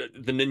god,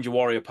 the Ninja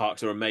Warrior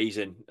parks are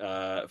amazing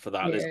for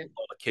that. There's a yeah,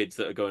 lot of kids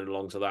that are going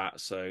along to that.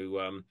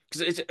 So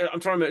because I'm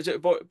trying to remember, is it a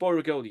boy or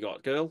a girl? You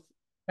got girl?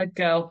 a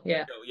girl,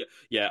 yeah, Oh,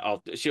 yeah,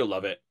 yeah. She'll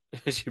love it.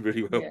 She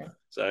really will. yeah.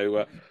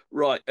 So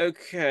right,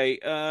 okay.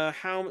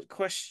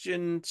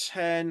 Question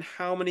 10?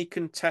 How many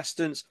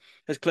contestants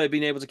has Claire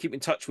been able to keep in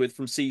touch with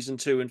from season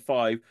 2 and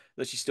 5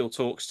 that she still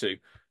talks to?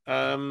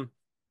 Um,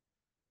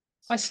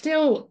 I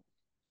still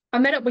I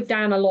met up with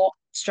Dan a lot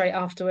straight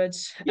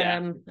afterwards,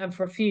 yeah, and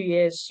for a few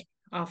years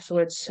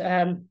afterwards.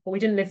 But we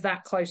didn't live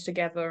that close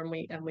together,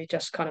 and we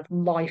just kind of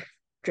life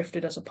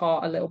drifted us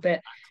apart a little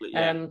bit.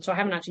 yeah. So I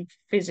haven't actually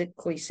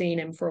physically seen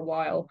him for a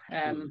while.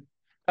 Hmm.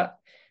 But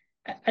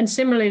and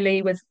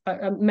similarly with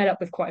I met up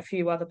with quite a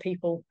few other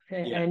people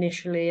Yeah.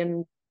 initially,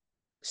 and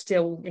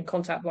still in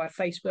contact via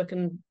Facebook.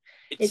 And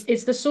It's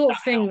it's the sort that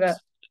of thing that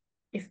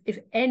helps. if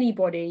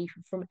anybody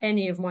from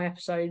any of my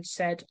episodes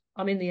said,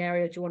 I'm in the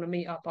area, do you want to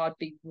meet up? I'd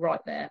be right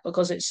there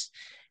because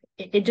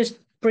it just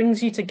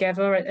brings you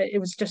together. It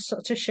was just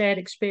such a shared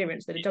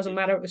experience that it doesn't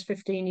matter. It was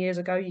 15 years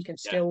ago. You can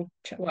Yeah. still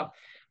well,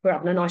 we're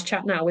having a nice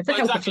chat now with the Well,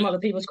 help of exactly. some other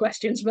people's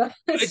questions, but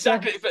it's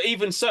Exactly. But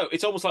even so,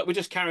 it's almost like we're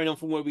just carrying on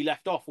from where we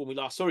left off when we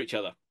last saw each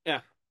other.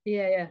 Yeah.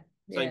 yeah, yeah,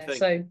 Same yeah.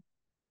 thing.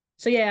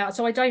 So yeah,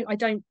 so I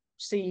don't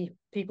see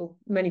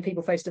many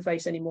people face to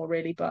face anymore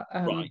really,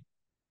 Right.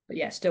 but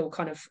yeah, still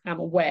kind of am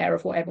aware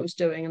of what everyone's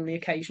doing and the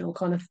occasional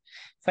kind of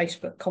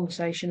Facebook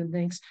conversation and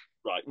things.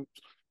 Right.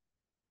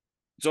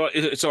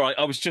 It's all right.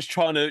 I was just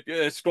trying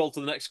to scroll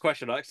to the next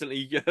question. I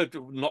accidentally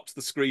knocked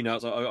the screen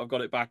out, so I've got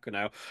it back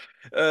now.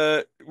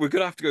 We're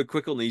gonna have to go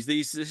quick on these.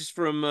 This is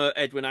from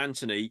Edwin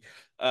Anthony.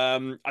 I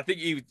think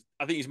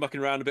he's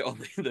mucking around a bit on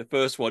the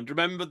first one. Do you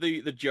remember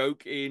the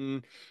joke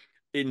in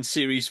in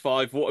series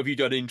five, what have you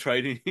done in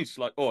training? He's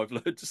like, oh, I've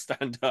learned to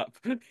stand up.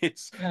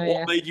 It's Oh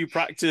yeah, what made you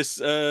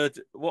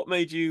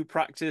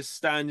practice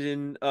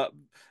standing up?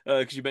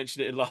 Because you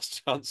mentioned it in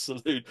Last Chance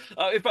Saloon.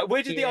 In fact,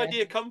 where did the yeah.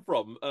 idea come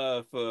from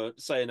for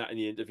saying that in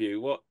the interview?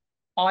 What?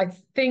 I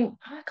think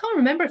I can't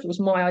remember if it was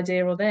my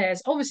idea or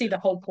theirs. Obviously, Yeah,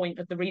 the whole point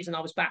of the reason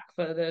I was back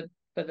for the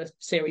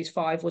series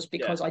five was yeah,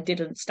 because I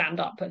didn't stand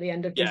up at the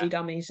end of yeah, Dizzy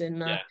Dummies,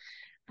 yeah,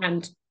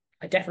 and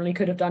I definitely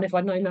could have done if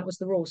I'd known that was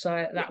the rule.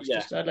 So that was yeah,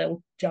 just a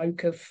little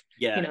joke of,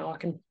 yeah.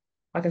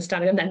 I can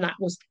stand it, and then that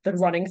was the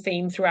running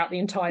theme throughout the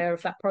entire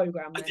of that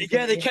program. Then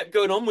Yeah, from they kept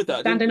going on with that,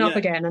 didn't standing they? up Yeah,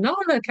 again, and oh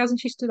look, hasn't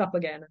she stood up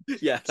again?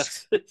 yeah.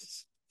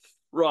 That's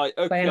right.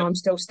 Saying Okay. I'm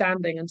still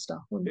standing and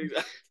stuff.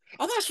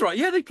 Oh, that's right.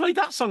 Yeah, they played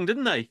that song,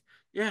 didn't they?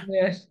 Yeah.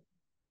 Yes,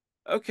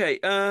 Okay.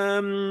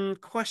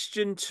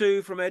 Question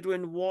two from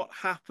Edwin. What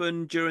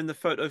happened during the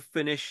photo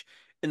finish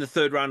in the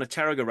third round of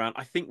Terraga round?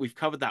 I think we've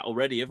covered that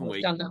already, haven't we've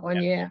we? done that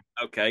one. Yeah. Yeah,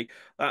 Okay,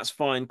 that's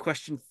fine.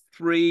 Question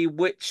three.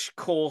 Which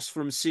course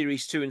from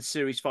Series 2 and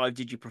Series 5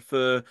 did you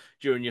prefer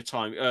during your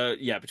time?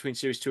 Yeah, between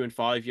Series 2 and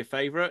 5, your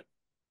favorite?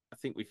 I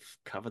think we've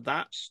covered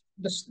that.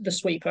 the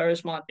sweeper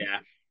is my Yeah.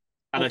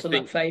 And I ultimate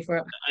think,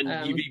 favorite.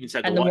 and you've even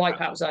said the And the Wipeout.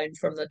 wipeout zone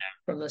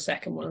from the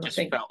second It one. I just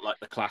think, felt like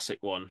the classic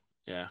one.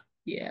 Yeah.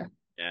 yeah,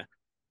 Yeah.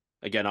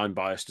 Again, I'm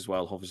biased as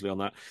well, obviously, on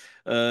that.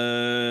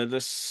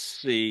 Let's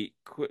see.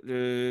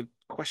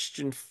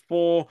 Question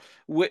four.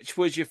 Which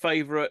was your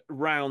favorite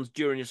round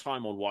during your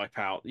time on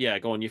Wipeout? Yeah,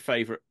 go on. Your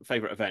favorite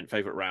event,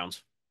 favorite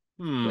round.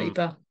 Hmm.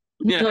 sweeper,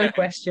 Yeah, no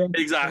question,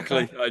 sweeper.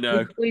 exactly. I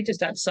know. We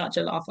just had such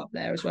a laugh up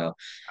there as well.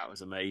 That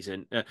was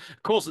amazing. Of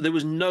course, there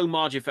was no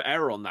margin for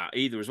error on that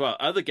either, as well.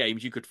 Other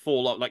games you could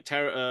fall off, like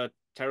Terra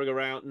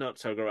around, not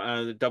Terra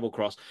around, Double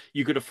Cross.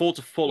 You could afford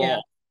to fall Yeah,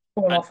 off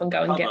fall and off and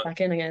go and recover. get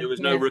back in There again. was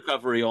no Yeah,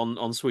 recovery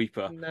on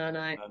Sweeper, no,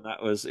 no. and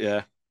that was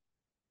yeah.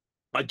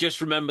 I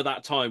just remember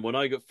that time when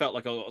felt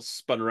like I got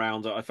spun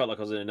around. I felt like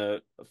I was in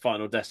a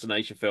Final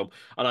Destination film,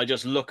 and I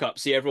just look up,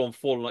 see everyone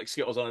falling like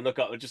skittles, and I look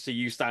up and just see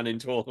you standing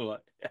tall. I'm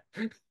like,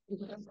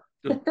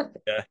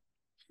 yeah,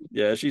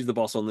 yeah, she's the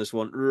boss on this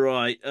one,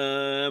 right?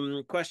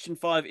 Question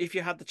five: if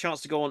you had the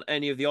chance to go on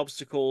any of the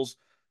obstacles,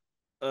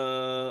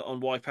 on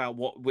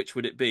Wipeout, which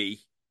would it be?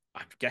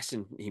 I'm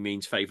guessing he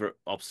means favorite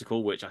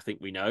obstacle, which I think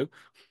we know.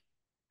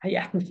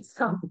 Yeah,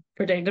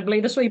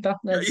 predictably the sweeper.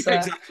 There's Yeah,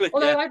 exactly.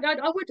 although Yeah,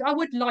 I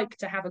would like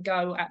to have a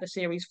go at the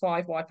Series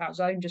Five Wipeout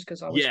Zone just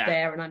because I was yeah.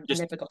 there and I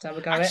Just never got to have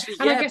a go at it, actually,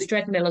 and I yeah, guess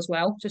Dreadmill as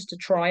well just to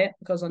try it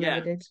because I never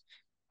yeah. did.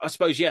 I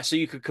suppose yeah. So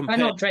you could compare.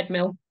 Not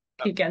Dreadmill.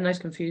 uh, Keep getting those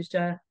confused.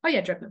 Oh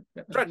yeah, Dreadmill.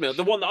 Dreadmill. Treadmill,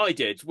 the one that I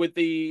did with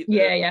the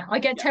Yeah, yeah. I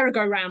get yeah,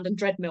 Terra Round and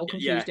Dreadmill yeah.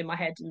 confused in my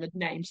head and the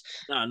names.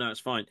 No, no, it's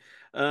fine.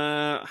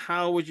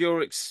 How was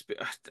your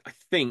I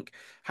think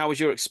how was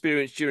your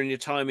experience during your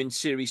time in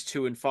Series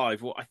 2 and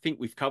 5? Well, I think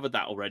we've covered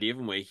that already,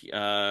 haven't we?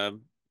 Yeah,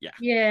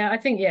 Yeah, I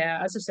think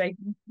yeah, as I say,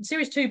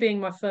 Series Two being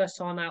my first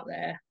time out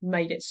there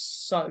made it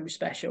so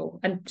special.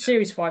 And yeah,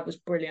 Series Five was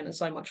brilliant and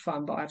so much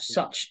fun, but I have yeah.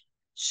 such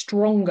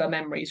stronger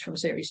memories from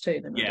Series Two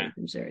than I Yeah. do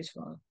from Series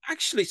Five.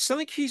 Actually,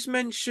 something he's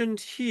mentioned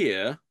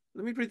here.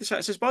 Let me read this out.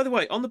 It says, by the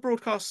way, on the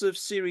broadcast of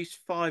Series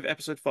 5,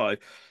 Episode 5,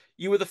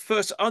 you were the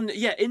first,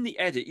 yeah, in the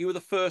edit, you were the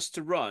first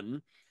to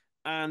run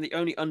and the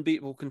only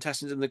unbeatable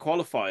contestant in the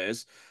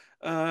qualifiers.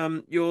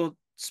 Your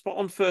spot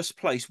on first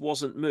place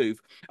wasn't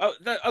moved. Oh,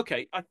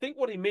 okay. I think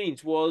what he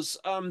means was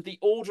the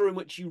order in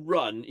which you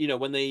run,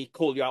 when they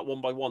call you out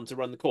one by one to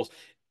run the course.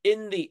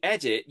 In the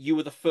edit, you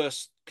were the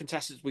first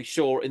contestant we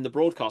saw in the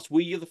broadcast.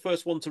 Were you the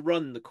first one to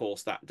run the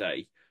course that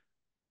day?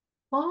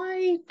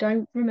 I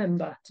don't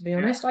remember, to be Yeah.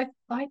 honest. I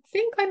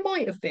think I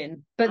might have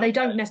been, but Okay.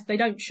 they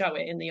don't show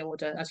it in the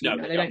order, as you No,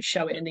 know. they They don't. don't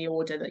show it No. in the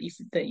order that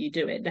you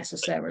do it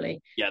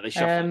necessarily. Yeah, they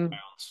shuffle it Um,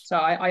 around. so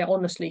I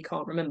honestly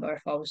can't remember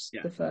if I was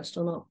Yeah. the first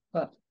or not.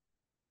 But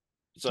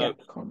So, yeah,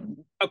 can't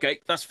remember. okay,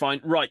 that's fine.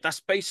 Right, that's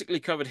basically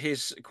covered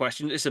his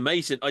question. It's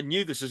amazing. I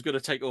knew this was going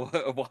to take a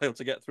while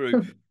to get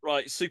through.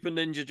 Right, Super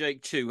Ninja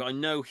Jake 2. I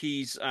know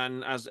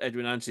and as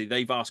Edwin Anthony,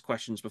 they've asked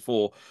questions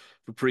before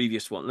for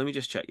previous one. Let me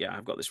just check. Yeah,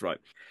 I've got this right.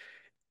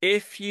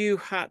 If you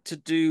had to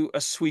do a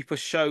sweeper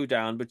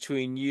showdown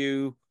between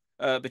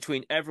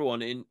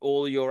everyone in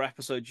all your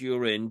episodes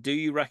you're in, do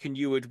you reckon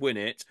you would win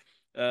it?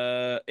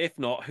 If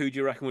not, who do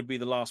you reckon would be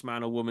the last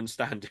man or woman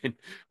standing?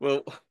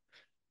 Well,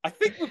 I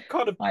think we've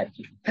kind of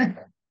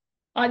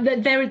I,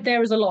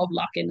 there is a lot of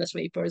luck in the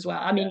sweeper as well.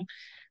 I yeah, mean,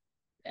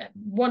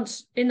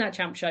 once in that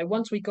champ show,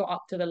 once we got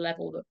up to the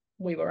level that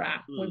we were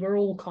at, we mm, were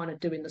all kind of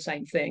doing the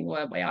same thing,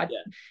 weren't we? yeah,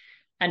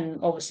 And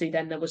obviously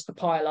then there was the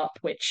pile up,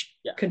 which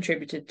yeah,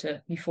 contributed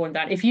to you falling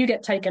down. If you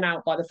get taken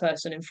out by the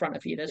person in front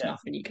of you, there's yeah.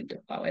 nothing you can do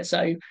about it.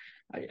 So,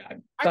 but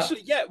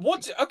Actually, yeah.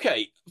 What?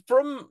 Okay,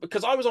 from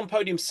because I was on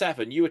podium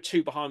 7, you were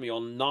 2 behind me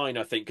on 9,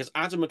 I think, because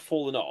Adam had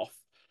fallen off.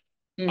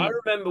 I mm,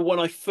 remember when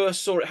I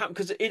first saw it happen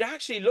because it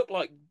actually looked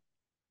like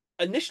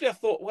initially I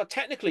thought, well,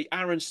 technically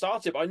Aaron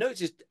started, but I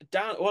noticed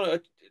Dan. Well, I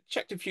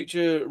checked in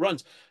future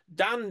runs.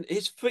 Dan,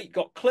 his feet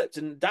got clipped,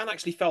 and Dan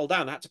actually fell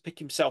down. Had to pick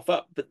himself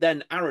up, but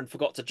then Aaron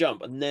forgot to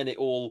jump, and then it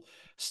all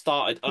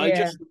started. I Yeah,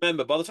 just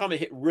remember by the time it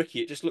hit Ricky,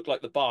 it just looked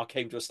like the bar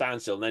came to a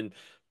standstill, and then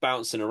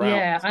bouncing around.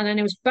 yeah, and then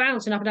it was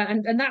bouncing up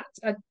and down, and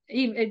that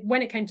even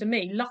when it came to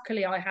me,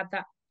 luckily I had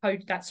that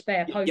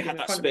spare You podium had in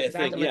that front of me spare because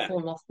thing, Adam had yeah,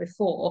 fallen off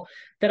before,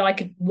 that I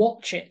could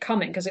watch it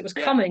coming because it was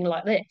yeah. coming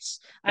like this,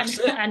 and That's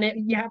it.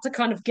 you had to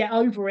kind of get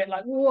over it,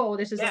 like whoa,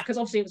 this is Yeah, because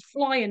obviously it was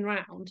flying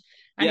round,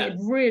 and it yeah. had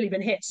really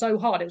been hit so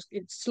hard,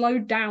 it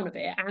slowed down a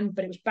bit, and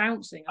but it was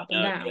bouncing I up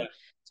and know. down. Yeah.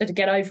 So to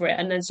get over it,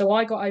 and then so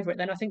I got over it.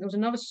 Then I think there was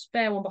another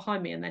spare one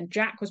behind me, and then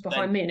Jack was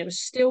behind Then me, and it was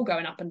still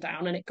going up and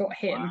down, and it got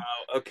him. wow.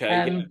 Okay.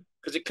 Yeah. Um,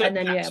 Because it and clipped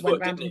then yeah, Jack's it went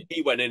foot, round didn't to it?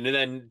 He went in, and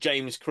then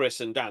James,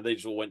 Chris, and Dan, they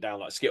just all went down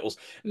like Skittles.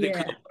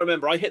 Because I yeah,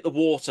 remember I hit the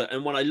water,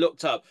 and when I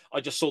looked up, I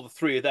just saw the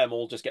three of them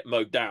all just get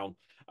mowed down.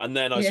 And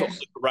then I yeah, sort of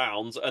look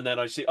around, and then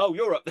I see, oh,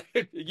 you're up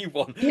there. You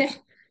won. yeah,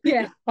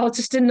 yeah. I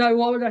just didn't know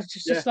what. I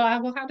was Yeah. just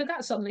like, well, how did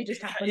that suddenly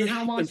just happen? It And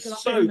how am I happened still up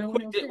here and so no one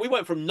quick. else is? We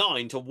went from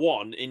 9 to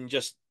 1 in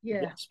just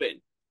Yeah, one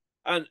spin.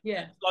 And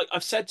yeah, like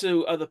I've said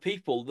to other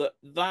people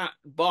that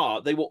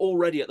bar, they were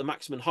already at the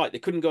maximum height. They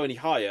couldn't go any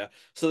higher,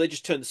 so they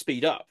just turned the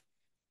speed up.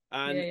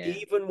 yeah, And yeah,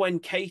 even when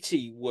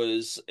Katie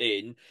was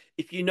in,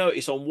 if you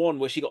notice on one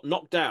where she got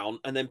knocked down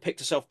and then picked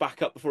herself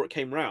back up before it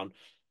came round,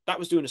 that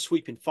was doing a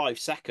sweep in 5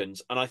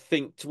 seconds. And I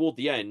think toward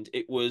the end,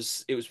 it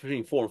was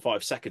between 4 and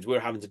 5 seconds. We were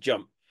having to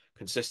jump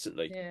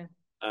consistently. yeah,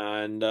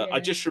 And I yeah.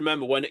 just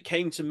remember when it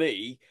came to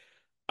me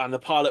and the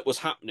pilot was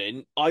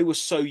happening, I was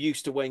so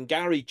used to when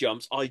Gary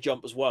jumps, I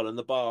jump as well, and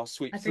the bar I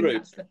sweeps think through.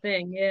 that's the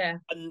thing. Yeah,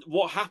 And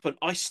what happened?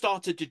 I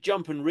started to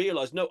jump and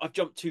realized, no, I've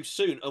jumped too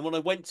soon. And when I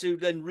went to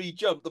then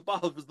re-jump, the bar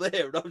was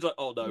there, and I was like,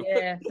 oh no.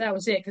 yeah. That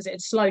was it because it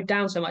had slowed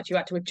down so much. You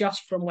had to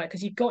adjust from where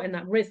because you got in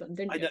that rhythm,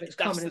 didn't I you? know If it was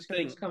that's coming, the it's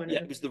coming, it's thing. coming. Yeah,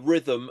 it was the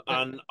rhythm, But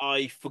and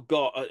I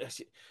forgot.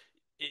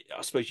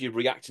 I suppose you're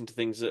reacting to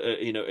things,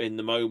 in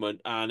the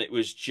moment, and it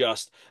was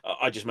just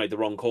I just made the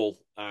wrong call,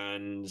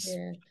 and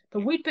yeah,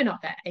 but we'd been up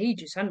there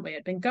ages, hadn't we?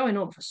 It'd been going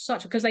on for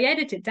such because they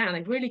edited it down.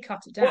 They really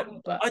cut it well,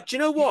 down, but do you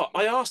know what?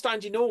 I asked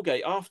Andy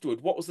Norgate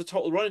afterward what was the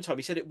total running time.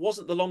 He said it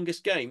wasn't the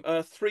longest game.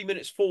 3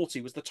 minutes 40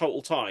 was the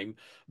total time,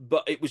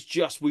 but it was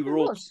just we it were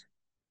all was.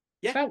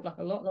 yeah, Felt like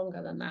a lot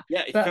longer than that.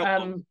 yeah. It But felt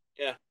long.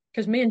 Yeah,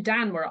 because me and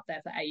Dan were up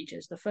there for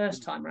ages the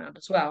first time round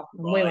as well,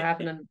 and right. we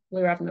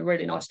were having a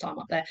really nice time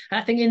up there.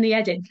 And I think in the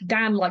edit,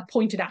 Dan like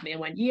pointed at me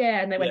and went,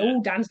 "Yeah," and they went, Yeah,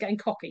 "Oh, Dan's getting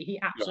cocky." He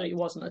right. absolutely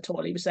wasn't at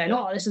all. He was saying, Yeah,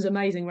 "Oh, this is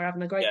amazing. We're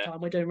having a great yeah,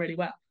 time. We're doing really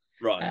well."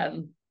 right.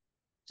 Um,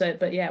 so,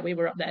 but yeah, we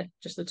were up there,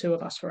 just the two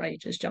of us for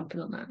ages,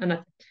 jumping on that. And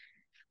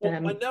Well, I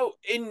um, know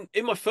in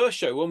my first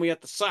show when we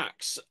had the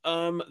sax,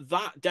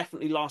 that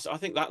definitely lasted. I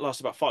think that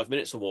lasted about 5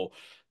 minutes or more,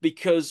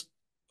 because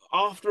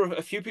after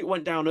a few people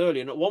went down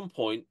early, and at one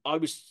point I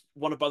was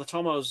one of. By the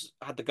time I was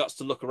had the guts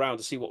to look around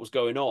to see what was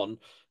going on,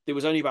 there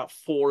was only about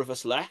four of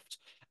us left,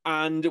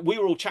 and we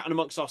were all chatting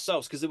amongst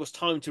ourselves because there was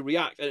time to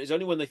react. And it was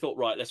only when they thought,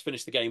 right, let's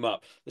finish the game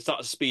up, they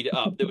started to speed it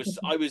up.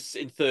 I was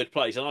in third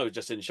place, and I was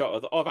just in shock. I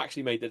thought, oh, I've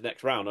actually made the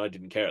next round. I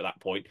didn't care at that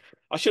point.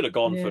 I should have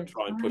gone for yeah,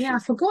 try and oh, push yeah, I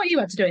them. forgot you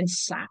had to do it in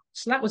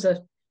sats. That was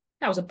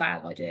a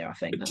bad idea. I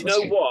think Do that you was.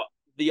 know what?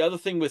 The other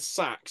thing with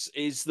sacks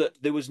is that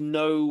there was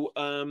no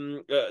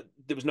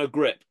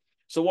grip.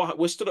 So what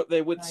we're stood up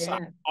there with Oh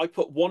sack. yeah, I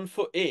put 1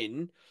 foot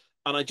in,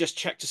 and I just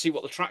checked to see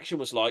what the traction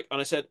was like. And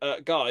I said,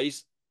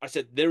 guys, I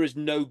said there is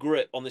no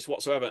grip on this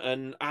whatsoever.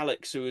 And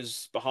Alex, who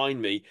was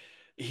behind me,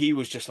 he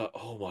was just like,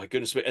 oh my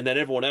goodness. And then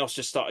everyone else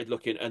just started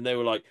looking, and they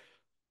were like,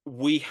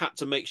 we had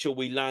to make sure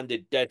we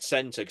landed dead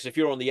center because if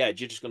you're on the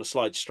edge, you're just going to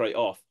slide straight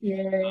off.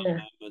 yeah,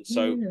 And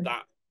so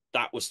yeah.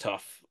 that was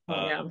tough.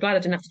 Oh yeah, I'm glad I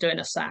didn't have to do it in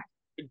a sack.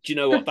 Do you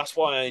know what? That's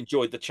why I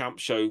enjoyed the Champ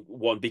Show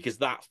one because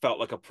that felt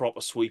like a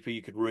proper sweeper.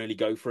 You could really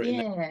go for it in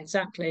there. Yeah,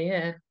 exactly.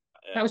 Yeah.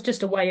 Yeah. That was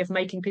just a way of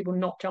making people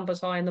not jump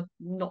as high and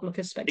not look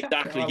as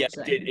spectacular, Exactly. I Yeah, would it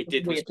say. did. It A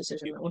did. weird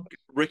decision, that one.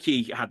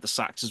 Ricky had the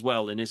sacks as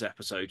well in his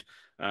episode.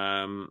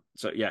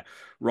 So yeah,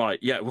 right.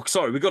 Yeah. Well,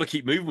 sorry, we've got to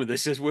keep moving with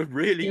this as we're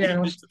really Yeah, I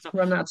getting was into time.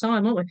 running out of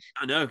time, aren't we?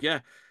 I know. Yeah.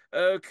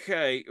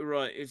 Okay.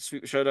 Right. It's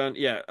Sweep Showdown.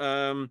 Yeah.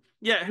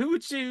 Yeah. Who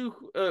would you?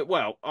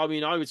 Well, I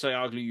mean, I would say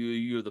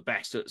arguably you're the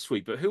best at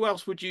sweep, but who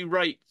else would you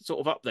rate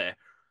sort of up there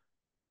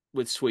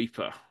with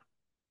sweeper?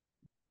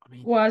 I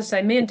mean, Well, as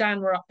I say, me and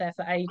Dan were up there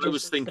for I was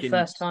ages the thinking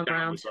first time Dan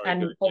round. was very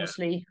And good. Yeah.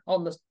 obviously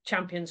on the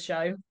Champions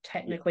show, Yeah.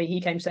 technically he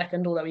came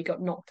second, although he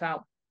got knocked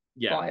out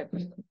Yeah. by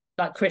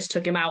like Chris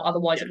took him out.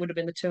 Otherwise, Yeah. it would have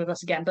been the two of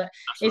us again. But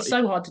That's it's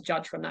right. so hard to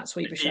judge from that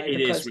sweeper show It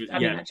is. because I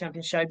mean Yeah. that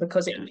Champions show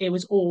because it Yeah. it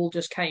was all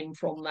just came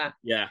from that.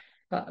 Yeah.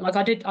 Like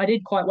I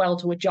did quite well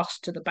to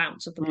adjust to the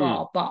bounce of the Mm.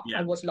 bar, but I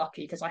Yeah. was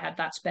lucky because I had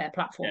that spare Yeah.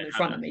 platform in Had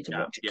front that. of me to Yeah.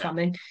 watch it Yeah.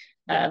 coming.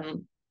 Yeah.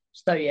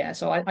 So yeah,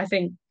 so I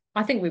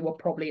think we were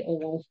probably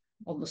all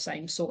on the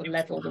same sort of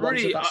level. The ones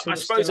of Pretty. us who I were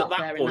suppose still at up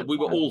that there in point that we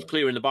were pile, all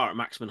clearing the bar at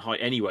maximum height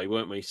anyway,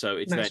 weren't we? So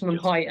it's then maximum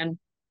just height and yeah.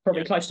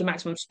 probably close to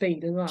maximum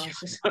speed as well.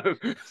 I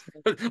Yeah.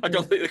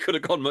 don't think they could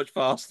have gone much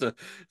faster.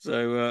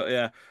 So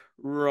yeah.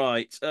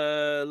 Right.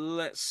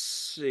 Let's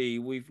see.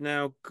 We've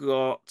now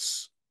got,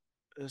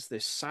 is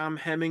this Sam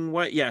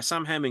Hemingway? Yeah,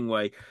 Sam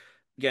Hemingway.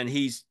 Again,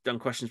 he's done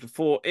questions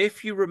before.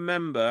 If you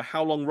remember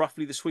how long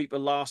roughly the sweeper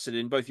lasted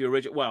in both your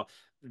original, well,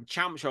 the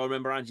champ show, I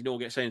remember Andy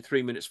Norgate saying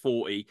 3 minutes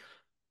 40.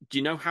 Do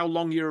you know how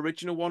long your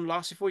original one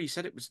lasted for? You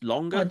said it was I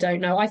longer.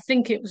 don't know. I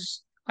think it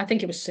was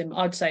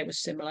similar. I'd say it was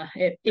similar.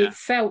 It Yeah. it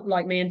felt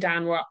like me and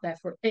Dan were up there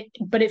for it,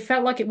 but it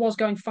felt like it was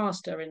going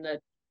faster in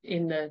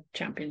the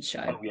Champions show,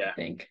 Oh I yeah.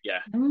 think. Yeah.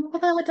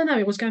 Although I don't know,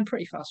 it was going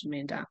pretty fast for me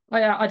and Dan.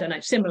 I don't know,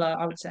 similar,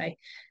 I would say.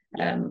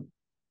 Yeah. Um,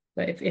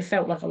 but it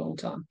felt like a long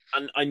time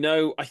And I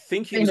know, I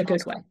think he in was a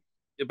good way.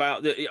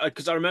 about the,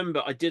 because I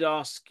remember I did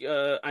ask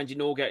Andy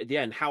Norgate at the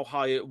end how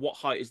high, what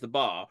height is the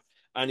bar,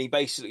 and he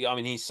basically, I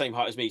mean, he's the same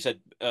height as me. He said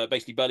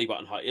basically belly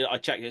button height. I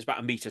checked; it's about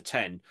 1 meter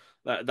 10.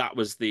 That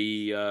was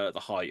the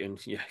height,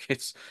 and yeah,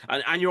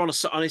 and you're on a,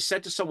 and I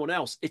said to someone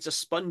else, it's a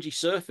spongy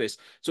surface,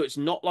 so it's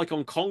not like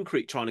on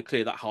concrete trying to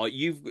clear that height.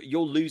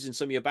 You're losing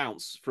some of your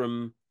bounce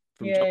from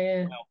Yeah, jumping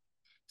yeah, as well.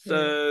 yeah.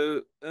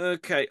 So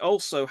okay,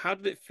 also, how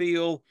did it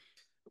feel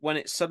when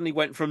it suddenly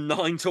went from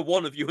 9 to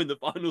 1 of you in the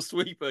final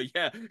sweeper?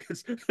 Yeah,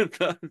 because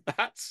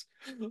that's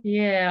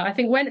Yeah, I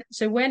think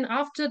when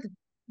after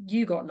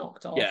you got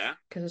knocked off, yeah,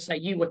 because I say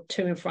you were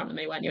two in front of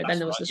me, weren't you? And then that's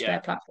there was right. the Yeah,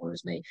 spare platform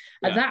as me.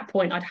 At yeah, of that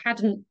point, I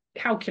hadn't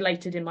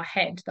calculated in my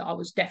head that I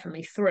was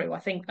definitely through. I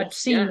think I'd course.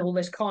 seen Yeah, all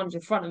this carnage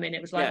in front of me, and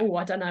it was like, yeah, oh,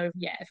 I don't know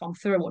yet if I'm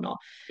through or not.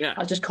 yeah, I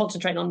was just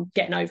concentrating on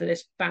getting over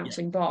this yeah,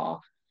 bouncing bar.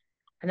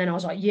 And then I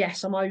was like,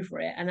 yes, I'm over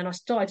it. And then I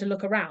started to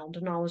look around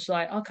and I was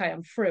like, okay,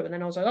 I'm through. And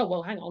then I was like, oh,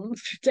 well, hang on,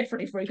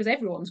 definitely through because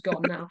everyone's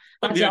gone now.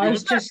 I'm the I only one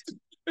was left. just,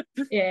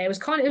 yeah, it was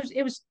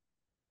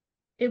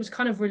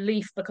kind of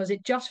relief because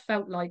it just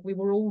felt like we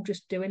were all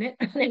just doing it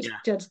and it's Yeah,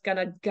 just going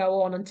to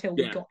go on until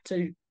we yeah. got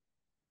to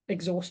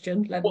exhaustion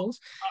Well, levels.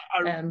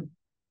 I Um,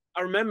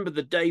 I remember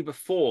the day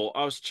before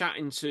I was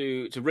chatting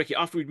to Ricky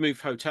after we'd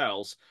moved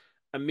hotels,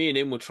 and me and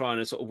him were trying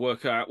to sort of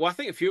work out. Well, I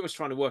think a few of us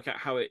trying to work out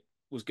how it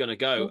was going to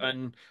go,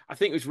 and I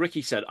think it was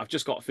Ricky said, "I've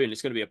just got a feeling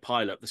it's going to be a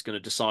pilot that's going to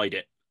decide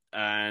it."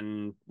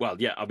 And well,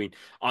 yeah, I mean,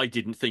 I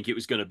didn't think it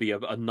was going to be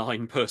a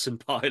 9 person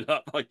pilot.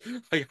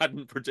 I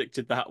hadn't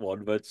predicted that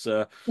one, but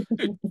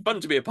fun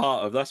to be a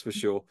part of, that's for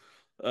sure.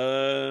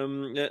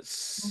 Let's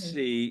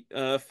see.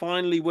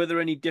 Finally, were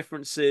there any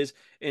differences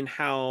in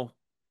how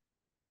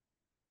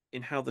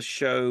the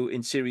show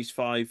in Series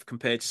 5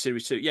 compared to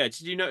Series 2? Yeah,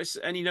 did you notice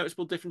any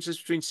noticeable differences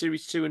between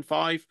Series 2 and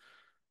 5?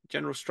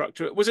 General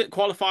structure. Was it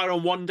qualifier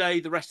on one day,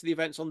 the rest of the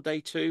events on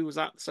day two? Was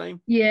that the same?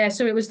 yeah,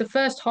 so it was the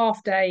first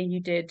half day you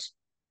did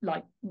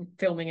like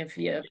filming of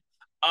your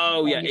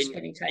Oh on yeah, your in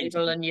spinning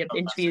table interview and your stuff.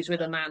 That's it. interviews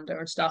with Amanda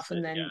and That's stuff. it.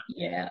 And Yeah. then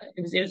yeah,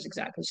 it was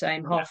exactly the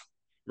same Yeah. half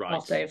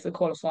Right. day of the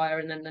qualifier,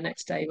 and then the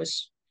next day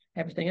was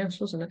everything else,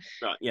 wasn't it?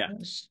 Right. Yeah. It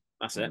was,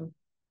 That's it. um,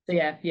 so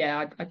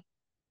yeah.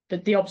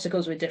 The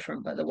obstacles were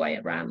different, but the way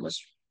it ran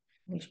was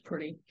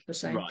pretty the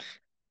same. Right.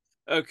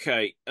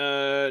 Okay.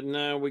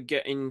 Now we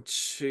get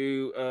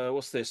into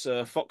what's this?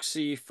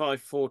 Foxy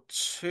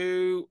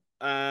 542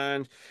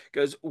 and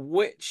goes,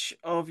 which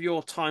of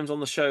your times on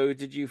the show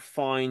did you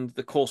find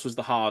the course was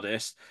the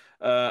hardest?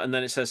 And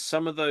then it says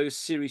some of those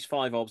Series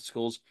 5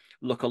 obstacles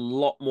look a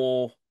lot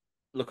more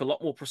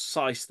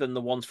precise than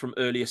the ones from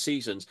earlier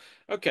seasons.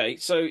 Okay,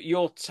 so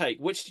your take,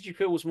 which did you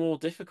feel was more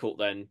difficult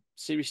then?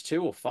 Series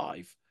 2 or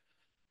 5?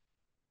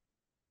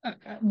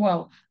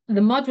 Well,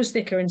 the mud was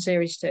thicker in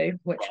series two,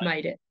 which Right.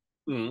 made it,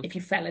 Mm. if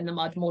you fell in the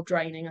mud, more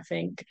draining, I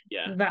think.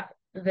 Yeah. That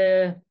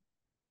the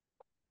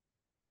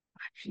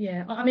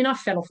Yeah, I mean, I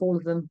fell off all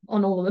of them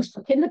on all of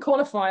them in the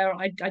qualifier.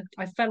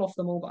 I fell off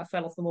them all, but I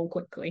fell off them all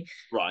quickly.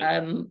 Right.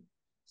 Um,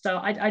 so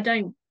I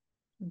don't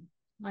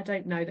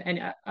know that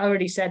any. I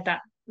already said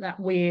that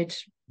weird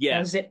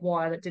Yeah. zip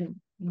wire that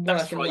didn't work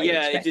That's in the right. way you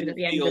Yeah, it expected at didn't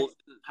the end of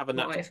have a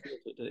natural five. feel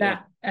to it, did it?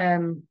 Yeah.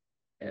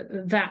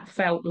 That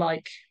felt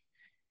like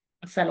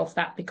I fell off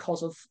that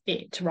because of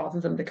it rather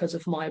than because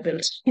of my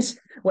abilities. Yeah.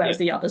 Whereas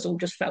the others all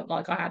just felt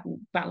like I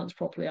hadn't balanced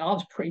properly. I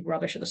was pretty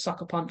rubbish at the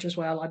sucker punch as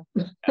well. I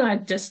Yeah. I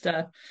just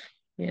yeah.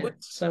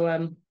 What So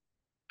I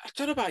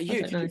don't know about I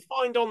you. don't Did you know.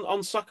 find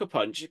on Sucker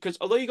Punch, because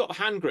although you got the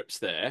hand grips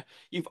there,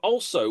 you've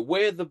also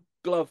where the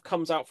glove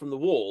comes out from the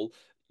wall,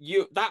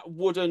 you that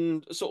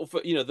wooden sort of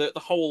the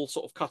hole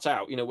sort of cut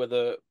out, where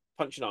the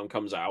punching arm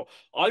comes out.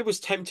 I was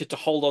tempted to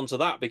hold on to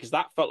that because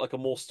that felt like a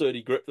more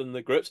sturdy grip than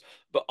the grips,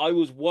 but I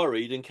was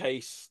worried in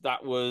case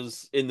that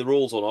was in the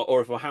rules or not,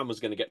 or if my hand was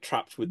going to get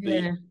trapped with the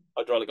Yeah,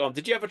 hydraulic arm.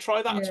 Did you ever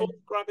try that at yeah. all,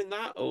 grabbing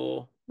that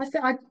or? I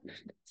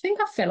think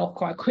I fell off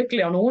quite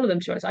quickly on all of them.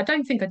 To be honest, I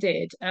don't think I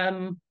did.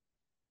 I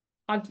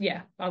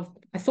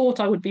thought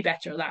I would be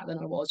better at that than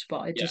I was,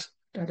 but Yeah,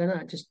 I don't know,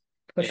 it just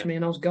pushed yeah. me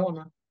and I was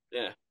gone.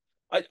 Yeah,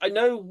 I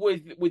know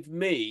with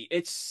me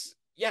it's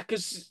yeah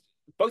because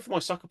both of my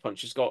sucker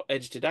punches got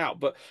edited out,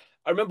 but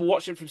I remember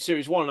watching it from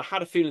series one and I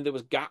had a feeling there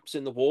was gaps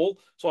in the wall,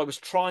 so I was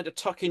trying to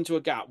tuck into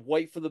a gap,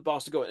 wait for the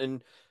bars to go,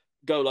 and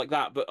go like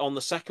that. But on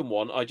the second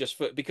one,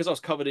 because I was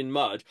covered in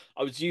mud,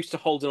 I was used to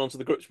holding onto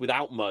the grips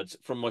without mud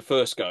from my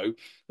first go.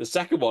 The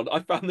second one, I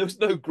found there was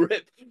no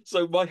grip,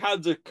 so my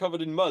hands are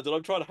covered in mud, and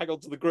I'm trying to hang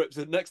onto the grips.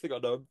 And the next thing I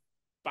know, I'm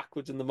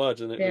backwards in the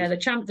mud, and it Yeah,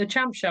 was the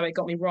champ show, it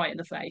got me right in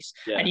the face.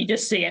 And yeah. you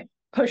just see it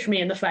push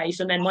me in the face,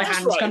 and then Oh, my that's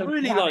hands right. kind It of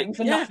really grabbing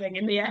for yeah, nothing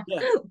in the air.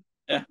 yeah,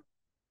 yeah.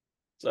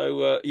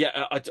 So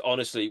yeah,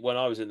 honestly, when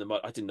I was in the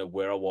mud, I didn't know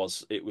where I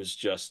was. It was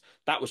just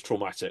that was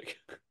traumatic.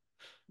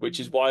 Which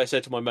is why I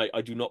said to my mate,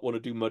 I do not want to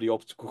do muddy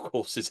obstacle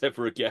courses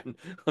ever again.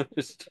 I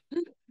just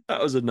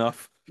that was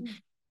enough.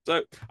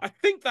 So I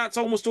think that's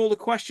almost all the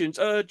questions.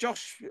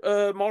 Josh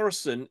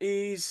Morrison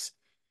he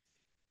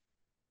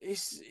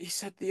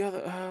said the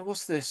other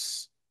what's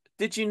this?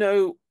 Did you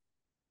know?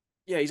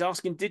 Yeah, he's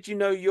asking, did you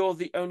know you're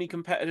the only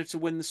competitor to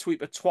win the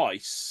sweeper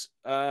twice?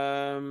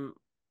 Were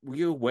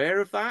you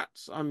aware of that?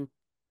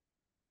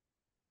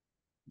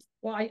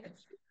 Well,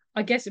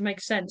 I guess it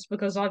makes sense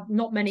because I've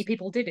not many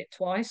people did it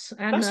twice,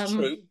 That's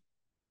true.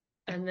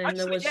 and then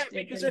there Actually, yeah, was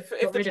because they if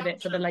got the rid of champ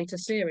it for the later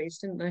series,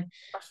 didn't they?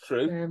 that's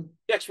true. Um,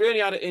 Yeah, 'cause we only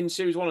had it in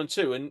series one and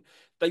two, and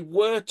they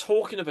were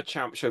talking of a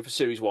champ show for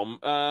series one.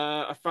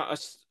 I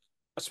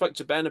spoke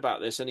to Ben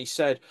about this, and he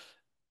said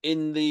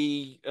in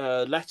the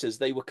letters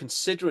they were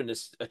considering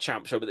a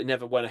champ show, but they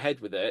never went ahead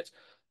with it.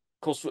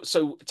 Of course,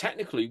 so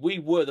technically we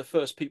were the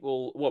first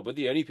people, well, we're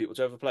the only people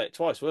to ever play it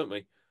twice, weren't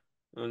we?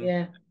 And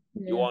yeah,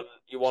 yeah.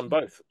 you won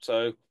both.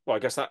 So, well, I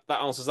guess that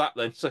answers that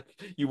then. So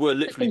you were I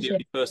literally think the so.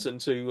 only person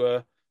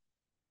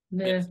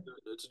yeah, Yeah.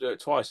 to do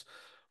it twice.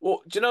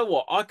 Well, do you know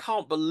what? I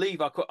can't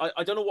believe I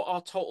don't know what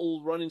our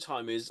total running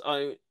time is.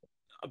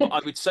 But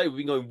I would say we've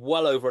been going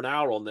well over an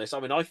hour on this.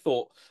 I mean, I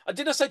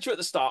did I say to you at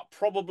the start,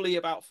 probably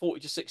about 40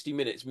 to 60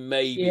 minutes,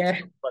 maybe to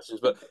Yeah. questions,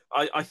 but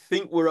I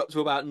think we're up to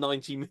about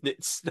 90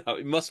 minutes now.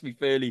 It must be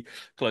fairly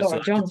close to Sorry,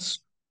 that. John's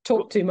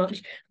talked too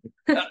much.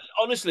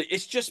 Honestly,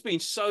 it's just been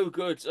so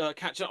good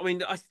catching up. I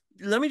mean,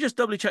 let me just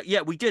doubly check.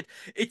 Yeah, we did.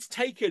 It's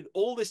taken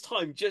all this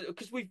time just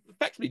because we've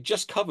effectively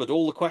just covered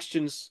all the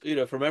questions,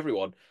 from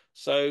everyone.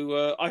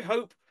 So I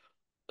hope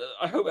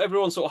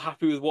everyone's sort of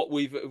happy with what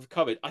we've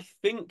covered.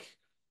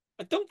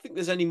 I don't think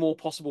there's any more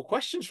possible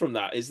questions from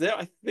that, is there?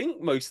 I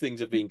think most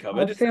things have been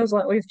covered. It feels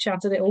like we've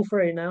chatted it all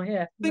through now.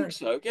 Yeah. I think No.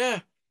 so,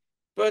 yeah.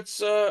 But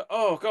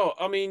oh God,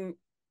 I mean,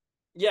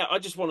 yeah, I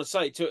just want to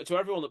say to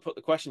everyone that put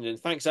the questions in,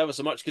 thanks ever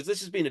so much because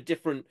this has been a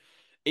different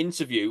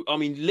interview. I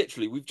mean,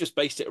 literally, we've just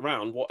based it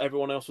around what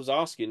everyone else was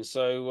asking.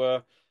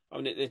 So, I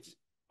mean, it's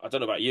I don't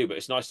know about you, but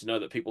it's nice to know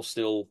that people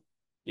still,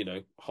 Oh,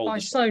 hold the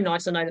it's show. so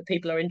nice to know that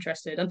people are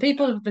interested, and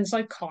people have been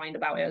so kind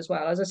about it as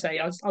well. As I say,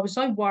 Yeah, I was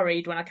so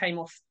worried when I came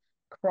off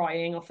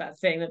crying off that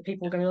thing that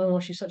people were going, "Oh,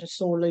 she's such a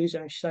sore loser,"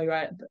 and she's so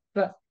right.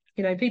 But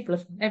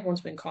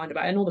everyone's been kind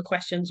about it, and all the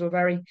questions were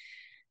very,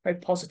 very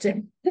positive.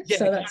 yeah,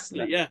 So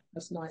exactly. Yeah,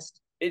 that's nice.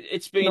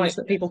 it's been. Nice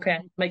that people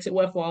care. Makes it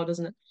worthwhile,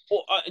 doesn't it?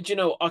 Well, do you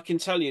know? I can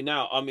tell you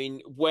now. I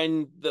mean,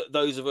 when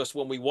those of us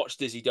when we watched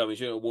Dizzy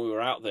Dummies, when we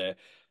were out there,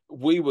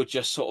 we were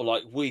just sort of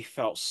like we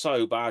felt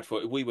so bad for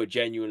it. We were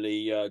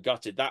genuinely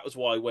gutted. That was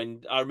why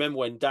when I remember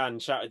when Dan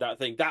shouted that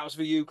thing, that was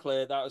for you,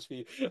 Claire. That was for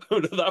you.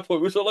 And at that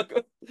point, we were sort of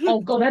like, Oh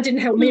God, that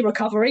didn't help me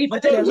recover either, I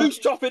did it? I know was like, who's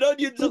chopping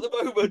onions at the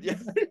moment. Yeah,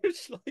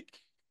 it's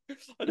like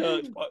I know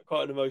it's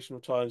quite an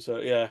emotional time. So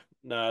yeah,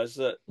 no,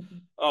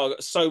 oh, I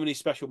got so many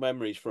special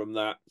memories from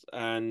that,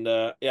 and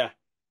yeah.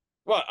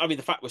 Well, I mean,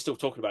 the fact we're still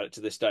talking about it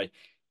to this day,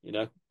 you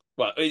know.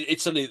 Well,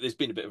 it's something there's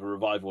been a bit of a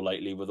revival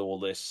lately with all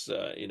this,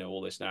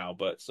 all this now.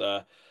 But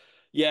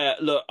yeah,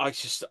 look, I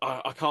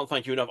can't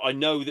thank you enough. I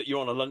know that you're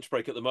on a lunch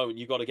break at the moment.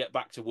 You've got to get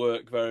back to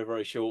work very,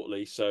 very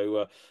shortly.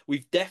 So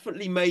we've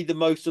definitely made the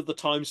most of the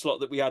time slot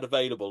that we had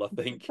available, I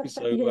think.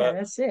 So yeah,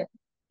 that's it.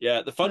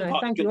 yeah, the fun No,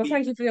 part is thank you. going to Well,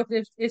 be. thank you for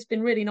the. It's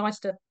been really nice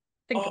to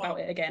think Oh, about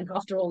it again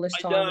after all this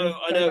I time know, and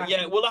I go know. back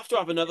Yeah, and we'll have to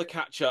have another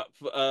catch up,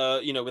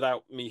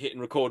 without me hitting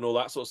record and all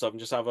that sort of stuff, and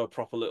just have a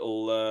proper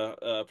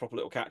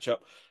little catch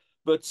up.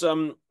 But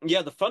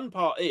yeah, the fun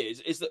part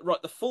is that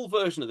right, the full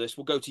version of this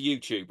will go to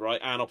YouTube, right,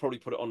 and I'll probably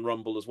put it on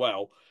Rumble as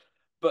well.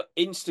 But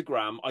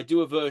Instagram, I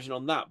do a version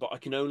on that, but I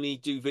can only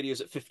do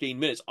videos at 15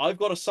 minutes. I've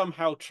got to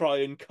somehow try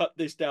and cut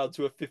this down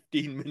to a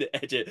 15-minute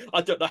edit.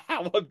 I don't know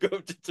how I'm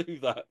going to do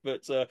that,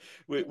 but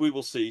we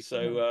will see. So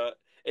oh,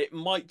 it good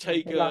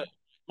luck.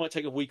 might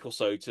take a week or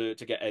so to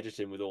get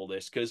editing with all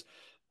this because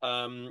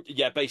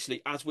yeah,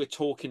 basically as we're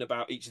talking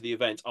about each of the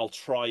events, I'll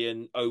try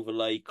and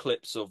overlay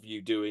clips of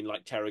you doing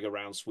like Terrier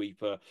Round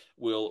Sweeper.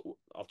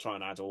 I'll try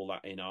and add all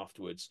that in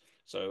afterwards.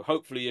 So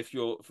hopefully, if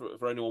you're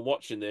for anyone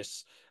watching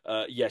this,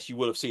 yes, you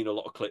will have seen a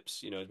lot of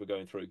clips, as we're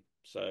going through.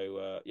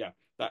 So yeah,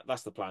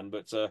 that's the plan.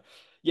 But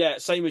yeah,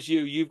 same as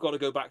you, you've got to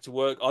go back to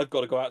work. I've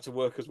got to go out to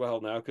work as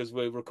well now because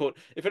we're record.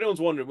 If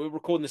anyone's wondering, we're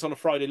recording this on a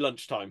Friday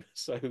lunchtime.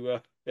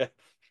 So yeah.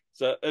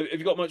 So have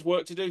you got much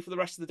work to do for the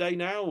rest of the day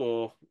now,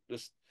 or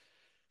just?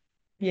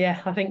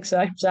 Yeah, I think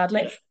so,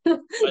 sadly. I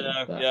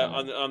know, But yeah,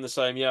 I'm the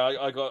same. Yeah,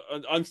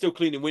 I'm still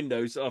cleaning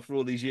windows after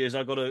all these years.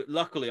 I got to,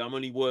 luckily, I'm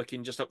only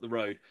working just up the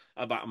road,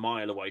 about a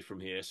mile away from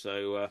here.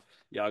 So,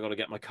 yeah, I got to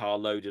get my car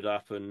loaded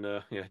up and,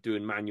 yeah,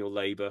 doing manual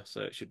labor.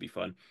 So it should be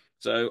fun.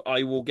 So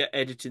I will get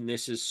editing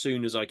this as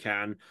soon as I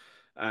can.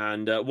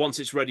 And once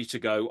it's ready to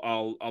go,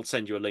 I'll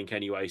send you a link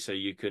anyway, so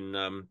you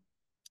can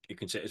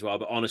sit as well.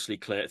 But honestly,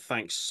 Claire,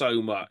 thanks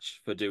so much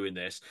for doing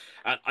this.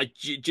 And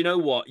do you know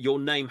what? Your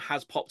name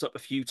has popped up a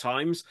few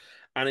times,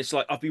 and it's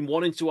like I've been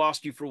wanting to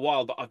ask you for a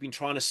while, but I've been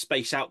trying to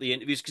space out the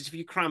interviews because if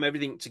you cram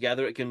everything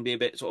together, it can be a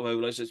bit sort of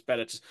overload. So it's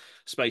better to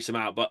space them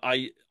out. But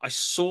I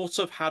sort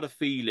of had a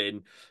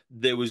feeling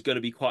there was going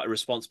to be quite a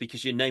response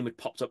because your name had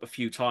popped up a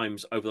few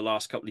times over the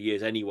last couple of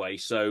years anyway.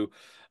 So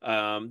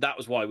that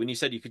was why when you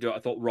said you could do it, I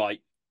thought,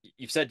 right,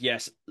 you've said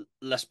yes,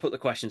 let's put the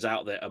questions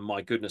out there. And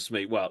my goodness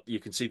me, well,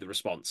 you can see the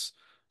response.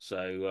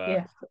 So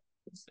yeah,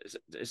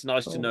 it's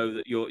nice to cool. know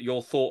that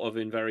you're thought of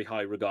in very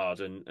high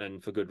regard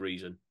and for good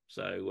reason.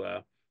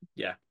 So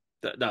yeah,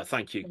 no,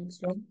 Thanks,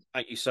 John.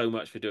 thank you so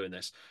much for doing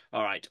this.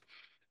 All right.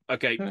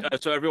 Okay,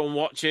 Right. so everyone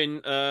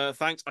watching,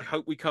 thanks. I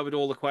hope we covered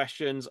all the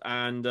questions,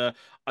 and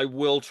I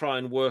will try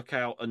and work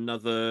out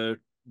another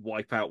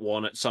Wipeout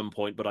one at some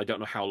point, but I don't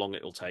know how long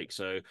it'll take.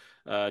 So,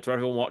 to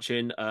everyone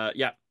watching,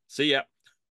 yeah, see ya.